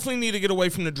 He definitely need to get away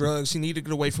from the drugs. He need to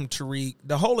get away from Tariq.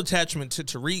 The whole attachment to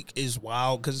Tariq is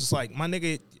wild because it's like, my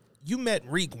nigga, you met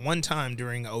Reek one time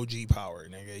during OG Power,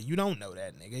 nigga. You don't know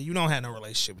that nigga. You don't have no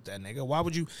relationship with that nigga. Why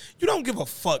would you? You don't give a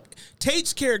fuck.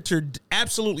 Tate's character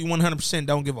absolutely 100%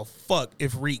 don't give a fuck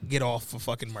if Reek get off for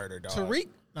fucking murder, dog.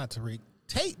 Not Tariq.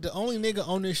 Tate, the only nigga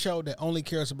on this show that only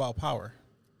cares about power.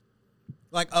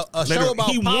 Like a show about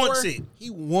he power. Wants it. He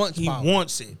wants power. He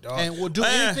wants it, dog. And will do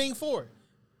anything for it.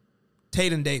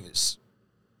 Tate and Davis.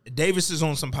 Davis is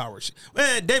on some power shit.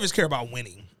 Davis care about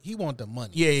winning. He want the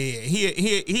money. Yeah.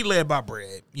 He led by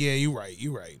bread. Yeah, you right.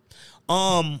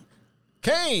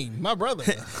 Kane, my brother.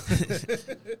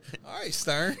 All right,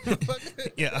 Stern.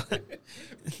 Yeah.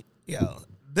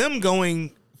 Them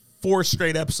going 4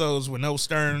 straight episodes with no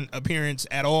Stern appearance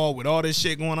at all, with all this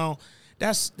shit going on,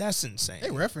 that's insane.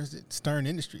 They referenced it, Stern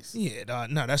Industries. Yeah,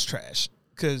 dog, no, that's trash.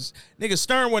 Cause nigga,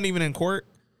 Stern wasn't even in court.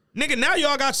 Nigga, now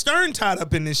y'all got Stern tied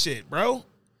up in this shit, bro.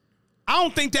 I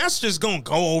don't think that's just gonna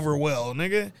go over well,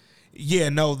 nigga. Yeah,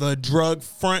 no, the drug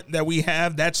front that we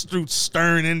have, that's through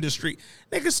Stern Industry.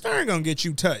 Nigga, Stern gonna get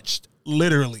you touched.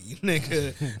 Literally,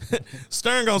 nigga.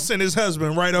 Stern gonna send his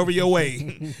husband right over your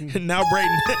way. Now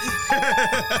Brayden.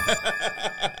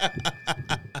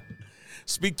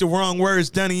 Speak the wrong words,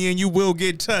 Dunny, and you will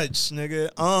get touched,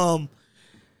 nigga.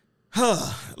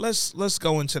 Let's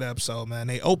go into the episode, man.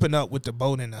 They open up with the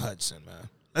boat in the Hudson, man.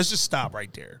 Let's just stop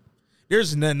right there.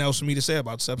 There's nothing else for me to say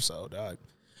about this episode, dog.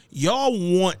 Y'all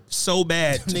want so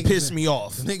bad to piss me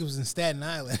off. The nigga was in Staten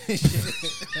Island.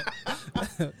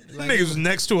 Nigga was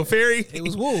next to a ferry. It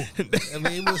was woo. I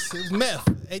mean, it was meth.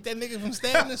 Ain't that nigga from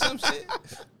Staten or some shit?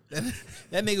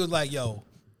 That nigga was like, yo,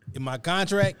 in my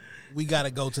contract, we got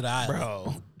to go to the island.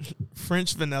 Bro,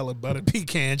 French vanilla butter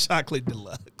pecan chocolate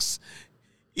deluxe.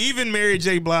 Even Mary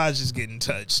J. Blige is getting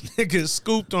touched. Nigga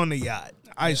scooped on the yacht.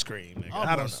 Ice cream, nigga.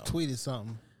 I don't know. Tweeted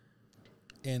something.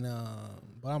 And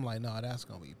but I'm like, no, that's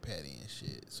gonna be petty and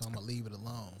shit. So I'm gonna leave it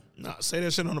alone. No, say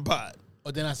that shit on the pod.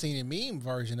 But then I seen a meme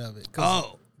version of it.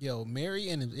 Yo, Mary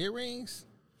and his earrings.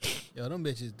 Yo, them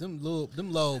bitches, them lobes,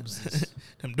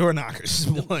 them door knockers,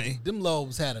 boy. Them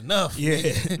lobes had enough.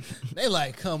 Yeah, they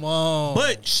like, come on.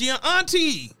 But she an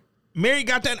auntie. Mary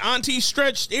got that auntie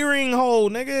stretched earring hole,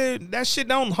 nigga. That shit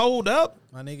don't hold up.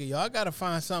 My nigga, y'all gotta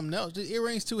find something else. The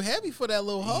earring's too heavy for that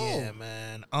little hole. Yeah,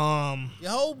 man.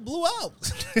 Your hole blew out.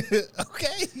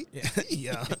 Okay.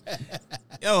 Yeah.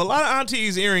 Yo, a lot of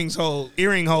aunties' earring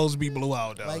holes be blew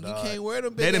out, though. Like, you can't wear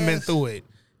them. They done been through it.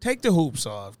 Take the hoops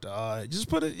off, dog. Just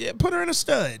put her in a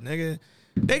stud, nigga.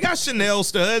 They got Chanel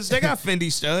studs. They got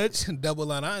Fendi studs. Double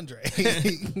on Andre.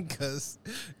 Because,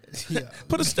 yeah.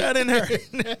 Put a stud in her.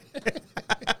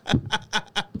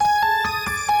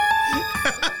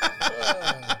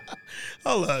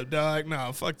 Hold up, dog.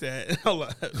 No, fuck that. Hold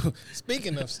up.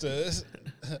 Speaking of studs,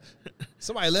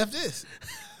 somebody left this.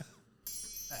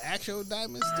 An actual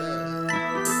diamond stud.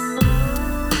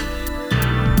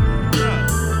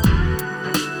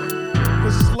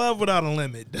 This is love without a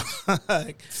limit,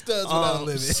 dog. Studs without a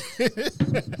limit.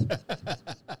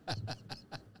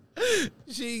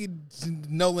 She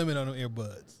no limit on them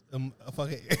earbuds.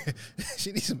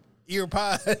 She needs some ear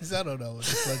pods. I don't know what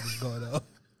the fuck is going on.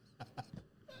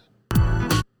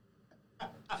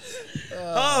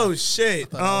 Oh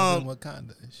shit! I was in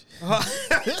Wakanda and shit.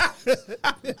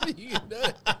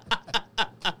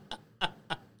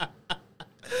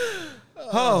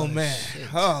 Oh man! Shit.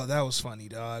 Oh, that was funny,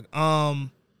 dog.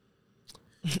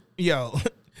 Yo,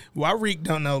 why Reek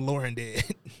don't know Lauren dead?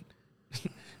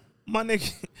 My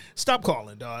nigga, stop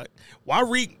calling, dog. Why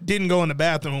Reek didn't go in the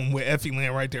bathroom with Effie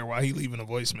Lynn right there while he leaving a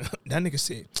voicemail? That nigga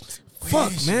said,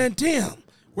 "Fuck, man, damn.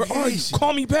 Where are you?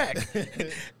 Call me back.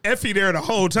 Effie there the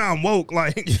whole time woke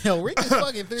like. Yo, Reek is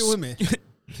fucking 3 women.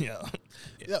 Yeah.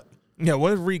 Yeah,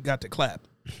 what if Reek got to clap?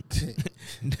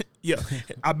 Yeah,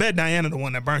 I bet Diana the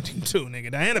one that burnt him too,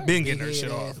 nigga. Diana been getting her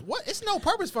shit off. What? It's no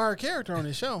purpose for her character on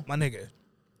this show. My nigga.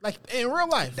 Like, in real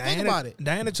life, think about it.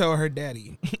 Diana told her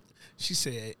daddy, she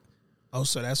said, oh,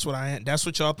 so that's what I am. That's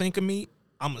what y'all think of me?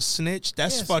 I'm a snitch?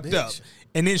 That's fucked up.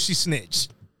 And then she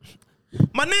snitched.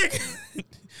 My nigga.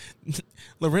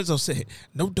 Lorenzo said,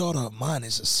 no daughter of mine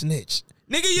is a snitch.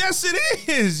 Nigga, yes it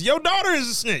is. Your daughter is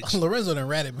a snitch. Lorenzo done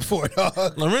ratted before,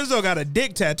 dog. Lorenzo got a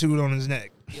dick tattooed on his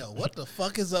neck. Yo, what the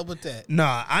fuck is up with that?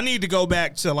 Nah, I need to go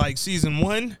back to like season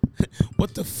 1.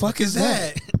 What the fuck is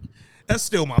that? That's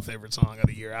still my favorite song of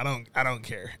the year. I don't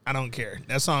care. I don't care.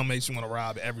 That song makes me want to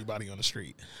rob everybody on the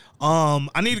street.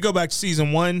 I need to go back to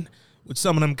season 1 with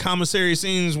some of them commissary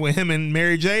scenes with him and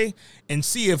Mary J. and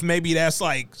see if maybe that's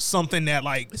like something that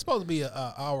like it's supposed to be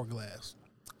a hourglass.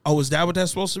 Oh, is that what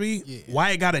that's supposed to be? Yeah.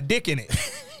 Why it got a dick in it?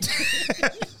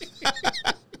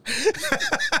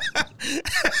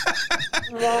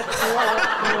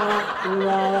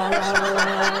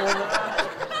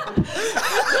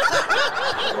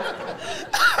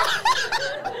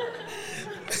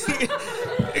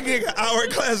 Nigga,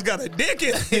 hourglass got a dick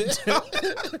in it.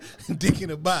 Dick in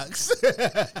a box.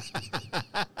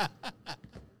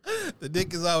 The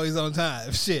dick is always on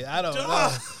time. Shit, I don't know.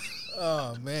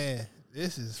 Oh man,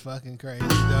 this is fucking crazy,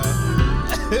 dog.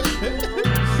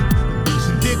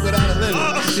 Dick without a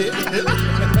limit. Shit.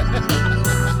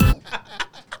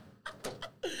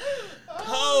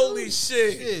 Holy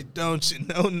shit. Don't you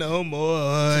know no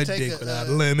more? Dick without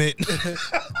a limit.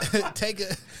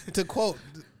 To quote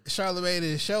Charlamagne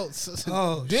and Schultz.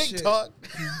 Oh, dick shit. talk.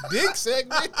 Dick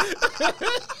segment.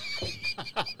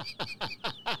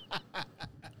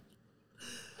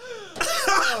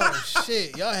 Oh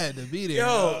shit, y'all had to be there.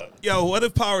 Yo, what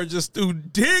if Power just threw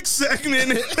dick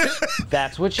segment?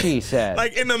 That's what she said.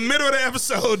 Like in the middle of the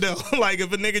episode though. Like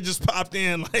if a nigga just popped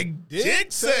in like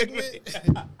dick segment.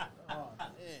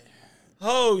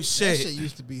 Oh shit. That shit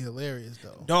used to be hilarious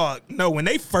though. Dog, no, when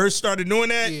they first started doing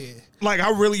that, like I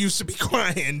really used to be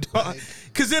crying, dog.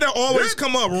 Cause it'll always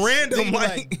come up random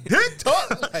like dick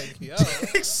talk. Like, yo.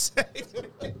 Dick segment.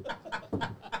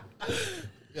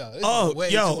 Yo, this is way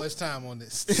too much time on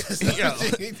this.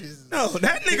 No,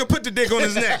 that nigga put the dick on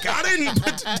his neck. I didn't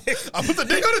put the dick. I put the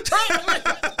dick on the trunk.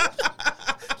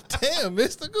 Damn,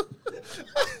 mystical.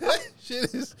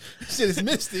 shit is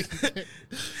mystic.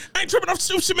 I ain't tripping off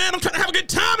sushi, man. I'm trying to have a good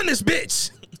time in this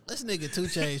bitch. This nigga 2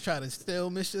 Chainz trying to steal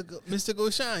mystical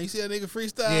shine. You see that nigga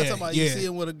freestyle? Yeah, you see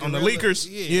him with a gorilla. on the leakers.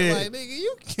 Yeah. Like, nigga,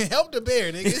 you can help the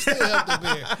bear, nigga. Still help the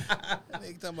bear.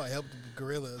 Nigga talking about help the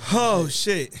gorilla. Oh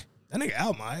shit. That nigga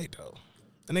album alright though.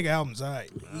 That nigga album's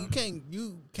alright. You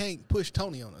can't push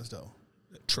Tony on us though.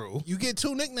 True. You get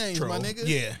 2 nicknames, True. my nigga.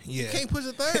 Yeah. You can't push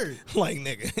a 3rd. Like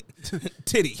nigga.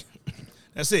 Titty.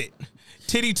 That's it.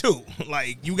 Titty 2.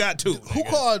 Like you got 2. Who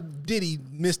called Diddy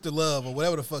Mr. Love or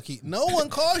whatever the fuck he? No one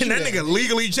calls you and that nigga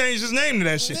legally changed his name to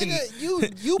that shit.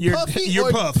 Nigga, you Puffy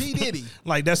or Puff. P Diddy?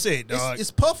 Like that's it, dog.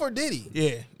 It's Puff or Diddy.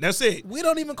 Yeah, that's it. We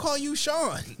don't even call you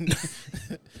Sean.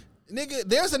 Nigga,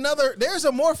 there's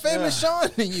a more famous Sean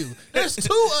than you. There's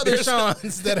 2 other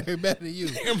Seans that are better than you.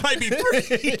 There might be 3.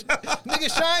 Nigga,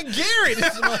 Sean Garrett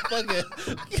is a motherfucker.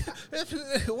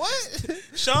 What?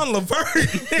 Sean Levert,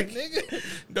 nigga.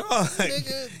 Dog.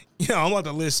 Nigga. Yeah, I'm about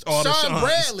to list all the Sean Seans.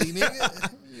 Bradley,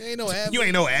 nigga. You ain't no athlete. You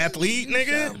ain't no athlete,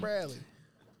 nigga. Sean Bradley.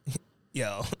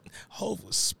 Yo, Hov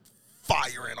was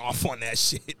firing off on that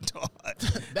shit, dog.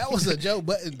 That was a Joe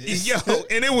Budden diss. Yo,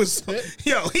 and it was,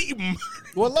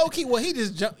 well, low key, he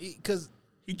just jumped because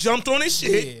he jumped on his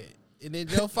shit. Yeah, and then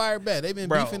Joe fired back. They've been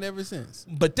beefing ever since.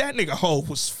 But that nigga Hov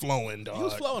was flowing, dog. He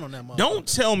was flowing on that motherfucker. Don't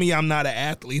tell me I'm not an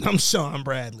athlete. I'm Sean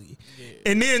Bradley. Yeah.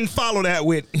 And then follow that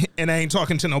with, and I ain't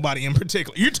talking to nobody in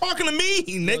particular. You're talking to me,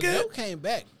 nigga. Joe came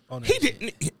back on that He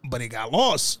didn't, but he got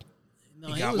lost.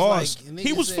 No, he got lost. Like,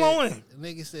 he was flowing. The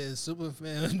nigga said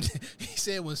Superman. He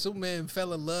said when Superman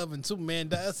fell in love and Superman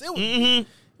died, it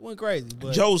went crazy.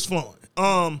 But Joe's flowing.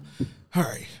 All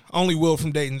right. Only Will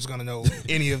from Dayton's gonna know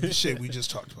any of the shit we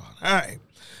just talked about. All right.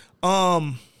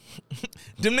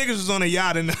 Them niggas was on a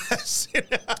yacht and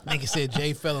nigga said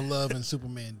Jay fell in love and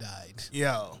Superman died.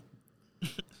 Yo,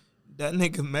 that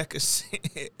nigga Mecca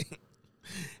said.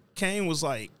 Kane was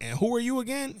like, "And who are you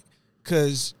again?"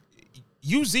 Because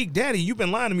you Zeke Daddy, you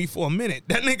been lying to me for a minute.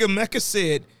 That nigga Mecca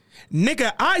said,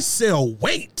 "Nigga, I sell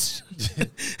weight.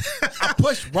 I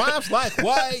push rhymes like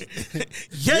white.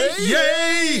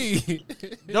 Yay.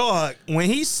 Dog, when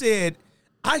he said,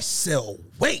 I sell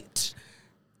weight,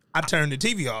 I turned the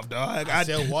TV off, dog. I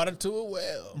sell water to a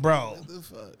well. Bro. What the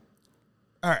fuck?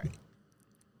 All right.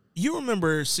 You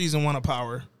remember season 1 of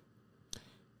Power?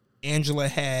 Angela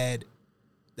had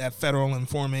that federal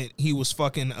informant. He was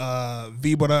fucking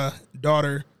Vibora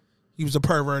daughter. He was a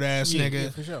pervert ass nigga. Yeah,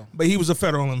 for sure. But he was a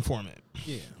federal informant.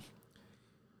 Yeah.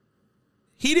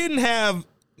 He didn't have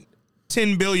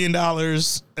 $10 billion,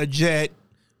 a jet,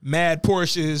 mad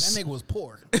Porsches. That nigga was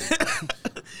poor.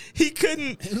 He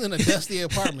couldn't. He was in a dusty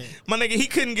apartment. My nigga, he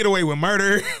couldn't get away with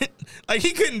murder. Like,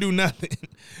 he couldn't do nothing.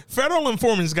 Federal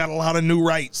informants got a lot of new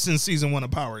rights since season 1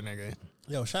 of Power, nigga.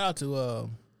 Yo, shout out to,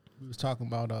 we was talking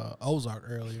about Ozark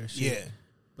earlier. Shit. Yeah.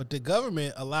 But the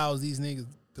government allows these niggas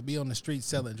to be on the street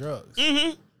selling drugs.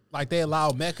 Mm-hmm. Like, they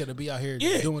allow Mecca to be out here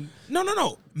doing...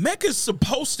 No. Mecca's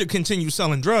supposed to continue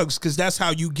selling drugs because that's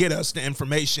how you get us the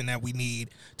information that we need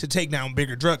to take down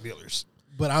bigger drug dealers.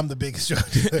 But I'm the biggest drug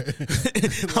dealer.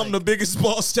 I'm the biggest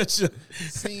boss that you...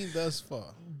 seen thus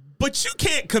far. But you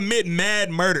can't commit mad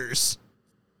murders.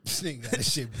 This nigga got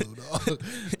this shit blue, dog.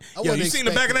 Yo, you seen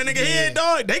the back of that nigga head,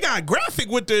 dog? They got graphic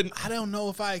with the... I don't know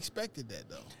if I expected that,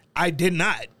 though. I did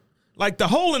not. Like, the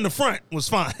hole in the front was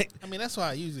fine. I mean, that's how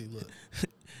I usually look.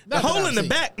 The hole in the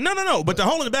back, no, but the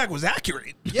hole in the back was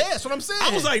accurate. Yeah, that's what I'm saying.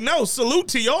 I was like, no, salute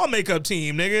to y'all makeup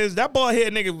team, niggas. That bald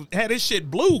head nigga had his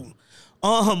shit blue.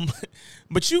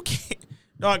 But you can't,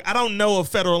 dog. I don't know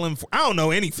I don't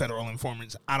know any federal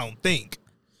informants. I don't think,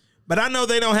 but I know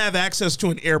they don't have access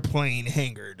to an airplane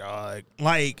hangar, dog.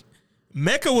 Like,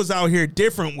 Mecca was out here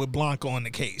different with Blanco on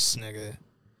the case, nigga.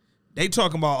 They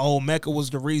talking about, Mecca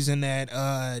was the reason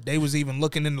that they was even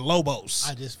looking into Lobos.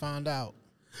 I just found out.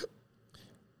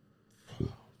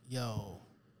 Yo,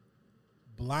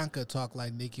 Blanca talk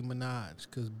like Nicki Minaj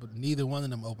because neither one of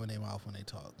them open their mouth when they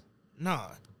talk. Nah.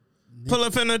 Pull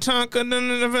up in the trunk of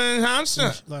the house.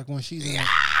 Like when she's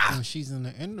in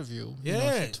the interview,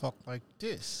 yeah, she talk like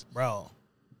this. Bro,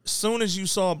 as soon as you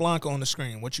saw Blanca on the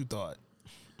screen, what you thought?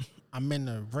 I'm in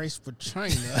the race for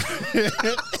China.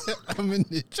 I'm in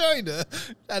the China.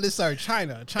 I just started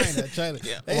China.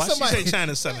 Yeah. Hey, why she say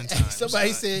China 7 times?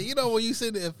 Somebody said, when you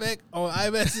send the effect on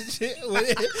iMessage,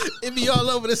 it be all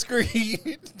over the screen.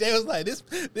 They was like,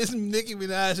 this Nicki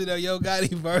Minaj and Yo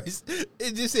Gotti verse,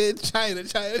 it just said China.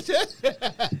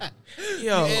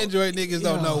 Yo, Android niggas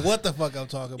don't know what the fuck I'm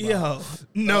talking about. Yo,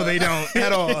 no, they don't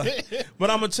at all. But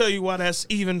I'm going to tell you why that's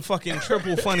even fucking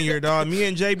triple funnier, dog. Me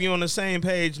and Jay be on the same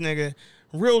page, nigga.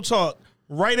 Real talk,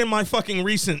 right in my fucking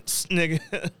recents, nigga.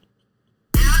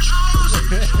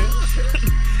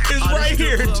 It's right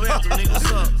here.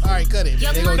 All right, cut it.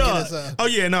 They gonna get us, oh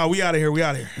yeah, no, we out of here. All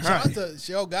right.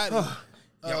 Yo Gotti.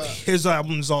 Yo, his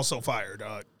album is also fire,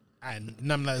 dog. I'm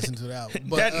not listening to the album.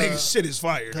 But, that nigga's shit is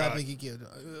fire, dog.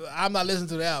 I'm not listening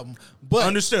to the album. But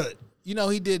understood. He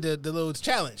did the little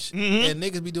challenge, and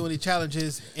niggas be doing these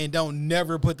challenges and don't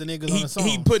never put the niggas on the song.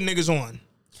 He put niggas on.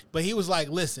 But he was like,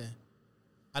 listen,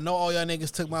 I know all y'all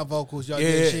niggas took my vocals. Y'all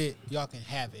did shit. Y'all can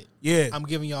have it. Yeah. I'm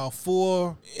giving y'all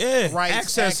full rights.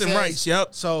 Access and rights,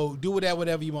 yep. So do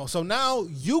whatever you want. So now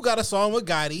you got a song with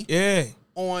Gotti. Yeah.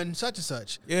 On such and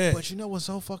such. Yeah. But you know what's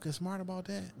so fucking smart about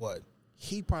that? What?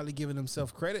 He probably giving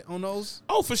himself credit on those.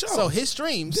 Oh, for sure. So his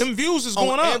streams. Them views is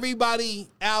going up. Everybody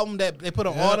album that they put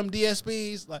on all them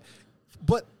DSPs. Like,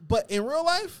 but in real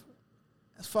life,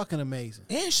 that's fucking amazing.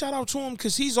 And shout out to him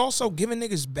because he's also giving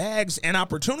niggas bags and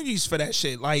opportunities for that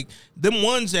shit. Like, them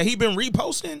ones that he been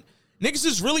reposting, niggas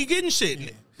is really getting shit. Yeah.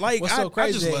 Like, what's so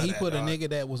crazy that he put a nigga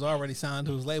that was already signed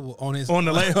to his label on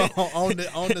the label on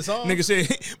the song. Nigga said,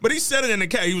 but he said it in the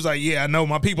cat. He was like, "Yeah, I know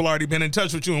my people already been in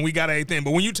touch with you and we got everything.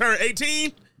 But when you turn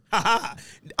 18, oh,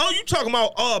 you talking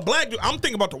about black dude? I'm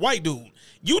thinking about the white dude.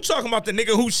 You talking about the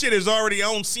nigga whose shit is already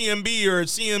on CMB or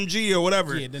CMG or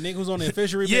whatever? Yeah, the nigga who's on the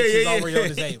official remix is already on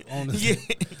his label.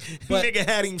 But nigga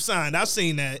had him signed. I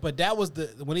seen that. But that was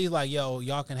when he's like, "Yo,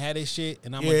 y'all can have this shit,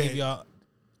 and I'm gonna give y'all."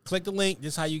 Click the link.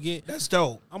 This how you get. That's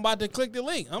dope. I'm about to click the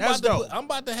link. I'm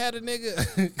about to have a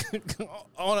nigga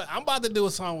on. I'm about to do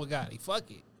a song with Gotti. Fuck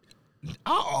it.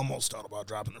 I almost thought about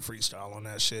dropping a freestyle on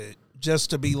that shit just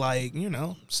to be like,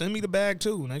 send me the bag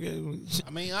too, nigga.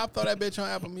 I mean, I'll throw that bitch on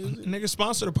Apple Music. Nigga,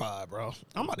 sponsor the pod, bro.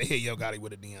 I'm about to hit Yo Gotti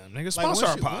with a DM. Nigga, sponsor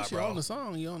our pod, bro. You're on the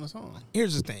song. You're on the song.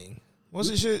 Here's the thing.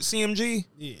 What's this shit? CMG?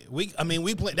 Yeah, we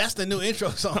play. That's the new intro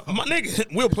song. My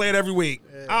nigga, we'll play it every week.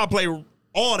 Yeah. I'll play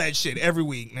all that shit every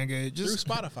week, nigga. Just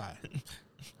through Spotify.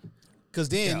 Because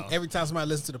then every time somebody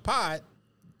listens to the pod,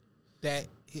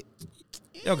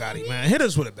 Yo Gotti, man, hit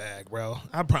us with a bag, bro.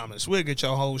 I promise we'll get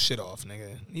your whole shit off,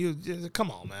 nigga. You just, come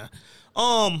on, man.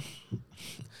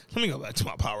 Let me go back to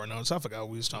my power notes. I forgot what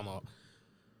we was talking about.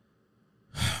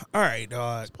 All right,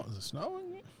 dog. Is it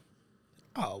snowing?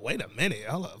 Oh, wait a minute.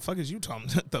 Hold up. The fuck is you talking?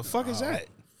 The fuck is that?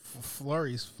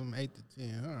 Flurries from 8 to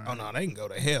 10. All right. Oh, no, they can go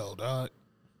to hell, dog.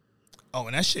 Oh,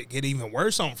 and that shit get even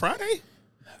worse on Friday?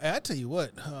 I tell you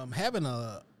what, having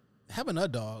a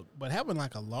dog, but having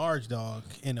like a large dog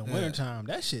in the wintertime,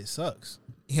 that shit sucks.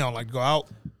 He don't like to go out?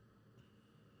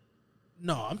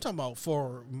 No, I'm talking about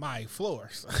for my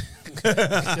floors.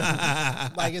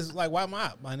 Like, it's like, why am I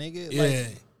out, my nigga? Yeah.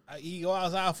 Like, you go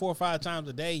outside 4 or 5 times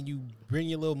a day and you bring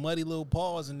your little muddy little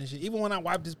paws and this shit. Even when I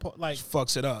wipe this paw, like,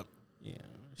 fucks it up. Yeah.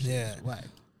 Yeah. Whack.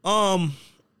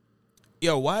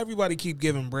 Yo, why everybody keep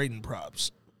giving Braden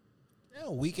props?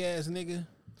 That weak ass nigga.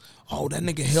 Oh, that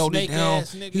nigga held it down.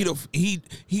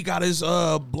 He got his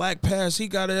black pass. He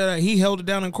got it. He held it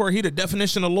down in court. He the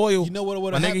definition of loyal. You know what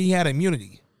would have happened? Nigga, he had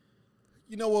immunity.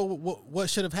 You know what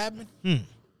should have happened?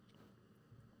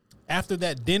 After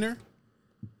that dinner,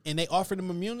 and they offered him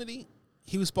immunity,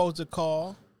 he was supposed to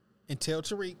call and tell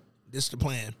Tariq. This the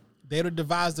plan. They would have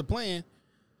devised the plan.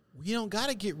 We don't got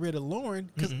to get rid of Lauren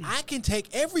because I can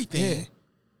take everything. Yeah.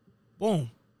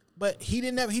 Boom. But he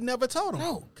never told him.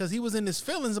 No. Because he was in his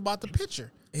feelings about the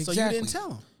picture. Exactly. So you didn't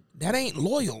tell him. That ain't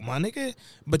loyal, my nigga.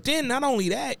 But then not only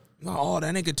that, oh,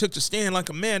 that nigga took the stand like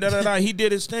a man. Da, da, da. He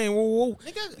did his thing. Whoa, whoa.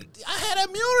 Nigga, I had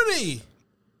immunity.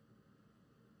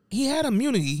 He had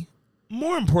immunity.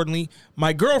 More importantly,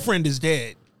 my girlfriend is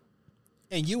dead.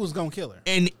 And you was going to kill her.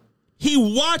 And he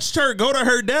watched her go to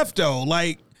her death, though.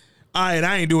 Like, all right,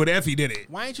 I ain't do it. Effie did it.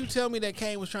 Why didn't you tell me that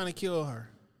Kane was trying to kill her?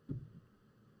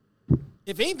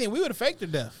 If anything, we would have faked her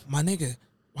death. My nigga,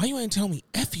 why you ain't tell me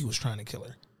Effie was trying to kill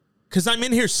her? Because I'm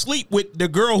in here sleep with the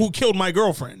girl who killed my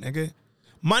girlfriend, nigga.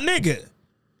 My nigga,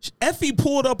 Effie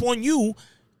pulled up on you,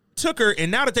 took her, and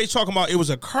now that they talking about it was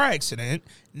a car accident,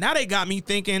 now they got me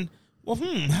thinking, well,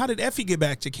 how did Effie get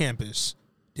back to campus?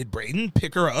 Did Braden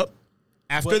pick her up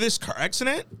after this car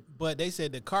accident? But they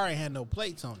said the car ain't had no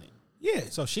plates on it. Yeah.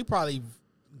 So she probably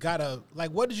got a,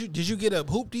 like, what did you get a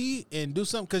hoopty and do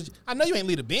something? Because I know you ain't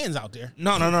leave the Benz out there.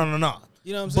 No. You know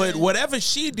what I'm saying? But whatever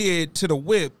she did to the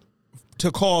whip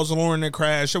to cause Lauren to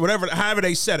crash or whatever, however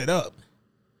they set it up,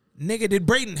 nigga, did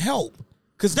Braden help?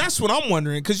 Because that's what I'm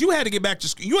wondering. Because you had to get back to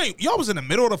school. Y'all was in the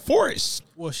middle of the forest.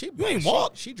 Well, you ain't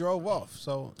walk. She drove off.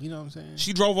 So, you know what I'm saying?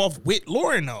 She drove off with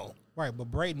Lauren, though. Right,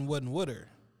 but Braden wasn't with her.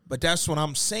 But that's what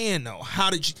I'm saying, though. How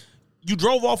did you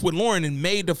drove off with Lauren and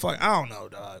made the fuck? I don't know,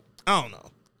 dog. I don't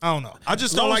know. I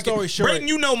just don't like it. Short, Braden,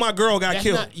 you know my girl got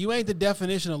killed. You ain't the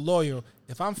definition of loyal.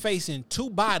 If I'm facing 2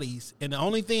 bodies and the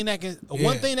only thing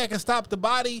one thing that can stop the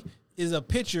body is a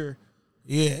picture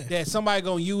that somebody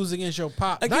gonna use against your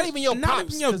pop. Not even your pops. Not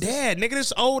even your dad, nigga.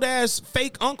 This old ass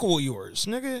fake uncle of yours,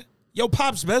 nigga. Your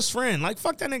pop's best friend. Like,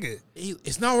 fuck that nigga.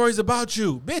 It's not always about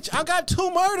you. Bitch, I got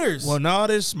 2 murders. Well, no,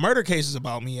 this murder case is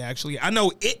about me, actually. I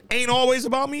know it ain't always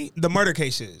about me. The murder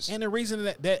case is. And the reason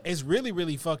that is really,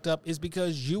 really fucked up is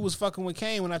because you was fucking with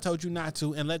Kane when I told you not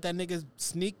to and let that nigga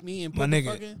sneak me and put my the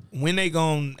nigga, fucking... when they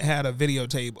gon' had a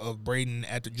videotape of Braden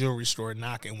at the jewelry store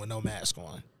knocking with no mask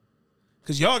on.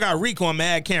 Because y'all got Reek on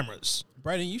mad cameras.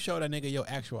 Braden, you show that nigga your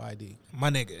actual ID. My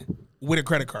nigga, with a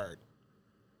credit card.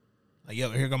 Like,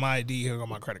 yo, here go my ID, here go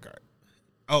my credit card.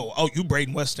 Oh, you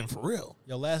Braden Weston for real.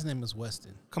 Your last name is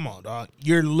Weston. Come on, dog.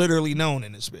 You're literally known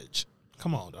in this bitch.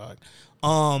 Come on,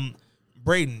 dog.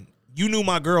 Braden, you knew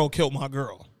my girl killed my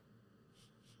girl.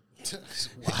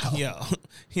 Wow.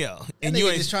 Yeah. And you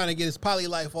ain't just trying to get his poly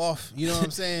life off. You know what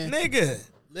I'm saying? Nigga.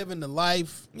 Living the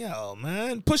life. Yo,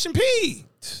 man. Pushing P.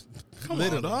 Come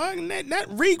on, dog. That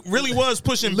Reek really was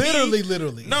pushing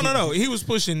Literally. No. He was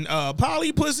pushing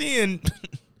poly, pussy,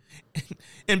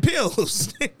 and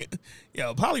pills.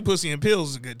 Yo, poly, pussy, and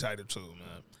pills is a good title too,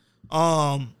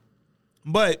 man.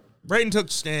 But Braden took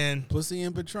the stand. Pussy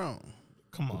and Patron.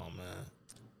 Come on, man.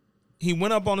 He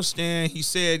went up on the stand. He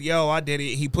said, yo, I did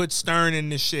it. He put Stern in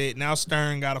this shit. Now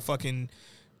Stern got a fucking...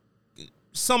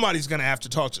 Somebody's going to have to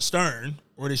talk to Stern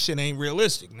or this shit ain't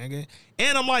realistic, nigga.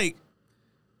 And I'm like,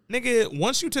 nigga,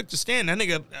 once you took the stand, that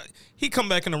nigga, he come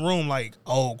back in the room like,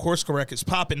 oh, Course Correct is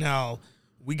popping now.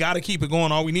 We got to keep it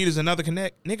going. All we need is another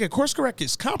connect. Nigga, Course Correct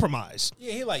is compromised.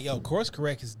 Yeah, he like, yo, Course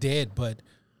Correct is dead, but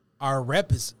our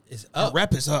rep is up. Our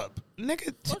rep is up.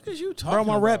 Nigga, what is you talking about?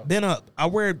 Bro, my rep been up. I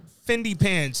wear Fendi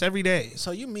pants every day.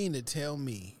 So you mean to tell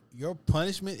me your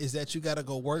punishment is that you got to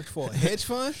go work for a hedge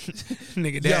fund?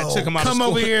 Nigga, dad took him out of school. Come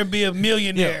over here and be a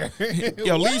millionaire.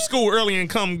 Yo, leave school early and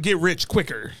come get rich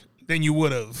quicker than you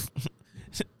would have.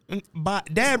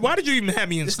 Dad, why did you even have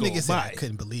me in school? This nigga said, I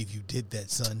couldn't believe you did that,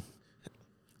 son.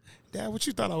 Dad, what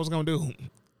you thought I was going to do?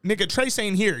 Nigga, Trace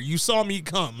ain't here. You saw me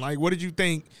come. Like, what did you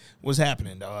think was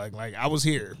happening, dog? Like, I was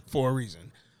here for a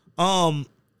reason.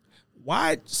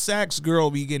 Why Sack's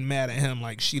girl be getting mad at him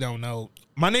like she don't know?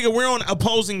 My nigga, we're on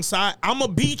opposing side. I'm going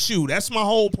to beat you. That's my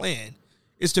whole plan,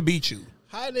 is to beat you.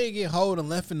 How they get hold and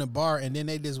left in the bar and then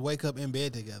they just wake up in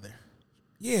bed together?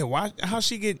 Yeah, why? How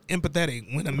she get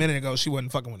empathetic when a minute ago she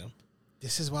wasn't fucking with him?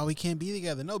 This is why we can't be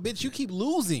together. No, bitch, you keep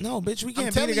losing. No, bitch, we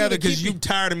can't be together because you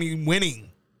tired of me winning.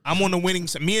 I'm on the winning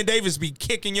side. Me and Davis be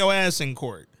kicking your ass in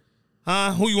court.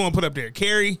 Huh? Who you want to put up there?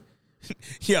 Carrie?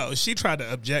 Yo, she tried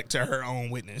to object to her own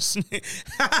witness.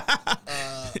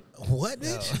 What,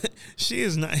 bitch? No, she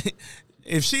is not.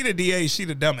 If she the DA, she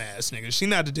the dumbass nigga. She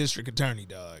not the district attorney,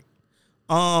 dog.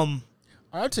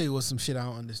 I'll tell you what some shit I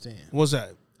don't understand. What's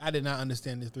that? I did not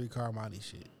understand this 3-car Monty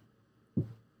shit.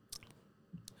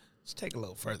 Let's take a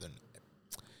little further.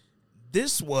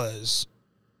 This was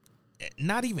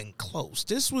not even close.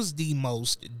 This was the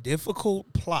most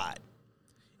difficult plot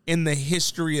in the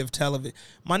history of television.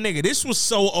 My nigga, this was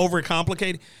so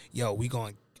overcomplicated. Yo, we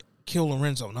gonna kill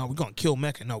Lorenzo. No, we gonna kill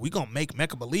Mecca. No, we gonna make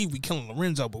Mecca believe we killing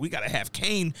Lorenzo, but we gotta have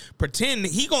Kane pretend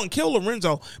he gonna kill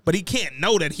Lorenzo, but he can't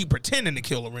know that he pretending to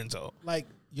kill Lorenzo. Like,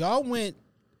 y'all went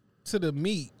to the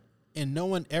meet and no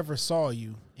one ever saw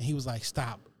you, and he was like,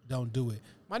 stop, don't do it.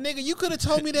 My nigga, you could have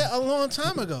told me that a long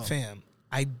time ago. Fam,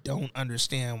 I don't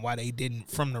understand why they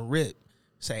didn't, from the rip,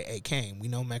 say, hey, Kane, we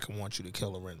know Mecca wants you to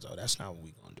kill Lorenzo. That's not what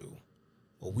we gonna do.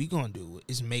 What we gonna do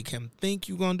is make him think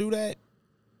you gonna do that,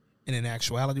 and in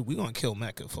actuality, we gonna kill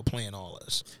Mecca for playing all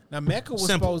us. Now, Mecca was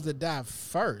supposed to die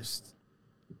first.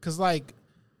 Because, like,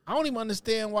 I don't even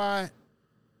understand why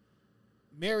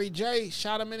Mary J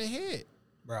shot him in the head.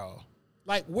 Bro.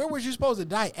 Like, where was you supposed to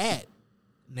die at?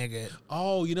 Nigga.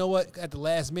 Oh, you know what? At the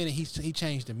last minute, he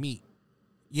changed the meat.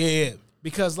 Yeah.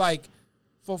 Because, like,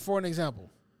 for an example,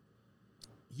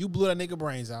 you blew that nigga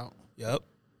brains out. Yep.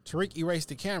 Tariq erased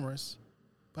the cameras,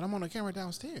 but I'm on the camera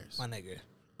downstairs. My nigga.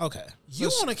 Okay. You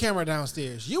on the camera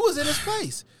downstairs. You was in his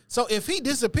place. So if he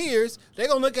disappears, they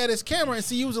gonna look at his camera and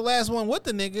see you was the last one with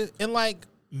the nigga. And, like,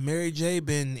 Mary J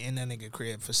been in that nigga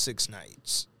crib for 6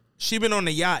 nights. She been on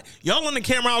the yacht. Y'all on the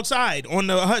camera outside on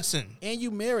the Hudson. And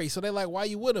you married, so they like, why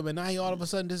you with him? And now he all of a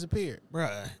sudden disappeared.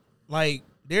 Bruh, like,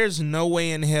 there's no way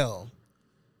in hell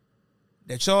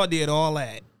that y'all did all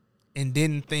that and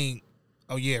didn't think,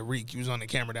 oh yeah, Reek, you was on the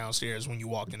camera downstairs when you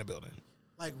walked in the building.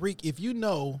 Like, Reek, if you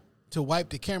know to wipe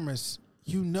the cameras,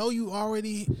 you know you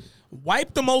already...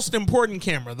 Wipe the most important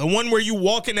camera. The one where you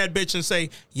walk in that bitch and say,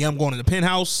 yeah, I'm going to the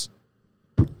penthouse.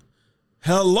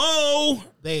 Hello?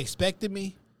 They expected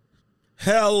me.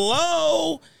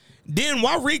 Hello? Then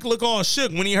why Reek look all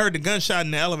shook when he heard the gunshot in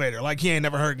the elevator like he ain't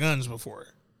never heard guns before?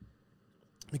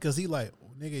 Because he like,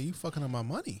 nigga, you fucking up my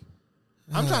money.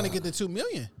 I'm trying to get the $2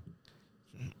 million.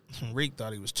 Reek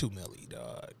thought he was $2 million,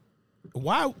 dog.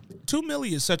 Why $2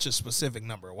 million is such a specific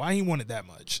number? Why he wanted that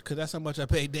much? Because that's how much I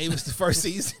paid Davis the first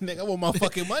season. Nigga, I want my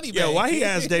fucking money back. Yeah, why he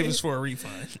asked Davis for a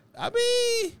refund? I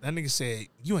mean, that nigga said,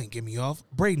 you ain't get me off.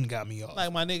 Braden got me off.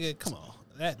 Like, my nigga, come on.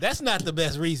 That's not the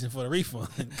best reason for the refund.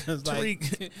 Cause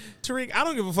Tariq, I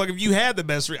don't give a fuck if you had the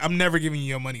best. I'm never giving you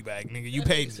your money back, nigga. You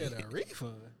paid me. Said a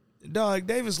refund. Dog,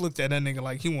 Davis looked at that nigga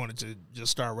like he wanted to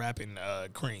just start rapping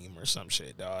Cream or some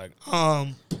shit, dog.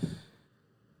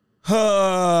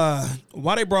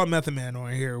 Why they brought Method Man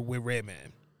on here with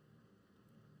Redman?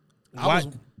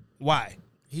 Why?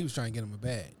 He was trying to get him a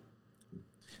bag.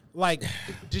 Like,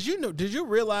 did you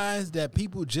realize that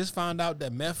people just found out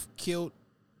that Meth killed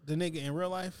the nigga in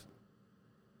real life?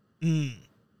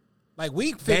 Like,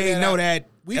 we figured that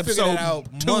figured it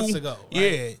out months ago.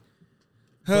 Right?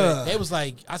 Yeah. They was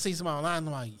like, I see somebody online,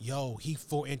 I'm like, yo, he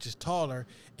 4 inches taller,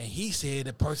 and he said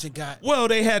the person got... Well,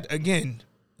 they had, again,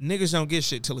 niggas don't get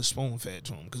shit till it's spoon-fed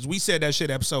to them. Because we said that shit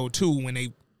episode 2 when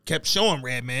they kept showing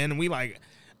Redman, and we like,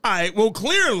 all right, well,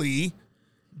 clearly,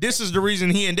 this is the reason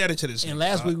he indebted to this. And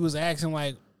last week we was asking,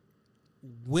 like,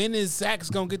 when is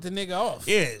Sax gonna get the nigga off?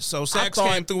 Yeah, so Sax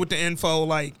came through with the info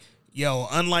like, yo,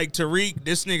 unlike Tariq,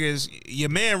 this nigga is, your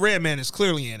man Redman is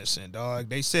clearly innocent, dog.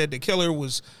 They said the killer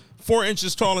was 4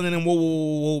 inches taller than him,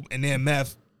 whoa, and then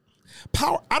Meth.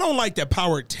 Power, I don't like that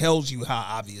Power tells you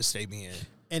how obvious they being.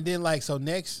 And then, like, so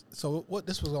what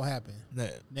this was gonna happen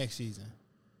next season.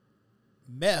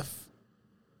 Meth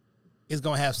is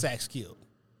gonna have Sax killed.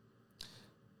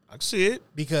 I can see it.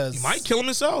 Because he might kill him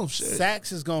himself. Shit.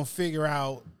 Sax is gonna figure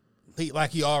out,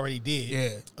 like he already did.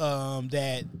 Yeah.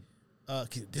 That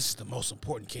this is the most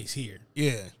important case here.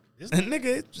 Yeah. And nigga,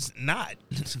 it's just not.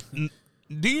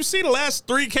 Do you see the last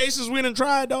 3 cases we done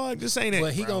tried, dog? This ain't it.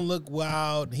 But he gonna look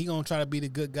wild. He gonna try to be the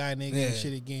good guy nigga and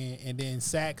shit again. And then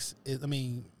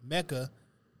Mecca.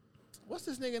 What's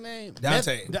this nigga name?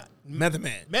 Dante. Method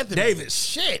Man.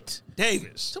 Davis. Man. Shit.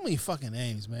 Davis. Too many fucking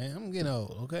names, man. I'm getting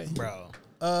old, okay? Bro.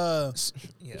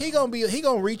 he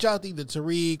gonna reach out to either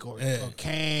Tariq or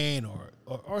Kane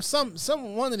or some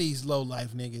one of these low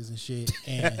life niggas and shit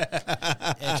and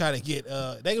try to get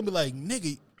they gonna be like,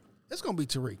 nigga, it's gonna be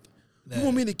Tariq. You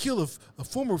want me to kill a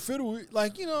former federal,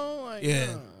 like, you know, like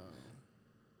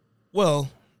Well,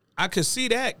 I could see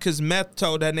that because Meth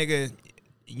told that nigga,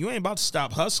 you ain't about to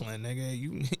stop hustling,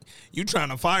 nigga. You trying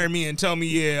to fire me and tell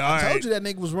me, I told you that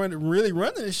nigga was really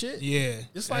running this shit. Yeah.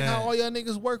 It's like how all y'all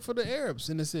niggas work for the Arabs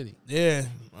in the city. Yeah.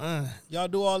 Y'all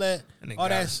do all that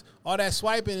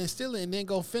swiping and stealing and then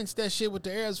go fence that shit with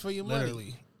the Arabs for your money.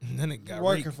 Literally. And then it got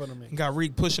working for them. Got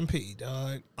Reek pushing P,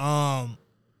 dog.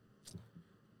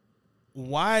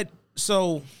 Why?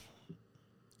 So,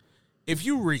 if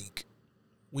you Reek,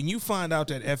 when you find out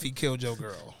that Effie killed your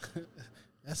girl,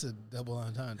 that's a double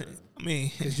entendre. I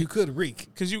mean, because you could Reek.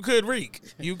 You could Reek.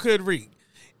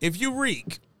 If you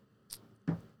Reek,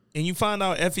 and you find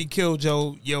out Effie killed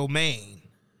your main,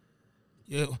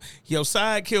 your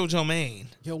side killed your main.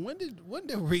 Yo, when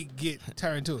did Reek get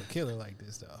turned to a killer like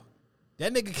this though?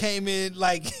 That nigga came in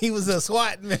like he was a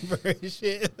SWAT member and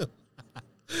shit.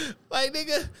 Like,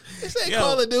 nigga, this ain't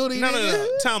Call of Duty, nigga.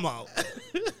 No. Time out.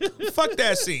 Fuck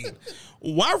that scene.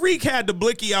 Why Reek had the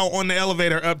blicky out on the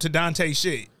elevator up to Dante's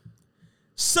shit?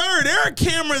 Sir, there are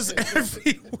cameras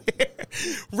everywhere.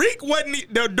 Reek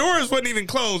the doors wasn't even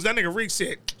closed. That nigga Reek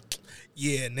said,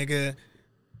 yeah, nigga,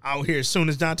 out here as soon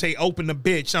as Dante opened the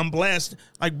bitch, I'm blasted.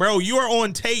 Like, bro, you are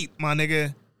on tape, my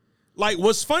nigga. Like,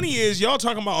 what's funny is y'all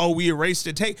talking about, we erased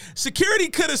the tape. Security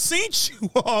could have seen you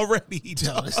already.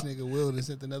 Yo, this nigga Will just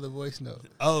sent another voice note.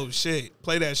 Oh, shit.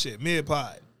 Play that shit.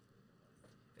 Mid-pod.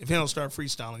 If he don't start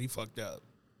freestyling, he fucked up.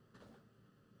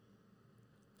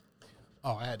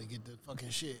 Oh, I had to get the fucking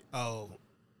shit. Oh.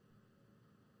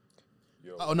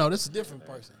 Yo, oh, no, this is a different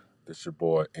person. This your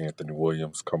boy, Anthony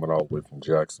Williams, coming out with from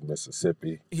Jackson,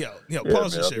 Mississippi. Yo,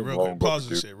 pause this shit real quick. Pause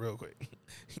this shit real quick.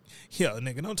 Yo,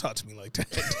 nigga, don't talk to me like that.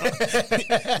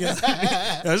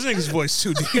 Yo, this nigga's voice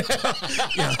too deep.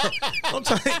 Don't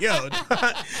talk.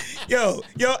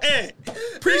 Yo, Ed,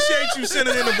 appreciate you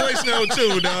sending in the voice note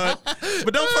too, dog.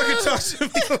 But don't fucking talk to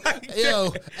me like that.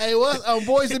 Yo, hey, what?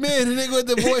 Boys and men, the nigga with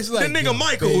the voice like the nigga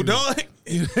Michael, dog.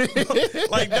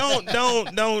 Like,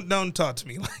 don't talk to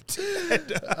me like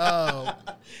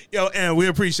that. Yo, and we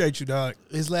appreciate you, dog.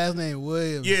 His last name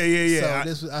Williams. Yeah.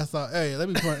 So I thought, hey, let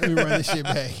me run this shit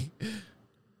back.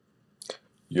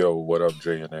 Yo, what up,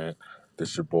 Jay and Ant?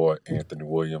 This your boy, Anthony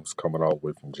Williams, coming out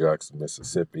with from Jackson,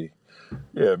 Mississippi.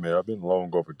 Yeah, man, I've been long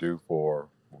overdue for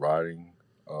writing.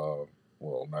 Well,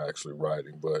 not actually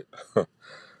writing, but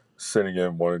sending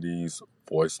in one of these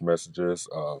voice messages.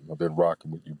 I've been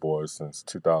rocking with you boys since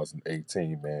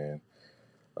 2018, man.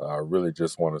 I really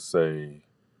just want to say,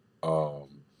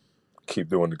 keep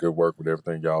doing the good work with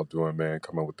everything y'all doing, man.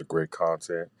 Coming with the great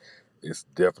content. It's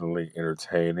definitely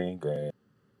entertaining, and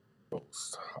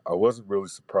I wasn't really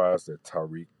surprised that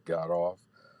Tariq got off,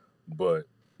 but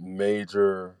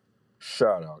major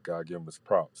shout out, gotta give him his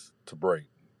props to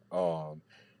Brayden.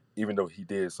 Even though he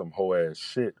did some whole ass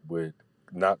shit with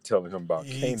not telling him about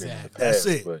Kanan in the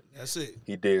past, but that's it.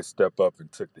 He did step up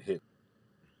and took the hit.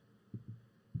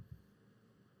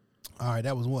 All right,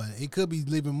 that was one. It could be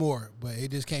leaving more, but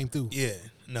it just came through. Yeah,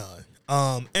 no.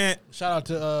 And shout out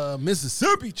to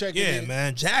Mississippi checking in. Yeah,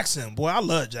 man. Jackson. Boy, I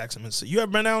love Jackson, Mississippi. You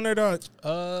ever been down there, dog?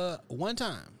 One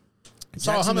time.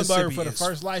 Saw a hummingbird for the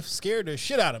first life, scared the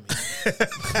shit out of me.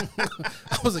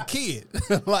 I was a kid.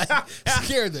 Like,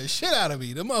 scared the shit out of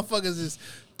me. The motherfuckers is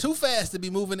too fast to be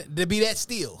moving, to be that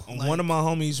still. Like, one of my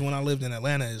homies when I lived in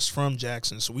Atlanta is from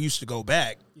Jackson, so we used to go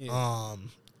back. Yeah.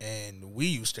 And we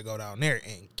used to go down there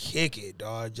and kick it,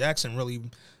 dog. Jackson really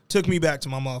took me back to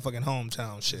my motherfucking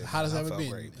hometown shit. How does that ever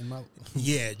been?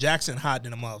 Yeah, Jackson hot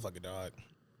than a motherfucker, dog.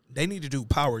 They need to do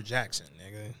Power Jackson,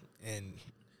 nigga. And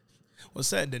what's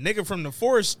that? The nigga from the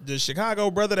Force, the Chicago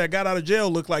brother that got out of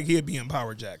jail, looked like he'd be in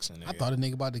Power Jackson. Nigga. I thought a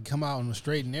nigga about to come out on a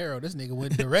straight and narrow. This nigga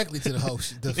went directly to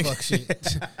the the fuck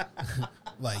shit.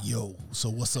 Like, yo, so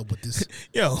what's up with this?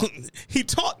 Yo, he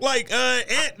talked like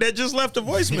Ant that just left a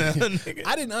voicemail. Nigga.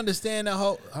 I didn't understand the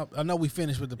whole. I know we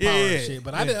finished with the power shit,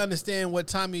 but I didn't understand what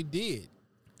Tommy did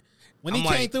when he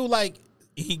came through. Like,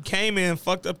 he came in,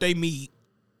 fucked up they meat,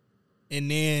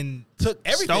 and then took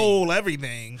everything, stole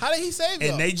everything. How did he save?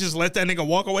 And they just let that nigga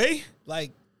walk away.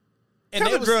 Like, and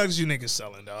what kind of drugs you niggas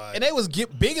selling, dog? And they was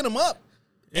bigging him up.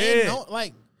 Yeah, and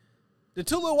like the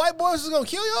two little white boys was gonna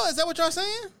kill y'all. Is that what y'all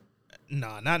saying?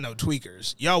 Nah, not no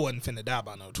tweakers. Y'all wasn't finna die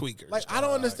by no tweakers. Like, dog. I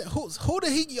don't understand. Who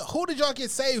did y'all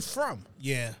get saved from?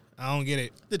 Yeah, I don't get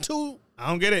it. The two. I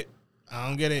don't get it. I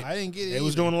don't get it. I didn't get it. They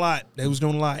was doing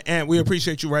a lot. And we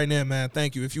appreciate you right now, man.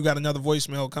 Thank you. If you got another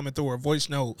voicemail coming through or voice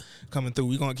note coming through,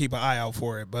 we're gonna keep an eye out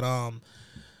for it. But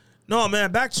no,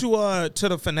 man, back to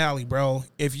the finale, bro.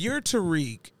 If you're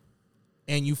Tariq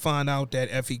and you find out that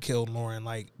Effie killed Lauren,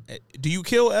 like, do you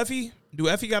kill Effie? Do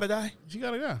Effie gotta die? She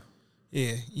gotta go.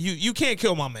 Yeah. You can't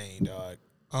kill my main, dog.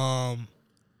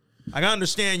 I gotta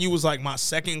understand you was like my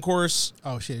second course.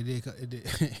 Oh shit, it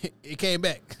did. It came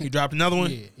back. You dropped another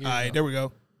one? Yeah. All right, there we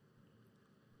go.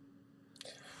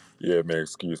 Yeah, man,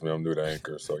 excuse me, I'm new to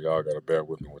Anchor, so y'all gotta bear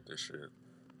with me with this shit.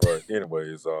 But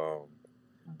anyways,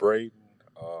 Braden,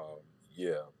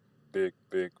 yeah,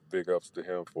 big ups to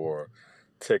him for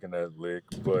taking that lick.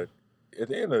 But at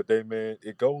the end of the day, man,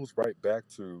 it goes right back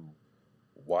to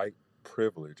white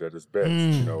privilege at its best.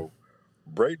 You know,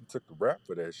 Braden took the rap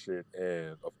for that shit,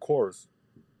 and of course,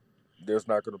 there's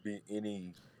not going to be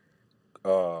any,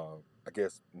 I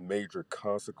guess, major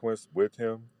consequence with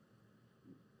him.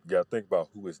 You got to think about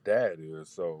who his dad is.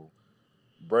 So,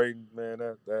 Braden, man,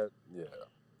 that yeah,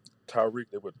 Tariq,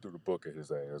 they went through the book at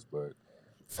his ass, but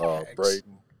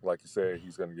Braden, like you said,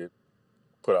 he's going to get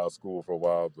put out of school for a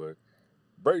while, but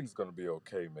Braden's going to be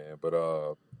okay, man. But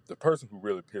the person who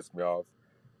really pissed me off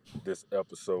this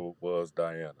episode was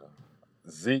Diana.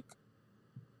 Zeke.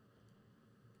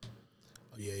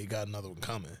 Oh, yeah, you got another one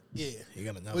coming. Yeah. You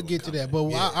got another We'll one get to coming. that, but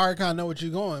Yeah. I already kind of know what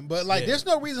you're going. But, like, Yeah. there's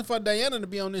no reason for Diana to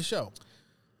be on this show.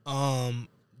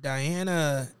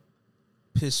 Diana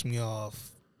pissed me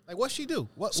off. Like, what'd she do?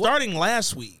 Starting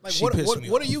last week, Like, she what pissed me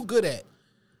are off. you good at?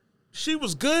 She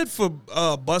was good for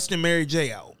busting Mary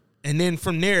J out. And then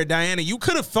from there, Diana, you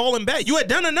could have fallen back. You had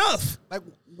done enough. Like,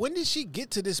 when did she get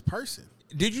to this person?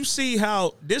 Did you see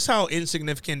how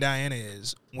insignificant Diana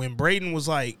is? When Braden was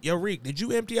like, yo, Reek, did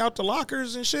you empty out the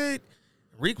lockers and shit?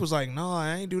 Reek was like, no,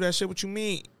 I ain't do that shit. What you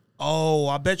mean? Oh,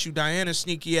 I bet you Diana's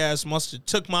sneaky ass must have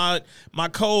took my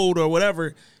code or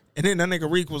whatever. And then that nigga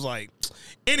Reek was like,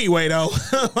 anyway, though,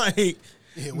 like,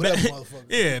 Yeah, whatever, motherfucker.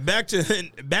 yeah, back to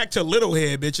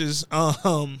Littlehead, bitches.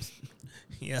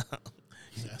 Yeah.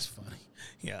 That's funny.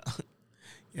 Yeah.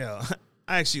 Yeah.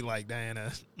 I actually like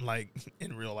Diana, like,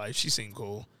 in real life. She seemed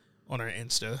cool on her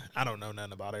Insta. I don't know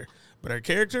nothing about her. But her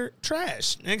character,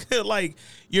 trash. Nigga, like,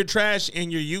 you're trash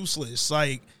and you're useless.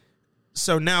 Like,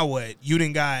 so now what? You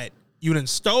done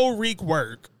stole Reek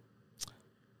work.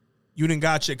 You done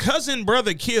got your cousin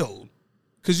brother killed.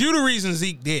 Because you the reason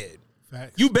Zeke dead.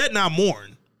 Facts. You bet not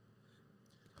mourn.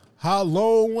 How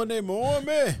long will they mourn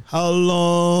me? How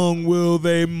long will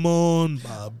they mourn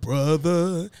my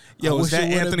brother? Yo, is that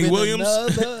Anthony Williams?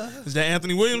 Is that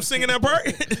Anthony Williams singing that part?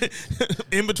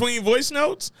 In between voice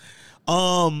notes?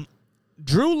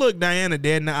 Drew looked Diana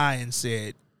dead in the eye and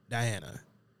said, Diana,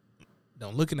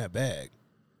 don't look in that bag.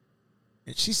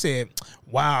 And she said,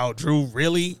 wow, Drew,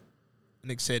 really?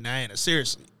 Nick said, Diana,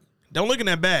 seriously, don't look in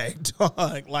that bag,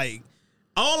 dog. Like,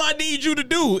 all I need you to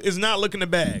do is not look in the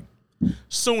bag.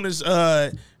 Soon as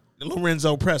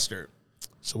Lorenzo pressed her.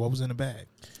 So what was in the bag?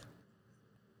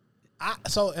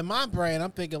 So in my brain, I'm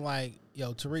thinking like,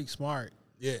 yo, Tariq smart.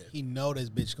 Yeah. He know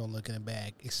this bitch gonna look in the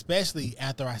bag, especially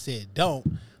after I said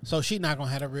don't. So she not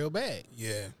gonna have a real bag.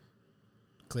 Yeah.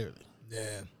 Clearly.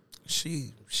 Yeah.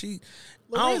 She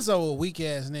Lorenzo a weak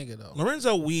ass nigga though.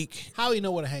 Lorenzo weak. How he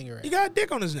know where to hang her at? He got a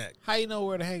dick on his neck. How he know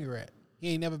where to hang her at? He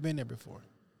ain't never been there before.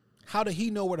 How did he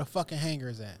know where the fucking hanger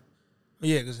is at?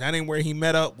 Yeah, because that ain't where he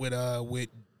met up with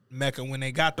Mecca when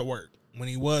they got to work. When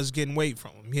he was getting weight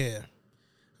from him. Yeah.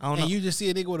 I don't know. And you just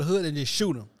see a nigga with a hood and just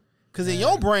shoot him. Because in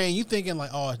your brain, you thinking like,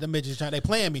 oh, them bitches they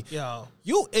playing me. Yo.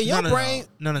 You in your brain,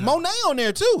 no. Monet on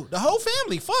there too. The whole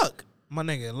family. Fuck. My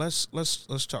nigga,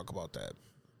 let's talk about that.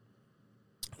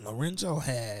 Lorenzo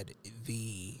had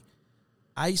the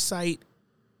eyesight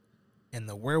and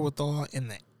the wherewithal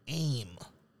and the aim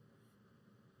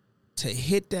to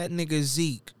hit that nigga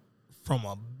Zeke from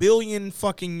 1 billion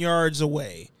fucking yards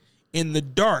away in the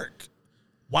dark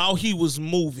while he was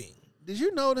moving. Did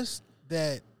you notice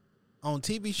that on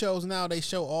TV shows now they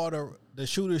show all the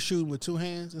shooters shooting with two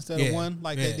hands instead of one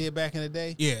like they did back in the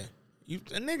day? Yeah.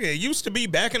 Nigga, it used to be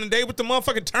back in the day with the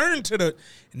motherfucking turn to the...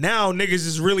 Now niggas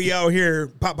is really out here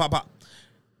pop, pop, pop.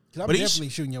 Because I'm definitely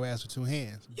shooting your ass with two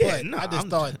hands. Yeah, but no, I just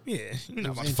thought... Yeah, you're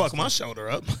not about to fuck my shoulder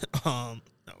up. No.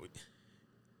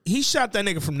 He shot that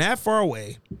nigga from that far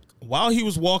away while he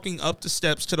was walking up the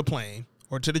steps to the plane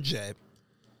or to the jet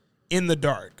in the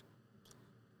dark.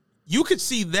 You could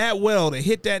see that well to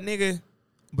hit that nigga,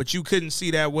 but you couldn't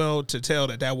see that well to tell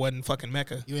that wasn't fucking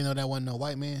Mecca. You ain't know that wasn't no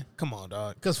white man? Come on,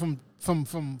 dog. Because from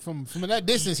that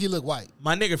distance, he looked white.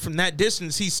 My nigga, from that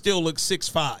distance, he still looked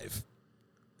 6'5".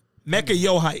 Mecca,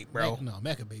 your height, bro.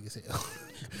 Mecca big as hell.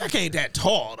 Mecca ain't that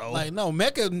tall though. Like no,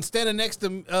 Mecca standing next to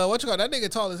what you call that nigga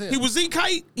tall as hell. He was Zeke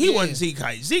height. He wasn't Zeke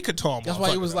height. Zeke a tall. That's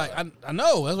why he was like, I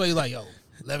know. That's why he's like, yo,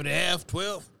 11 and a half,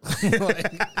 12,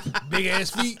 like, big ass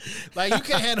feet. Like you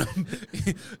can't handle him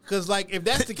because like if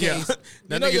that's the case,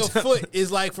 you know your foot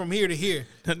is like from here to here.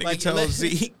 That nigga like, told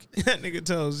Zeke. That nigga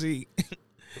told Zeke.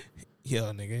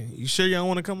 Yo, nigga, you sure y'all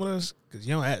want to come with us? Because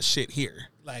you don't have shit here.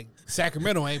 Like,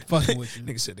 Sacramento ain't fucking with you.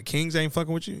 Nigga said the Kings ain't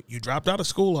fucking with you. You dropped out of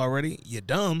school already. You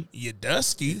dumb. You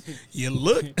dusty. You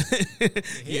look.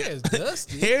 Hair is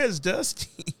dusty. Hair is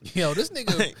dusty. Yo, this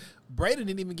nigga, Braden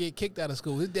didn't even get kicked out of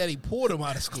school. His daddy pulled him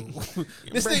out of school.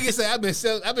 This nigga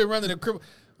said, I've been running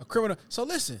a criminal. So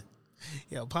listen.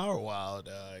 Yo, Power Wild,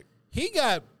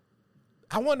 dog.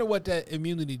 I wonder what that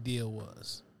immunity deal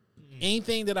was.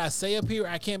 Anything that I say up here,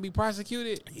 I can't be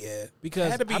prosecuted. Yeah,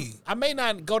 because I may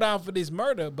not go down for this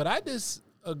murder, but I just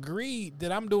agreed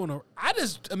that I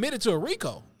just admitted to a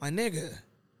RICO. My nigga,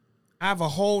 I have a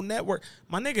whole network.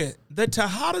 My nigga, the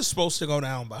Tejada's supposed to go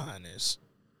down behind this.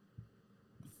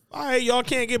 All right, y'all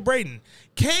can't get Braden.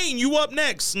 Kane, you up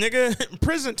next, nigga.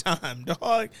 Prison time,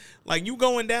 dog. Like you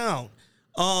going down.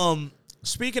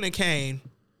 Speaking of Kane.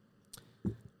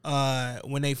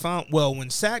 When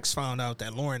Saxe found out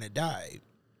that Lauren had died,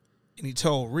 and he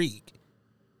told Reek,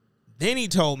 then he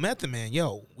told Method Man,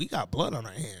 yo, we got blood on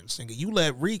our hands. Nigga, you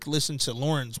let Reek listen to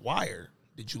Lauren's Wire.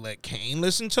 Did you let Kane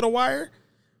listen to the Wire?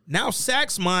 Now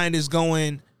Saxe's mind is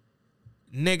going,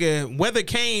 nigga, whether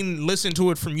Kane listened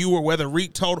to it from you or whether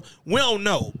Reek told, we don't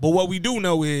know. But what we do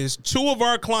know is 2 of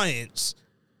our clients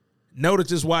know that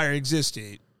this wire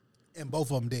existed. And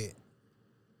both of them dead.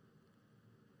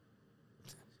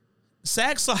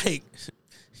 Sax like,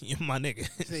 my nigga.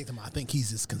 I think he's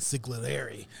his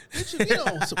consigliere.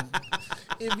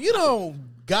 If you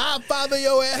don't Godfather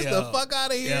your ass the fuck out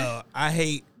of here. Yo, I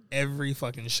hate every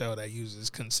fucking show that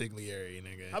uses consigliere,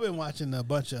 nigga. I've been watching a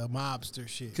bunch of mobster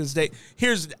shit. Because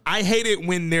I hate it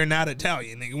when they're not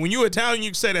Italian, nigga. When you Italian, you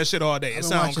can say that shit all day. It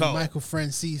sounds cold. Michael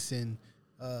Francis and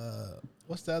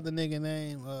what's the other nigga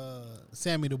name?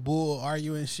 Sammy the Bull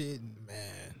arguing shit.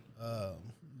 Man.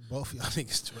 Both of y'all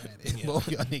niggas tried it. Both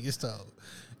of y'all niggas told.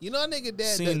 You know, nigga,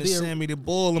 dad. Seen the Sammy the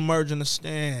Bull emerge in the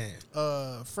stand.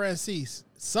 Francis,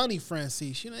 Sonny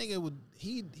Francis. You know, nigga,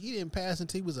 he didn't pass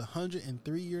until he was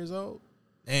 103 years old.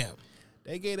 Damn.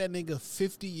 They gave that nigga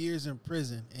 50 years in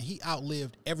prison, and he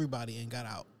outlived everybody and got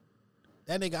out.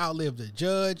 That nigga outlived the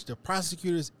judge, the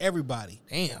prosecutors, everybody.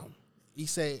 Damn. He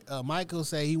say Michael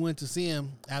say he went to see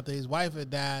him after his wife had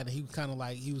died. And he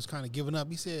was kind of giving up.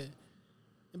 He said.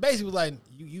 And basically was like,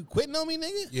 you quitting on me,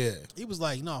 nigga? Yeah. He was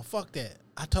like, no, fuck that.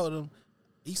 I told him,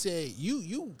 he said,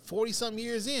 you 40-something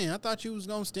years in. I thought you was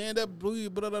going to stand up, blah,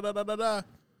 blah, blah, blah, blah, blah.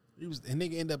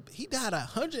 He died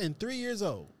at 103 years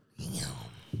old.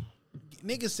 Damn.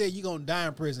 Nigga said you going to die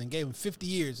in prison. Gave him 50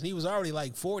 years. And he was already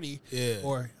like 40. Yeah.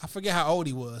 Or I forget how old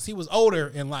he was. He was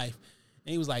older in life.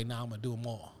 And he was like, nah, I'm going to do them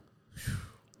all.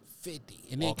 50.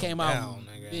 And then came out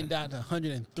and died to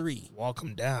 103. Walk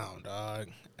him down, dog.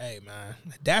 Hey, man,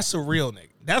 that's a real nigga.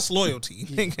 That's loyalty,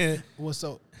 nigga. Well,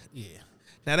 so, yeah.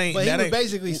 That ain't. But that he was ain't,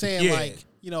 basically saying, like,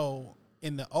 you know,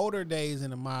 in the older days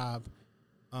in the mob,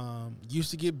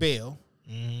 used to get bail,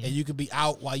 and you could be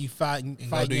out while you fighting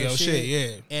your shit.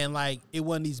 Yeah. And, like, it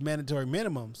wasn't these mandatory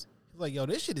minimums. Like, yo,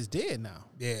 this shit is dead now.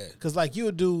 Yeah. Because, like,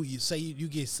 you say you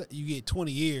get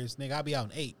 20 years, nigga, I'll be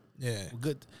out in 8. Yeah.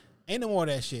 Good. Ain't no more of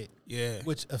that shit. Yeah.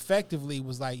 Which effectively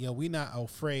was like, yo, we not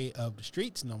afraid of the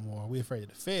streets no more. We afraid of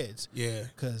the feds. Yeah.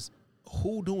 Because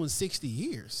who doing 60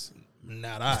 years?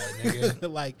 Not I,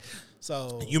 nigga. Like,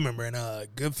 so. You remember in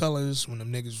Goodfellas when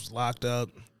them niggas was locked up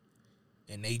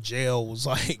and they jail was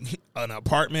like an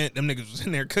apartment. Them niggas was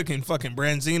in there cooking fucking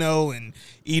branzino and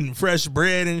eating fresh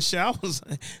bread and shit. I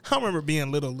remember being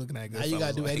little looking at Goodfellas. Now you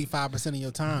got to do 85% of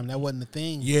your time. That wasn't a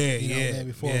thing. Yeah, you know,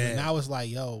 before. Yeah. But now it's like,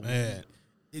 yo,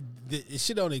 it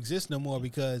shit don't exist no more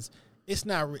because it's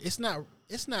not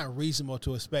reasonable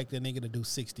to expect a nigga to do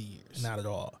 60 years. Not at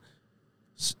all.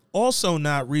 It's also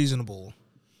not reasonable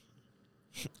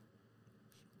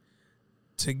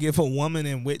to give a woman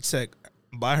in Witsec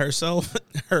by herself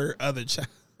her other child.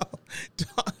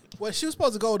 Well, she was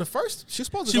supposed to go the first. She was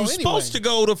supposed to she go was anyway. supposed to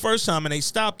go the first time, and they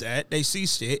stopped that. They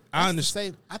ceased it. I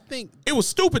understand. I think it was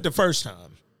stupid the first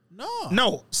time.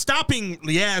 No, stopping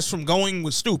Liaz from going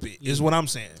was stupid. Is what I'm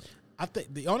saying. I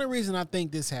think the only reason I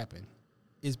think this happened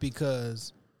is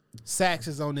because Saxe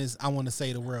is on this. I want to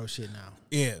say the world shit now.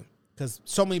 Yeah, because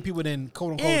so many people then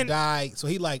quote unquote died. So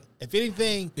he like, if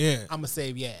anything, I'm gonna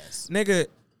save Yaz. Nigga,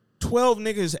 12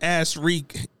 niggas asked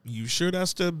Reek, You sure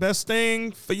that's the best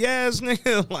thing for Yaz,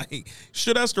 nigga? Like,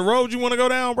 sure that's the road you want to go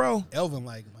down, bro? Elvin,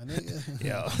 like, my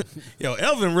nigga. Yo,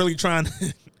 Elvin really trying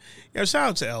to. Yo, shout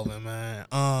out to Elvin, man.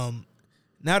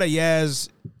 Now that Yaz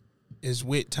is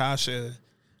with Tasha,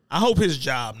 I hope his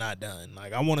job not done.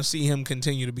 Like, I want to see him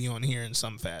continue to be on here in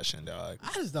some fashion, dog.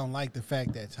 I just don't like the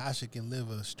fact that Tasha can live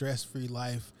a stress-free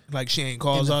life. Like, she ain't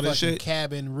caused all this shit.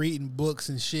 Cabin, reading books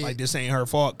and shit. Like, this ain't her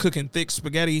fault. Cooking thick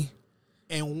spaghetti.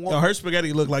 And her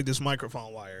spaghetti look like this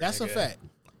microphone wire. That's nigga. a fact.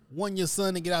 Want your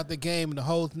son to get out the game and the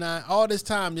whole nine. All this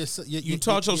time, you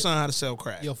taught your son how to sell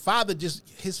crack. Your father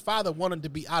his father wanted to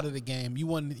be out of the game. You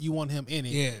want him in it.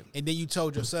 Yeah. And then you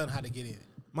told your son how to get in it.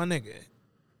 My nigga,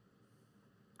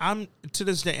 I'm to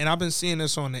this day, and I've been seeing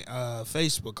this on the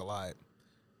Facebook a lot.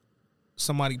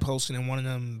 Somebody posting in one of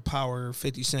them Power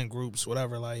 50 Cent groups,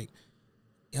 whatever, like,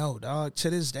 yo, dog, to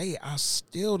this day, I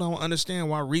still don't understand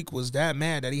why Reek was that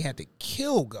mad that he had to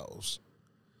kill Ghost.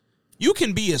 You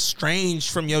can be estranged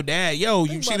from your dad. Yo,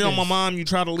 you cheated on my mom, you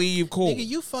try to leave, cool. Nigga,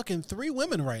 you fucking 3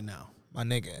 women right now. My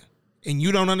nigga. And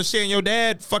you don't understand your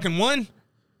dad fucking one?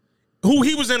 Who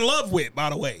he was in love with, by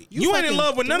the way. You ain't in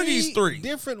love with none of these 3.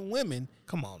 Different women.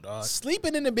 Come on, dog.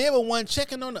 Sleeping in the bed with one,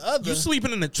 checking on the other. You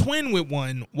sleeping in a twin with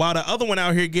one while the other one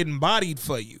out here getting bodied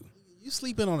for you. You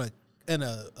sleeping on a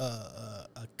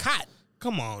cot.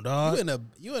 Come on, dog.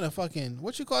 You in a fucking,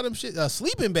 what you call them shit? A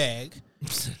sleeping bag.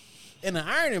 And an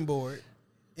ironing board.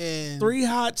 And 3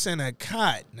 hots and a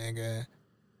cot, nigga.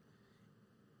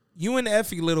 You and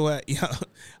Effie little, yo,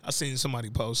 I seen somebody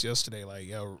post yesterday like,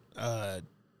 yo,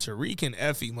 Tariq and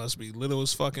Effie must be little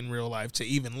as fucking real life to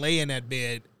even lay in that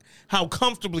bed. How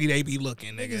comfortably they be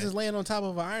looking, nigga. Niggas is laying on top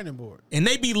of an ironing board. And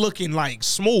they be looking like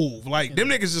smooth. Like them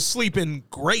niggas is sleeping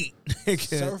great.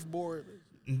 Surfboard.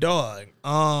 Dog.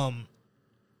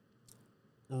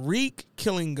 Reek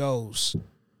killing Ghost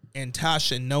and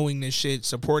Tasha knowing this shit,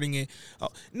 supporting it. Oh,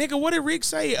 nigga, what did Reek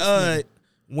say?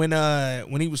 When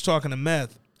he was talking to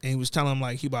Meth and he was telling him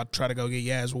like he about to try to go get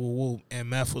Yaz, woo woo, and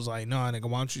Meth was like, nah, nigga,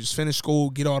 why don't you just finish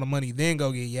school, get all the money, then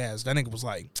go get Yaz? That nigga was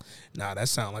like, nah, that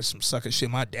sound like some sucker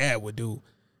shit my dad would do.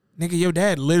 Nigga, your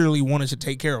dad literally wanted to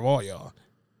take care of all y'all.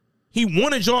 He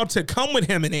wanted y'all to come with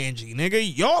him and Angie,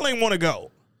 nigga. Y'all ain't want to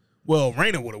go. Well,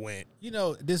 Raina would have went. You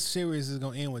know, this series is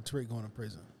going to end with Tariq going to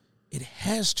prison. It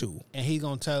has to. And he's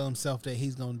going to tell himself that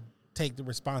he's going to take the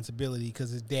responsibility because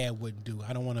his dad wouldn't do.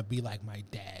 I don't want to be like my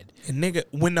dad. And nigga,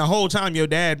 when the whole time your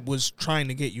dad was trying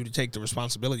to get you to take the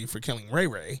responsibility for killing Ray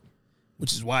Ray,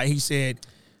 which is why he said...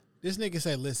 This nigga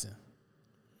said, listen,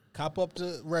 cop up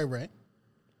to Ray Ray.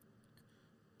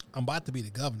 I'm about to be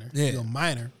the governor. Yeah. You're a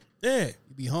minor. Yeah.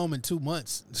 You be home in 2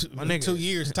 months. My nigga. 2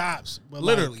 years tops. But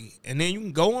literally. Like, and then you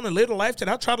can go on and live the life that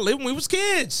I tried to live when we was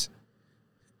kids.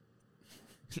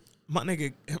 My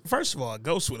nigga, first of all,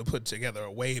 Ghost would have put together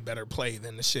a way better play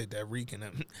than the shit that Reek and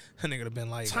him. That nigga would have been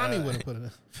like... Tommy would have put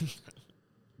it in.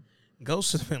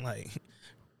 Ghost would have been like...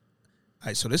 All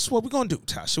right, so this is what we're going to do,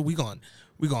 Tasha. We're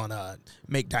going to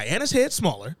make Diana's head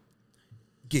smaller,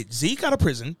 get Zeke out of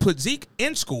prison, put Zeke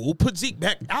in school, put Zeke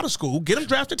back out of school, get him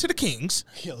drafted to the Kings.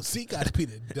 Yo, Zeke got to be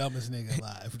the dumbest nigga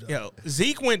alive, though. Yo,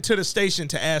 Zeke went to the station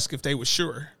to ask if they were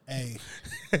sure. Hey,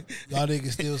 y'all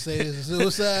niggas still say this is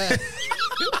suicide?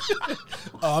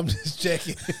 Oh, I'm just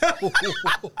checking.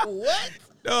 What?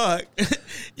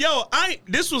 Yo,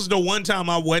 this was the one time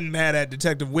I wasn't mad at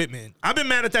Detective Whitman. I've been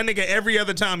mad at that nigga every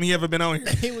other time he ever been on here.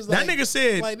 He was that nigga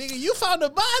said, like, nigga, you found a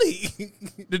body.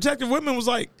 Detective Whitman was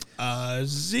like,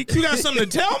 Zeke, you got something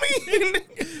to tell me?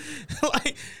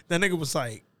 Like, that nigga was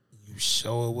like, you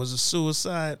sure it was a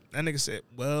suicide? That nigga said,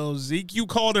 well, Zeke, you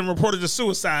called and reported a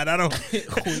suicide. I don't...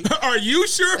 Are you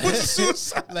sure it was a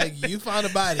suicide? Like, you found a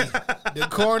body. The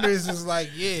coroners is like,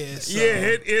 yeah. So.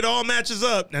 Yeah, it all matches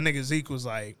up. That nigga Zeke was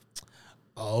like,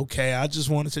 okay, I just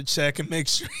wanted to check and make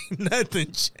sure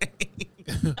nothing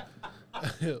changed.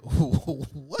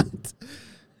 What?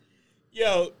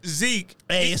 Yo, Zeke,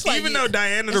 hey, it's even though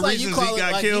Diana the reason Zeke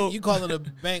got killed. You calling the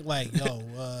bank like, yo,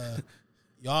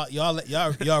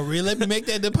 y'all really let me make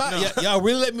that deposit? No. Y'all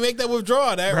really let me make that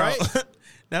withdrawal, right?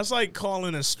 That's like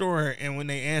calling a store and when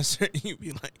they answer, you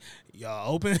be like,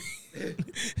 y'all open?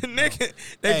 Nigga,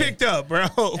 they picked up, bro.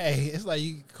 Hey, it's like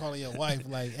you calling your wife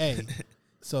like, hey,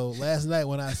 so last night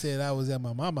when I said I was at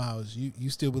my mama's house, you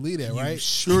still believe that, right? You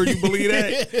sure you believe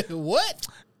that? What?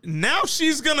 Now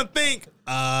she's going to think,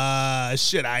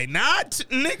 should I not,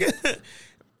 nigga?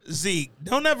 Zeke,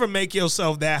 don't ever make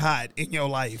yourself that hot in your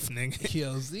life, nigga.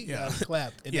 Yo, Zeke got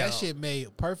clapped. And that shit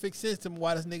made perfect sense to me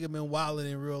why this nigga been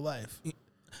wilding in real life.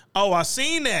 Oh, I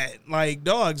seen that. Like,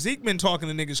 dog, Zeke been talking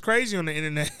to niggas crazy on the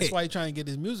internet. That's why he trying to get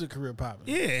his music career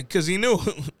popping. Yeah, because he knew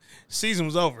season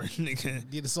was over. Nigga.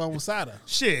 Did a song with Sada.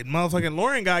 Shit, motherfucking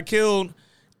Lauren got killed.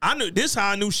 I knew this.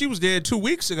 How I knew she was dead 2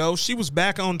 weeks ago. She was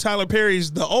back on Tyler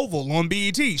Perry's The Oval on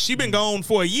BET. She been gone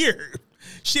for a year.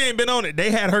 She ain't been on it.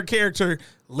 They had her character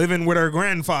living with her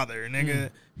grandfather,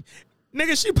 nigga.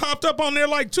 Nigga, she popped up on there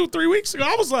like 2-3 weeks ago.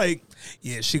 I was like,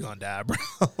 yeah, she gonna die, bro.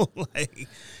 Like,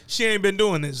 she ain't been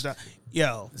doing this.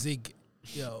 Zeke,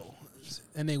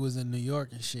 that nigga was in New York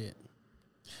and shit.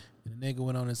 And the nigga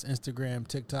went on his Instagram,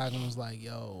 TikTok, and was like,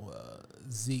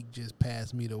 Zeke just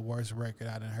passed me the worst record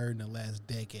I done heard in the last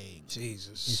decade.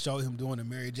 Jesus. And showed him doing the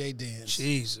Mary J dance.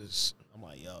 Jesus. I'm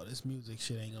like, this music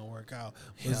shit ain't gonna work out.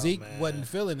 But Zeke wasn't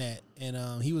feeling that.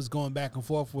 And he was going back and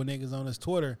forth with niggas on his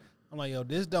Twitter. I'm like,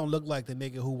 this don't look like the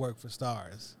nigga who worked for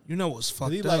Stars. You know what's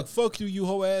fucked up? Like, fuck you, you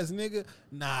hoe ass nigga.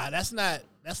 Nah, that's not.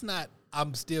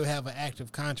 I'm still have an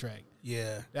active contract.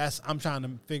 Yeah, I'm trying to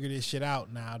figure this shit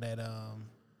out now. That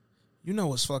you know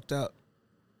what's fucked up?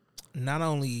 Not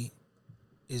only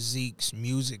is Zeke's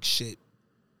music shit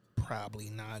probably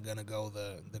not gonna go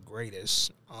the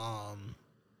greatest.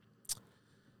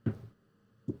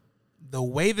 The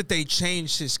way that they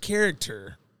changed his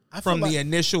character. From the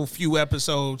initial few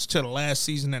episodes to the last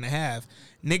season and a half,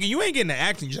 nigga, you ain't getting an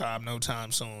acting job no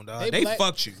time soon, dog. They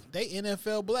fucked you. They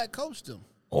NFL black coached him.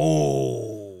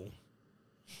 Oh.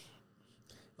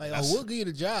 Like, we'll give you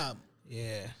the job.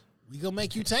 Yeah. We gonna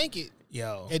make you tank it.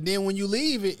 Yo. And then when you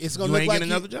leave it, it's gonna look like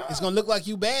another job. It's gonna look like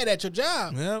you bad at your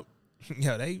job. Yep.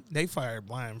 Yo, they fired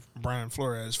Brian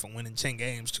Flores for winning 10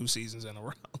 games 2 seasons in a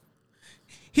row.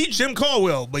 He Jim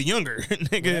Caldwell, but younger,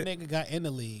 nigga. When that nigga got in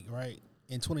the league, right?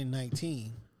 In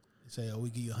 2019, they say, we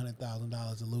give you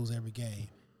 $100,000 to lose every game.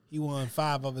 He won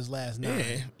 5 of his last 9.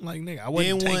 Yeah, like, nigga, I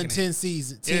wasn't then won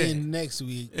 10 next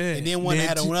week. And then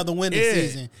had another winning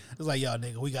season. It's like,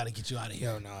 nigga, we got to get you out of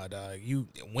here. Yo, nah, dog. You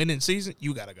winning season,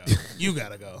 you got to go. You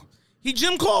got to go. He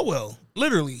Jim Caldwell,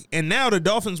 literally. And now the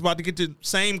Dolphins about to get the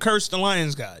same curse the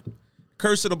Lions got.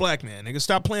 Curse of the black man. Nigga,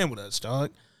 stop playing with us,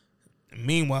 dog. And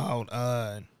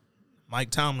meanwhile, Mike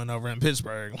Tomlin over in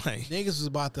Pittsburgh. Like, niggas was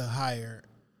about to hire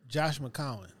Josh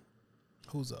McCown,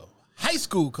 who's a high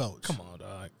school coach. Come on,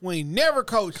 dog. We ain't never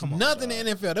coached nothing in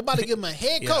the NFL. They about to give him a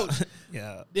head coach.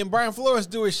 Yeah. Then Brian Flores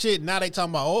do his shit. Now they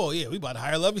talking about, we about to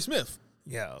hire Lovie Smith.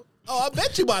 Yeah. I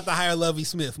bet you about to hire Lovie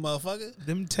Smith, motherfucker.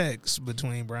 Them texts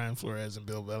between Brian Flores and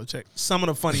Bill Belichick, some of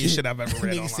the funniest shit I've ever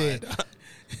read online. Said,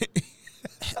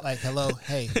 like, hello,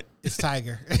 hey, it's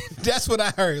Tiger. That's what I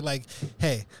heard. Like,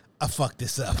 hey, I fucked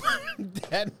this up.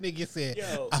 That nigga said,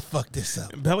 I fucked this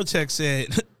up. Belichick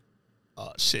said,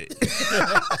 oh, shit.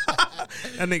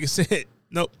 That nigga said,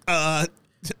 nope. Let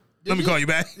me call you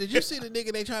back. Did you see the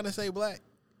nigga they trying to say black?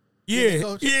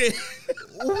 Yeah. Yeah.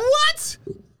 What?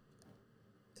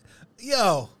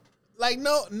 Yo. Like,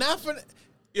 no, not for...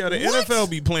 Yeah, the NFL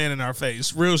be playing in our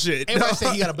face. Real shit. Everybody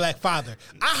say he got a black father.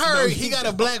 I heard he got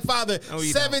a black father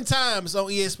 7 times on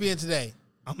ESPN today.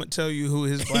 I'm going to tell you who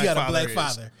his black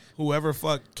father is. Whoever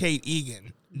fucked Kate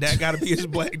Egan. That got to be his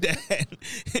black dad.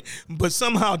 But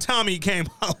somehow Tommy came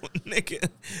out, nigga.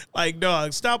 Like,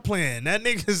 dog, stop playing. That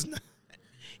nigga's not,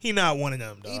 he not one of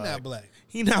them, dog. He not black.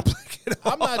 He not black at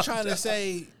all. I'm not trying to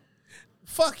say,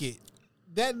 fuck it.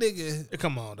 That nigga.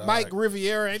 Come on, dog. Mike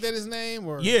Riviera, ain't that his name?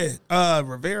 Or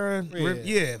Rivera.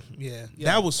 Yeah.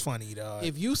 That was funny, dog.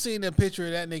 If you seen a picture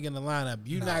of that nigga in the lineup,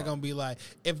 you're not gonna be like,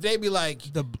 if they be like,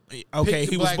 he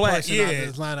was black. Yeah, out of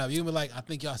this lineup, you be like, I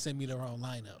think y'all sent me the wrong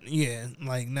lineup. Yeah,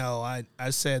 like no, I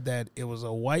said that it was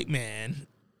a white man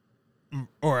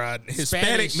or a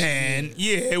Hispanic man.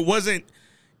 Yeah, it wasn't.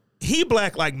 He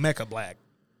black like Mecca black.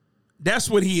 That's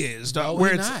what he is, dog. No,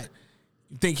 he's not.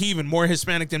 You think he even more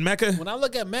Hispanic than Mecca? When I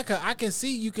look at Mecca, I can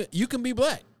see you can be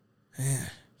black. Yeah.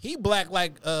 He black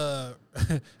like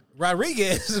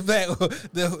Rodriguez is black.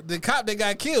 The cop that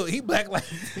got killed, he black like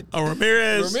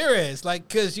Ramirez. Like,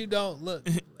 cause you don't look.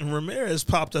 Ramirez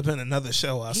popped up in another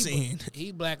show I seen.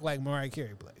 He black like Mariah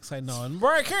Carey black. It's like, no, and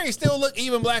Mariah Carey still look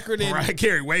even blacker than Mariah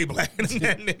Carey, way blacker than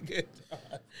that nigga.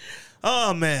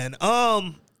 Oh man.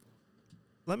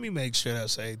 Let me make sure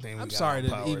that's everything. I'm sorry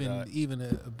to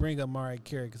even bring up Mariah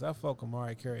Carey because I fuck with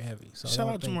Mariah Carey heavy. So shout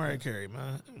out to Mariah Carey,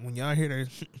 man. When y'all hear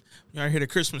the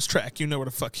Christmas track, you know where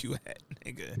the fuck you at,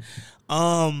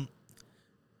 nigga.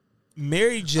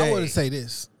 Mary J. I want to say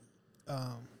this: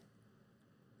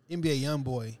 NBA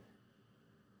YoungBoy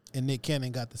and Nick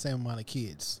Cannon got the same amount of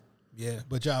kids. Yeah,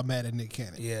 but y'all mad at Nick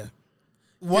Cannon. Yeah,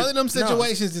 one of them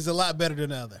situations is a lot better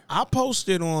than the other. I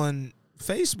posted on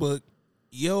Facebook.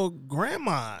 Yo,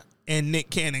 grandma and Nick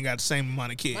Cannon got the same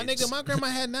amount of kids. My grandma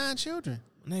had 9 children.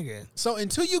 nigga. So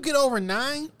until you get over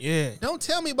 9, don't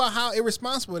tell me about how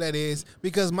irresponsible that is,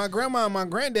 because my grandma and my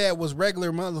granddad was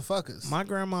regular motherfuckers. My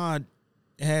grandma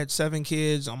had 7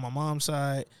 kids on my mom's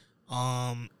side,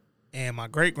 and my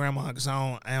great grandma, because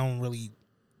I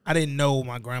didn't know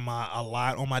my grandma a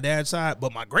lot on my dad's side,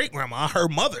 but my great grandma, her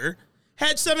mother,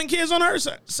 had 7 kids on her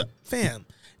side. So, fam,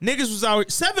 niggas was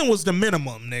out. 7 was the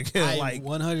minimum, nigga. I'm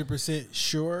 100%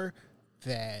 sure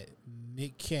that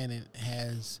Nick Cannon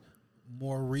has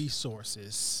more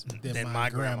resources than my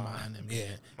grandma.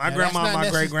 My grandma and my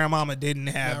great grandmama didn't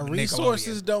have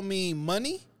resources. Don't mean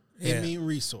money. It mean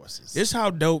resources. This is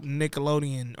how dope Nick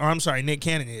Cannon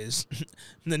is.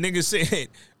 The nigga said,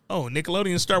 "Oh,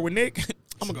 Nickelodeon start with Nick.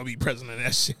 I'm gonna go be president of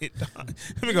that shit. Dog.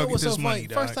 Let me go get this money,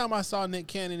 dog." First time I saw Nick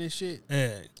Cannon and shit,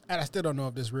 and I still don't know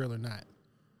if this is real or not.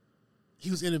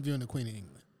 He was interviewing the Queen of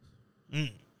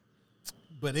England.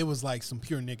 But it was like some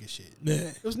pure nigga shit. Yeah.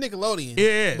 It was Nickelodeon.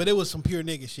 Yeah. But it was some pure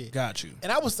nigga shit. Got you.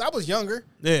 And I was younger.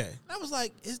 Yeah. And I was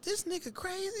like, is this nigga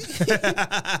crazy?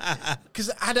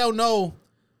 Because I don't know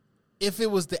if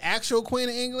it was the actual Queen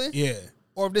of England. Yeah.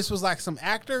 Or if this was like some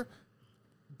actor.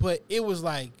 But it was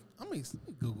like, let me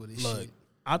Google this shit.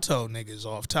 I told niggas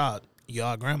off top,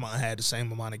 y'all grandma had the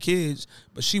same amount of kids,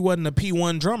 but she wasn't a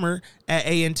P1 drummer at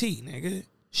A&T, nigga.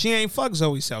 She ain't fuck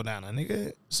Zoe Saldana,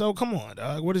 nigga. So come on,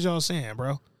 dog. What is y'all saying,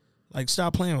 bro? Like,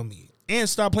 stop playing with me. And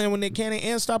stop playing with Nick Cannon.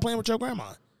 And stop playing with your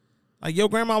grandma. Like, your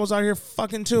grandma was out here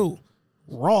fucking too.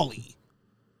 Rawly.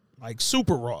 Like,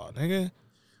 super raw, nigga.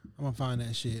 I'm gonna find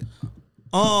that shit.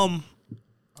 All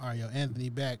right, yo, Anthony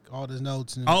back. All his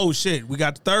notes. Oh, shit. We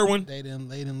got the third one. They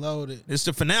didn't load it. It's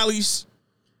the finales.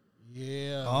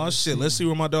 Yeah. Oh, shit. Let's see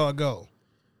where my dog go.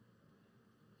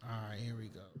 All right, here we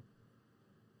go.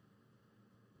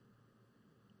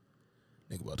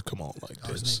 Nigga about to come on like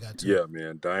this. Yeah,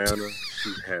 man. Diana,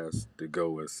 she has to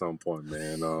go at some point,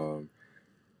 man.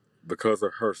 Because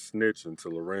of her snitching to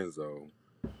Lorenzo,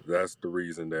 that's the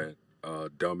reason that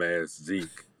dumbass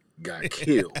Zeke got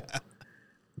killed.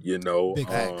 You know? Big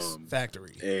facts.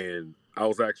 Factory. And I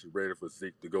was actually ready for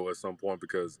Zeke to go at some point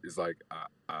because it's like,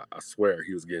 I swear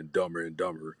he was getting dumber and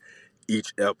dumber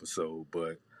each episode.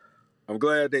 But I'm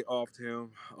glad they offed him.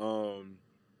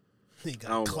 He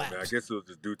got I don't clapped. know, man. I guess it was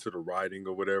just due to the writing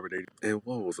or whatever. And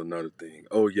what was another thing?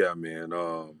 Oh, yeah, man.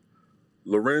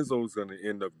 Lorenzo's going to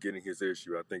end up getting his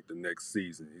issue, I think, the next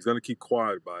season. He's going to keep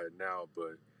quiet about it now,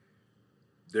 but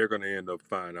they're going to end up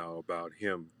finding out about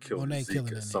him killing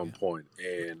Zeke at some point.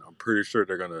 And I'm pretty sure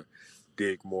they're going to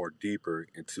dig more deeper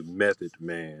into Method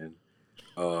Man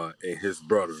and his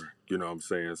brother. You know what I'm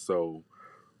saying? So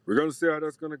we're going to see how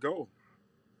that's going to go.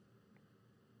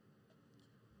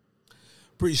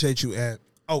 Appreciate you, Ed.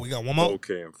 Oh, we got one more?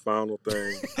 Okay, and final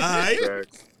thing. All right.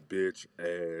 Jack's bitch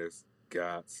ass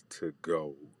gots to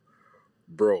go.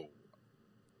 Bro,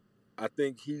 I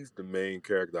think he's the main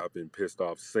character I've been pissed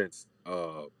off since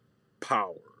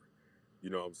Power. You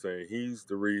know what I'm saying? He's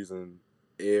the reason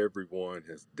everyone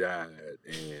has died,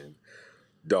 and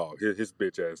dog, his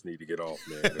bitch ass need to get off,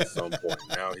 man, at some point.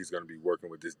 Now he's going to be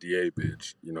working with this DA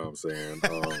bitch. You know what I'm saying?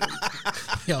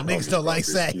 Yo, niggas don't like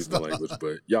sex. Excuse my language,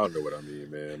 but y'all know what I mean,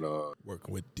 man.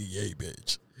 Working with DA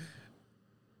bitch.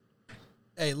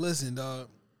 Hey, listen, dog.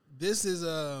 This is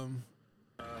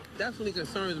definitely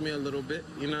concerns me a little bit,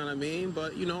 you know what I mean?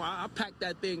 But, you know, I pack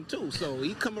that thing too. So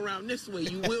you come around this way,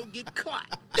 you will get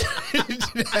caught.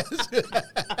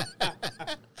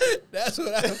 That's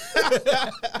what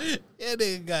that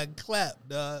nigga got clapped,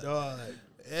 dog.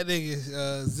 That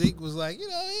nigga Zeke was like, you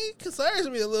know, it concerns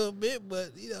me a little bit,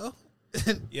 but, you know.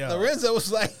 Lorenzo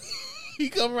was like, you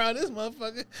come around this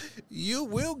motherfucker, you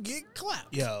will get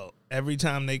clapped. Yo, every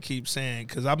time they keep saying,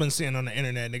 because I've been seeing on the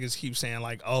internet, niggas keep saying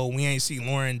like, oh, we ain't see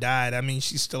Lauren died. I mean,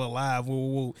 she's still alive. Woo,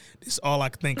 woo, woo. This is all I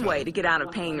can think of. Way to get out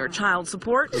of paying your child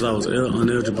support. Because I was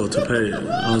ineligible to pay it.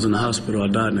 I was in the hospital. I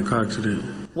died in a car accident.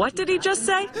 What did he just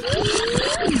say?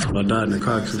 I died in a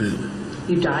car accident.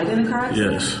 You died in a car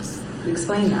accident? Yes.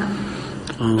 Explain that.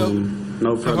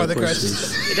 No further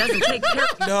questions. It doesn't take care.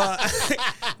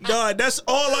 No, that's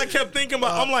all I kept thinking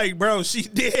about. I'm like, bro, she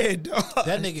did. Dog.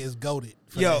 That nigga is goated.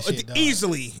 Yo, that shit,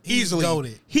 easily.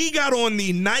 Goated. He got on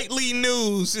the nightly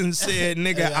news and said,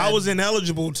 nigga, I was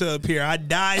ineligible to appear. I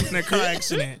died in a car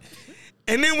accident.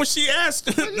 And then when she asked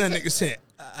him, that nigga said,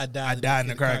 I died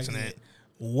in a car accident.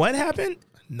 What happened?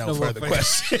 No further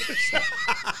questions.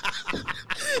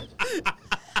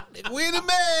 We in the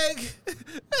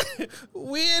mag.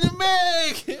 We in the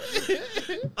mag.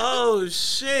 Oh,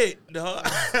 shit, dog.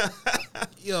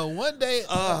 Yo, one day,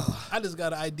 I just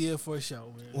got an idea for a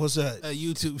show, man. What's that? A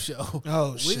YouTube show.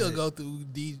 Oh, shit. We gonna go through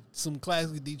some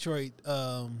classic Detroit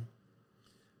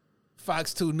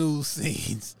Fox 2 News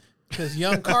scenes. Because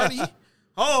Young Cardi...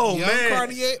 Oh, Young man.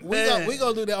 Cartier, we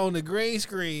gonna do that on the green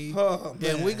screen,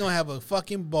 and we gonna have a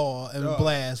fucking ball and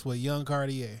blast with Young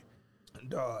Cartier.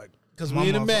 Dog. Because we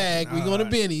in the bag, we going to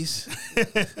Benny's.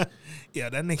 Yeah,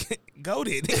 that nigga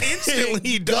goated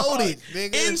instantly, dog. Goated,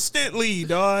 nigga. Instantly,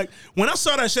 dog. When I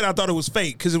saw that shit, I thought it was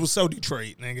fake because it was so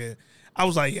Detroit, nigga. I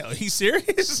was like, yo, he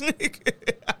serious, nigga?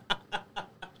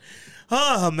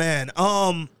 Oh, man.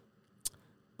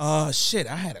 Shit,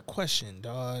 I had a question,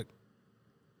 dog.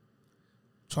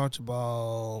 Talked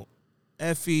about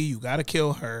Effie, you gotta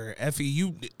kill her. Effie,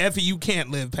 you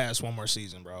can't live past one more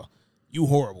season, bro. You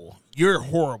horrible. You're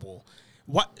horrible.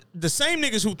 What? The same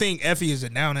niggas who think Effie is a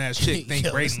down ass chick think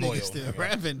Brayden loyal. Still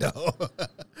rapping though.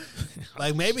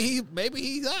 Like maybe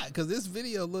he's not because this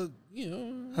video look, you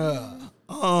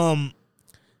know.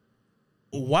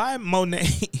 Why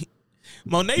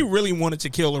Monet really wanted to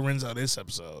kill Lorenzo this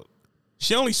episode?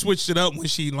 She only switched it up when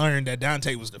she learned that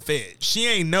Dante was the Fed. She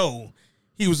ain't know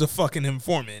he was a fucking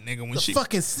informant, nigga. When she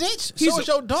fucking snitch. So is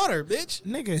your daughter, bitch.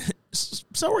 Nigga,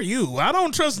 so are you. I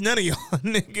don't trust none of y'all,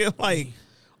 nigga. Like,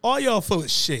 all y'all full of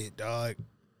shit, dog.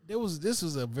 This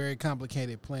was a very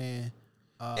complicated plan.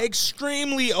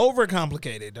 Extremely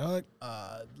overcomplicated, dog.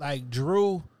 Like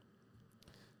Drew,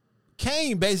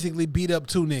 Kane basically beat up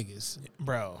two niggas.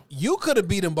 Bro. You could have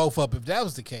beat them both up if that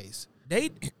was the case.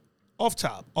 Off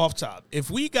top.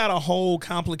 If we got a whole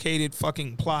complicated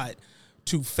fucking plot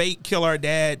to fake kill our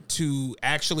dad, to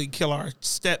actually kill our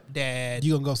stepdad.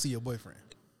 You gonna go see your boyfriend.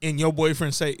 And your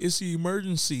boyfriend say, it's the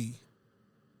emergency.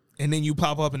 And then you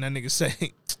pop up and that nigga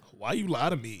say, why you lie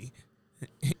to me?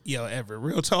 Yo, Everett,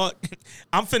 real talk,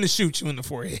 I'm finna shoot you in the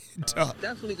forehead.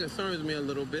 Definitely concerns me a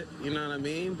little bit, you know what I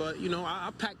mean? But, you know,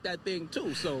 I packed that thing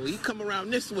too. So you come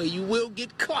around this way, you will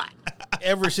get caught.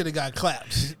 Everett should have got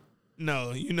clapped.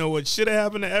 No, you know what should have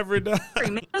happened to Everett?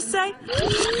 Say?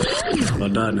 I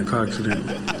died in a car accident.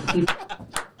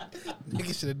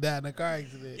 Nigga should have died in a car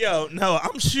accident. Yo, no,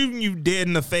 I'm shooting you dead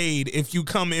in the fade if you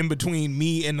come in between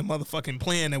me and the motherfucking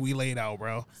plan that we laid out,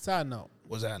 bro. Side note.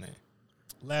 What's happening?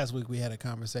 Last week we had a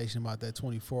conversation about that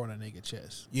 24 on a nigga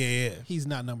chest. Yeah. He's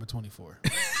not number 24.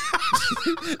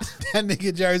 That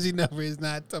nigga jersey number is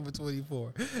not number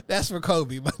 24. That's for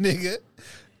Kobe, my nigga.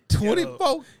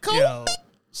 24 Kobe. Yo,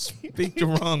 speak the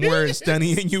wrong words,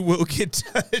 Dunny, and you will get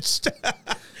touched.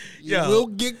 You will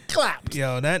get clapped.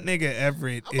 Yo, that nigga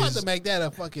Everett I'm about to make that a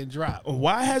fucking drop.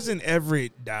 Why hasn't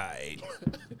Everett died?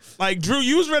 Like, Drew,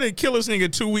 you was ready to kill this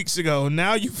nigga 2 weeks ago.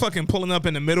 Now you fucking pulling up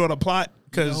in the middle of the plot.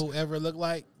 You know who Everett look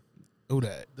like? Who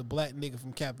that? The black nigga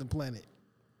from Captain Planet.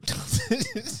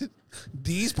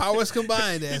 These powers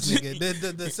combined, ass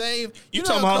nigga. The same. You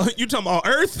talking about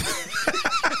Earth?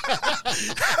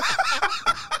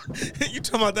 You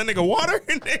talking about that nigga water?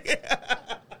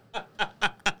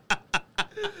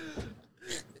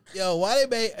 Yo, why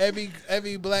they made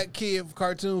every black kid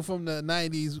cartoon from the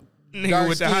 90s nigga dark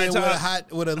with the skin high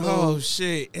top, with a little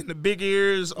shit, and the big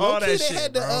ears, all that shit. They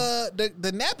had bro.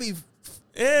 the nappy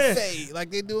fade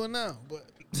like they doing now, but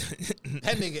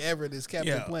that nigga Everett is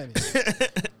Captain Planet.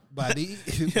 By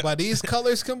these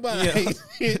colors combined,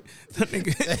 you talking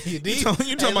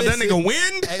about that nigga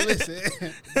Wind? Hey,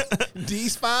 listen,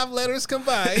 these 5 letters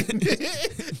combined,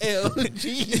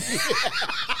 LG.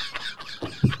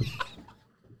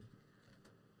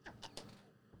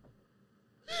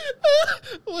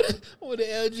 With the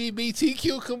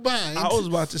LGBTQ combined. I was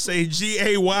about to say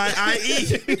GAYIE.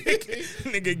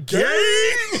 Nigga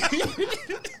gay.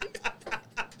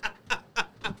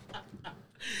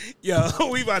 Yo,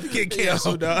 we about to get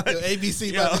canceled, dog.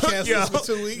 ABC about to cancel us for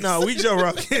 2 weeks. No, we Joe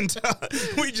Rogan, dog.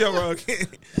 We Joe Rogan.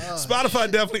 Spotify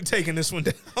definitely taking this one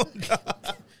down,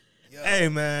 dog. Hey,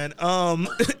 man. All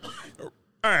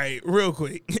right, real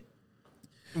quick.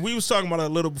 We was talking about it a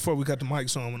little before we got the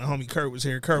mics on when the homie Kurt was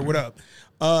here. Kurt, what up?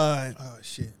 Oh,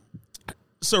 shit.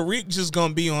 So Reek just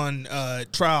gonna be on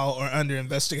trial or under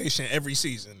investigation every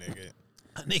season, nigga.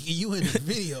 Nigga, you in the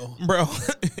video. Bro.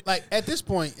 Like, at this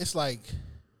point, it's like...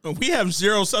 We have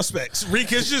 0 suspects.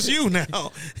 Reek, it's just you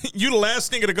now. You the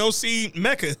last nigga to go see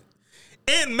Mecca.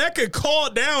 And Mecca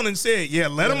called down and said, yeah,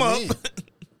 let him up.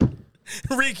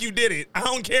 Reek, you did it. I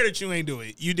don't care that you ain't do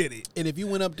it. You did it. And if you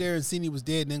went up there and seen he was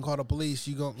dead and then called the police,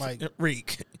 you gon' like...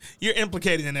 Reek, you're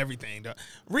implicated in everything, dog.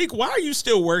 Reek, why are you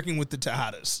still working with the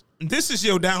Tejadas? This is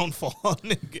your downfall,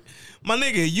 nigga. My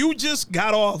nigga, you just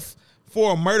got off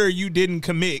for a murder you didn't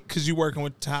commit because you working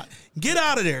with Tejadas. Get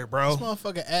out of there, bro. This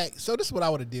motherfucker act... So this is what I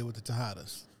would have did with the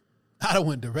Tejadas. I'd have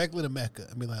went directly to Mecca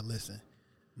and be like, listen...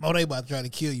 Monet about to try to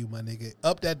kill you, my nigga.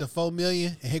 Up that to $4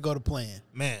 million, and here go the plan.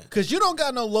 Man. Because you don't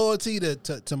got no loyalty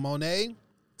to Monet,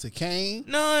 to Kane.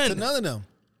 None. To none of them.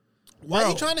 Why are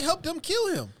you trying to help them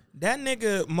kill him? That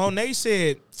nigga Monet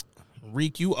said,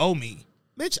 Reek, you owe me.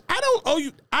 Bitch, I don't owe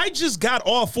you. I just got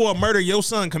off for a murder your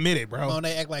son committed, bro.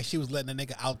 Monet act like she was letting the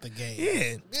nigga out the game.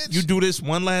 Yeah. Bitch. You do this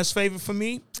one last favor for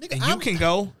me, nigga, and you can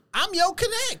go. I'm your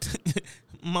connect.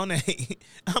 Monet,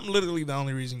 I'm literally the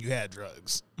only reason you had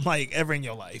drugs, like, ever in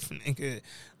your life, nigga.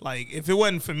 Like, if it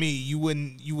wasn't for me, you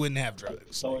wouldn't have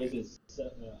drugs. So is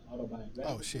it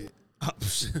autobiographical? Oh, shit.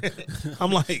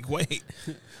 I'm like, wait.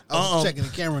 I was checking the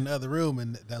camera in the other room,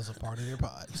 and that was a part of their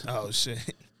pod. Oh,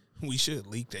 shit. We should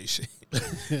leak that shit.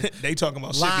 They talking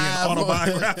about shit being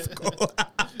autobiographical.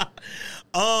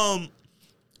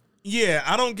 Yeah,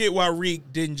 I don't get why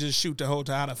Reek didn't just shoot the whole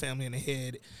Tejada family in the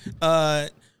head.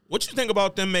 What you think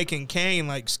about them making Kane,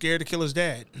 like, scared to kill his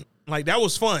dad? Like, that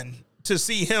was fun to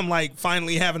see him, like,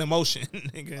 finally have an emotion.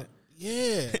 Nigga.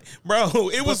 Yeah.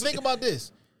 Bro, it was... Think about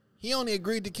this. He only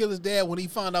agreed to kill his dad when he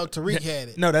found out Tariq had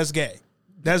it. No, that's gay.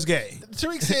 That's gay.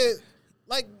 Tariq said,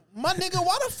 like, my nigga,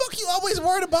 why the fuck you always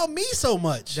worried about me so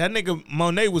much? That nigga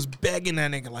Monet was begging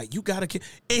that nigga, like, you gotta kill.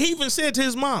 And he even said to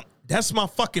his mom, that's my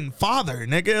fucking father,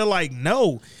 nigga. Like,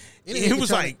 no. He was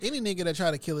like, any nigga that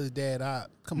tried to kill his dad,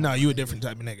 come no, on. you a different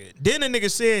type of nigga. Then the nigga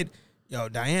said, yo,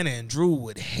 Diana and Drew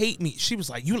would hate me. She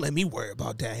was like, you let me worry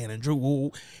about Diana and Drew.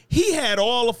 Ooh. He had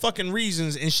all the fucking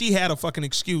reasons, and she had a fucking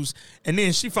excuse. And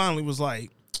then she finally was like,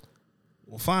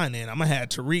 well, fine then. I'm going to have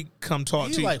Tariq come talk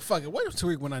to you. He's like, fuck it. What if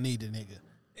Tariq when I need the nigga?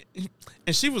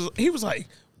 And he was like,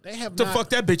 they have the fuck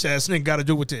that bitch ass nigga got to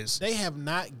do with this? They have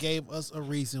not gave us a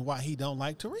reason why he don't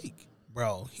like Tariq.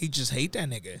 Bro, he just hate that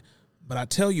nigga. But I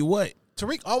tell you what.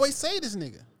 Tariq always say this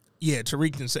nigga. Yeah,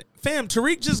 Tariq didn't say. Fam,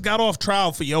 Tariq just got off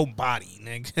trial for your body,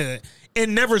 nigga.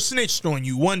 And never snitched on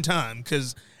you one time.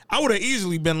 Because I would have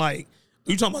easily been like,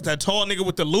 you talking about that tall nigga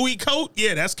with the Louis coat?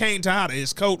 Yeah, that's Kane Tejada.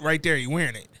 His coat right there. He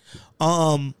wearing it.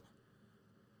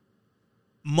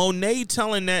 Monet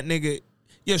telling that nigga,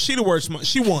 yeah, she the worst.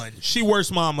 She won. She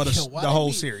worst mom of the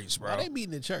whole series, bro. Why they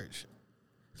meeting in church?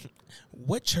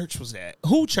 What church was that?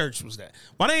 Who church was that?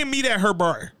 Why they didn't meet at her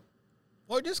bar?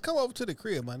 Or just come over to the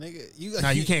crib, my nigga.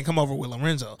 You can't come over with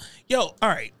Lorenzo. Yo, all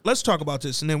right, let's talk about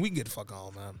this, and then we can get the fuck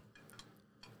on, man.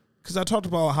 Because I talked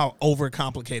about how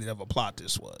overcomplicated of a plot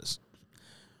this was.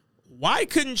 Why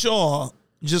couldn't y'all,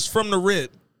 just from the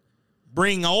rip,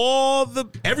 bring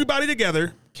everybody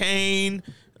together, Kane,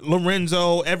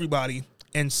 Lorenzo, everybody,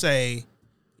 and say,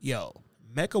 yo,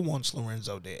 Mecca wants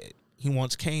Lorenzo dead. He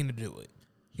wants Kane to do it.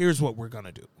 Here's what we're going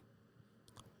to do.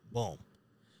 Boom.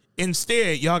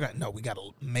 Instead, we got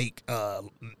to make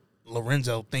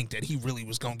Lorenzo think that he really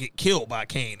was going to get killed by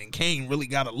Kane, and Kane really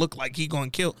got to look like he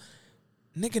going to kill.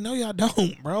 Nigga, no, y'all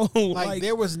don't, bro. Like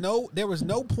there was no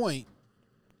point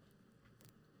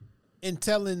in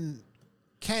telling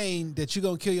Kane that you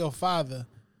going to kill your father.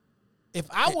 If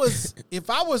I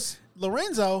was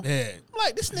Lorenzo, yeah. I'm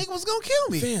like, this nigga was going to kill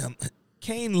me. Fam,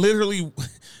 Kane literally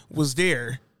was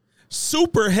there.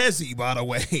 Super hezzy, by the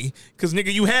way, because,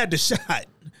 nigga, you had the shot.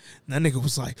 And that nigga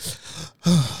was like,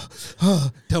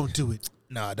 don't do it.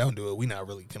 Nah, don't do it. We not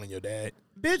really killing your dad.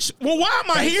 Bitch, well, why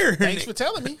am I here? Thanks for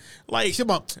telling me. Like,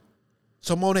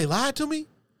 so Monet lied to me?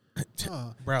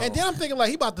 Bro. And then I'm thinking, like,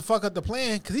 he about to fuck up the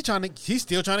plan because he's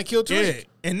still trying to kill Tariq. Yeah.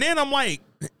 And then I'm like,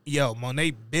 yo,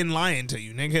 Monet been lying to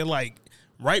you, nigga. Like,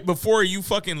 right before you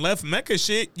fucking left Mecca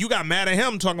shit, you got mad at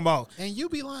him talking about. And you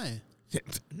be lying.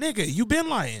 Nigga, you been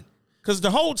lying. Because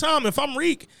the whole time, if I'm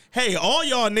Reek, hey, all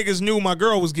y'all niggas knew my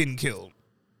girl was getting killed.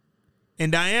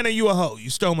 And Diana, you a hoe.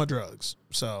 You stole my drugs.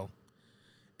 So,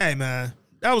 hey, man,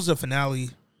 that was the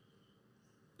finale.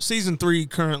 Season 3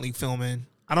 currently filming.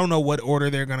 I don't know what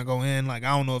order they're going to go in. Like,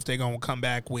 I don't know if they're going to come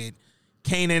back with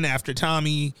Kanan after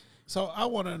Tommy. So, I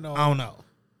want to know. I don't know.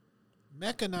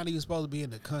 Mecca not even supposed to be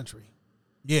in the country.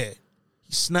 Yeah.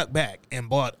 He snuck back and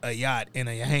bought a yacht and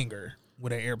a hangar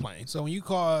with an airplane. So when you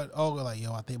called Olga like,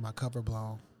 yo, I think my cover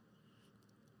blown,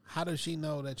 how does she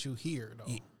know that you here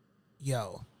though?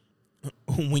 Yo,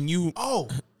 when you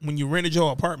rented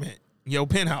your apartment, your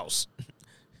penthouse,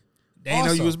 they didn't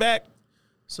know you was back.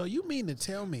 So you mean to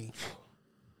tell me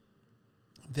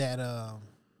that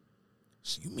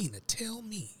So you mean to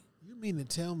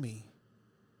tell me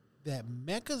that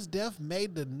Mecca's death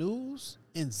made the news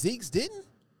and Zeke's didn't?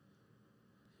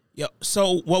 Yeah.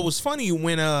 So what was funny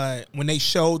when they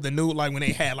showed the new, like when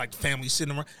they had like the family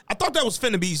sitting around, I thought that was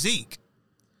finna be Zeke,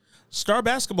 star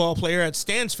basketball player at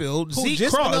Stansfield. Zeke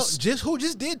Cross, who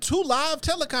just did 2 live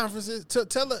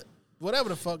teleconferences whatever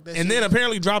the fuck that. And then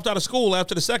apparently dropped out of school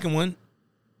after the second one.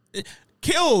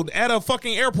 Killed at a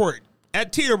fucking airport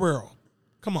at Teterboro.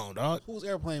 Come on, dog. Whose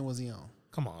airplane was he on?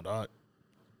 Come on, dog.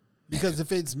 Because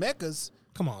if it's Mecca's,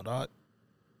 come on, dog.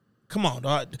 Come on,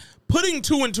 dog. Putting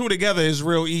 2 and 2 together is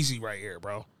real easy right here,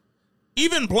 bro.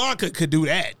 Even Blanca could do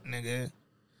that, nigga.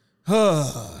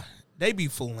 They be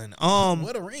fooling.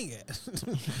 What a ring at?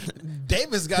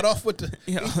 Davis got off with the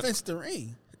he fenced the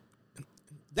ring.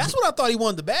 That's what I thought he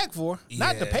wanted the bag for,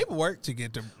 not the paperwork. To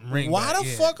get the ring. Why the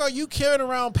fuck are you carrying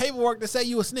around paperwork to say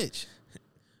you a snitch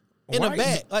in a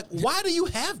bag? Like, why do you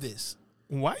have this?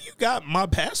 Why you got my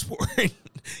passport?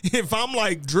 If I'm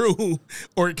like Drew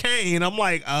or Kane, I'm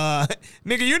like,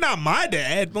 nigga, you're not my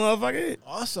dad, motherfucker.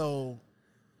 Also,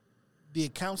 the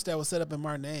accounts that were set up in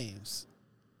my names,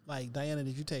 like Diana,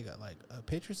 did you take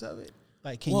pictures of it?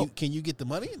 Like, can you get the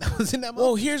money that was in that money?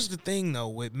 Well, here's the thing though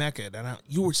with Mecca, that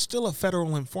you were still a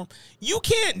federal informant. You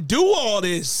can't do all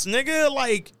this, nigga.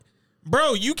 Like,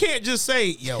 bro, you can't just say,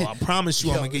 yo, I promise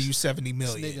you I'm gonna give you $70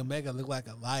 million. This nigga Mecca look like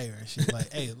a liar and shit.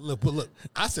 Like, hey, look,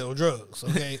 I sell drugs,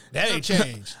 okay? That ain't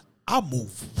changed. I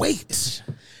move weight.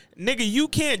 Nigga, you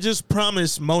can't just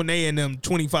promise Monet and them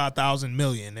 $25,000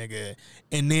 million, nigga,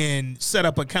 and then set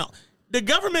up account. The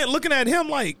government looking at him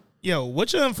like, yo,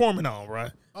 what you informing on, bro?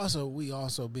 Also, we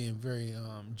also being very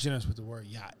generous with the word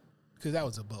yacht, because that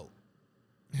was a boat.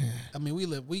 I mean,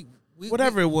 we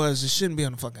whatever it was, it shouldn't be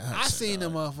on the fucking Hudson. I seen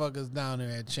them motherfuckers down there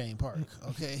at Chain Park,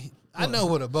 okay? I know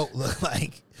what a boat looked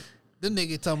like. Them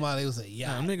niggas talking about it was a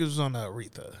yacht. Them niggas was on the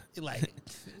Aretha. Like,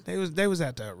 they was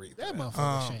at the Aretha. That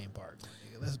motherfucker Chain Park,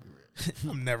 nigga. Let's be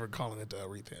real. I'm never calling it the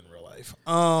Aretha in real life.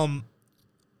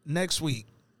 Next week.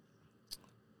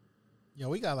 Yo,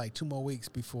 we got like 2 more weeks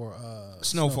before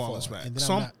Snowfall is back. And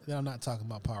then I'm not talking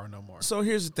about Power no more. So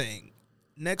here's the thing.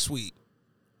 Next week,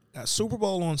 got Super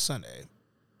Bowl on Sunday,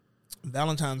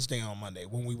 Valentine's Day on Monday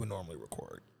when we would normally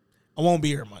record. I won't be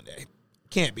here Monday.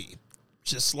 Can't be.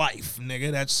 Just life,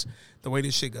 nigga. That's the way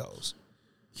this shit goes.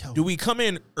 Yo. Do we come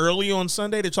in early on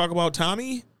Sunday to talk about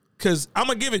Tommy? Because I'm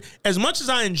going to give it, as much as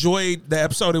I enjoyed the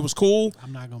episode, it was cool.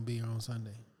 I'm not going to be here on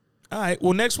Sunday. All right.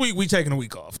 Well, next week, we taking a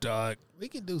week off, dog. We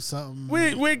can do something.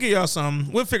 We'll give y'all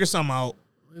something. We'll figure something out.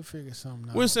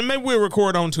 Maybe we'll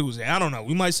record on Tuesday. I don't know.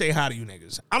 We might say hi to you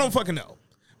niggas. I don't fucking know.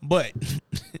 But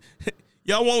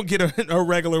y'all won't get a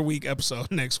regular week episode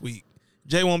next week.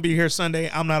 Jay won't be here Sunday.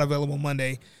 I'm not available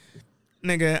Monday.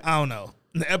 Nigga, I don't know.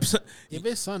 The episode, if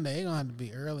it's Sunday, it's going to have to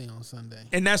be early on Sunday.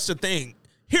 And that's the thing.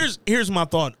 Here's my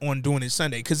thought on doing it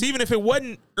Sunday. Because even if it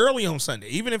wasn't early on Sunday,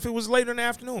 even if it was later in the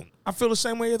afternoon, I feel the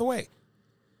same way either way.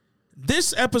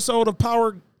 This episode of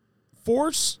Power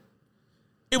Force,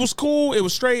 it was cool. It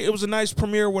was straight. It was a nice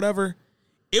premiere, whatever.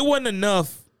 It wasn't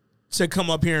enough to come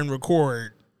up here and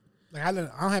record. Like, I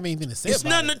don't have anything to say it's about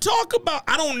it. It's nothing to talk about.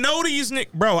 I don't know these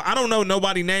niggas. Bro, I don't know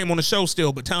nobody's name on the show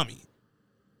still but Tommy.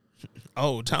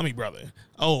 Oh, Tommy brother.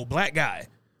 Oh, black guy.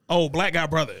 Oh, black guy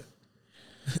brother.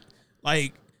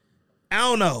 Like, I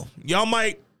don't know. Y'all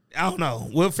might, I don't know.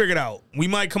 We'll figure it out. We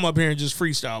might come up here and just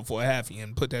freestyle for a halfie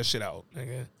and put that shit out,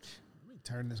 nigga. Let me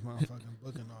turn this motherfucking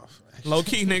booking off. Low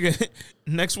key, nigga.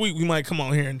 Next week we might come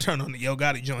on here and turn on the Yo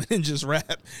Gotti joint and just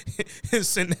rap and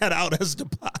send that out as the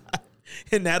pod.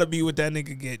 And that'll be what that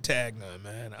nigga get tagged on,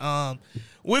 man.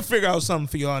 We'll figure out something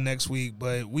for y'all next week,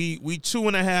 but we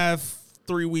 2.5,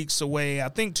 3 weeks away. I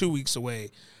think 2 weeks away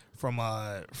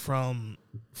from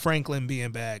Franklin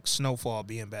being back, Snowfall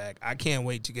being back. I can't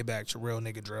wait to get back to real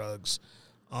nigga drugs.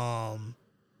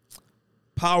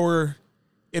 Power,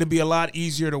 it'll be a lot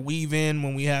easier to weave in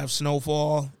when we have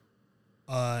Snowfall,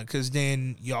 because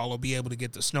then y'all will be able to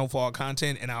get the Snowfall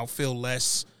content, and I'll feel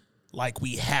less like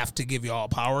we have to give y'all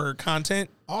Power content.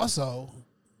 Also,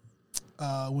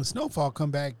 when Snowfall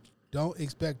come back, don't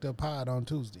expect a pod on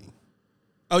Tuesday.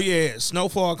 Oh, yeah.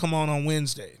 Snowfall come on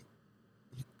Wednesday.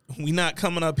 We not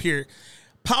coming up here.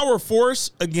 Power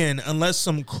Force, again, unless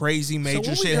some crazy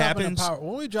major shit happens.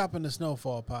 When we dropping the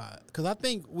Snowfall pod? Because I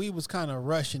think we was kind of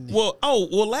rushing it. Well,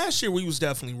 last year we was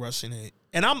definitely rushing it.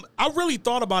 And I really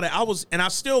thought about it. I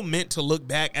still meant to look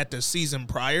back at the season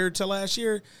prior to last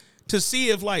year to see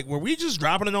if, like, were we just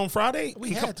dropping it on Friday?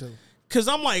 We had to. Because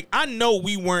I'm like, I know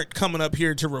we weren't coming up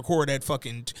here to record that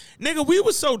fucking... Nigga, we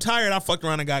was so tired I fucked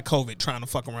around and got COVID trying to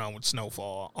fuck around with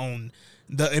Snowfall on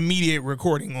the immediate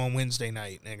recording on Wednesday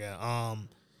night, nigga.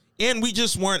 And we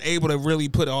just weren't able to really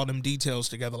put all them details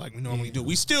together like we normally do.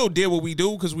 We still did what we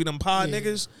do because we them pod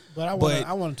niggas. But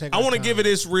I want to give it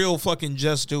its real fucking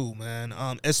just due, man.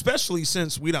 Especially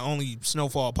since we the only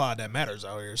Snowfall pod that matters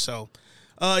out here. So,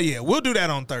 yeah, we'll do that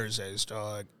on Thursdays,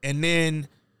 dog. And then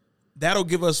that'll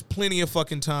give us plenty of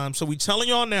fucking time. So we telling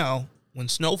y'all now, when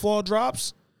Snowfall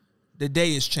drops, the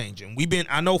day is changing.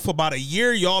 I know for about a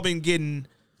year, y'all been getting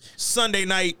Sunday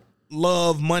night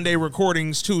love, Monday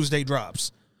recordings, Tuesday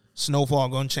drops. Snowfall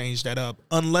gonna change that up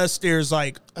unless there's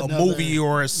like a movie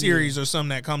or a series or something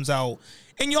that comes out.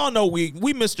 And y'all know we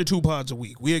Mr. 2 pods a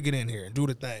week. We'll get in here and do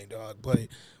the thing, dog. But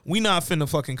we not finna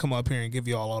fucking come up here and give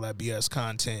y'all all that BS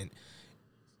content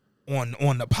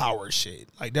on the power shit.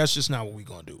 Like, that's just not what we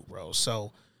gonna do, bro.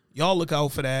 So y'all look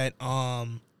out for that.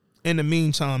 In the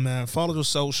meantime, man, follow the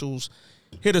socials.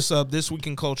 Hit us up, This Week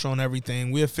in Culture on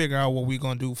everything. We'll figure out what we're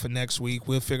going to do for next week.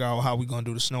 We'll figure out how we're going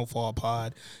to do the Snowfall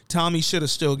pod. Tommy should have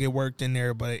still get worked in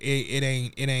there, but it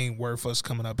ain't worth us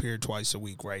coming up here twice a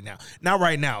week right now. Not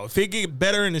right now. If it get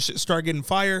better and it start getting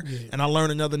fire and I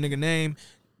learn another nigga name,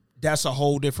 that's a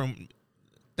whole different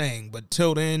thing. But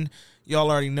till then,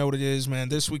 y'all already know what it is, man.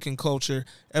 This Week in Culture,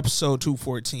 episode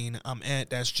 214. I'm Ant.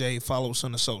 That's Jay. Follow us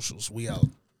on the socials. We out.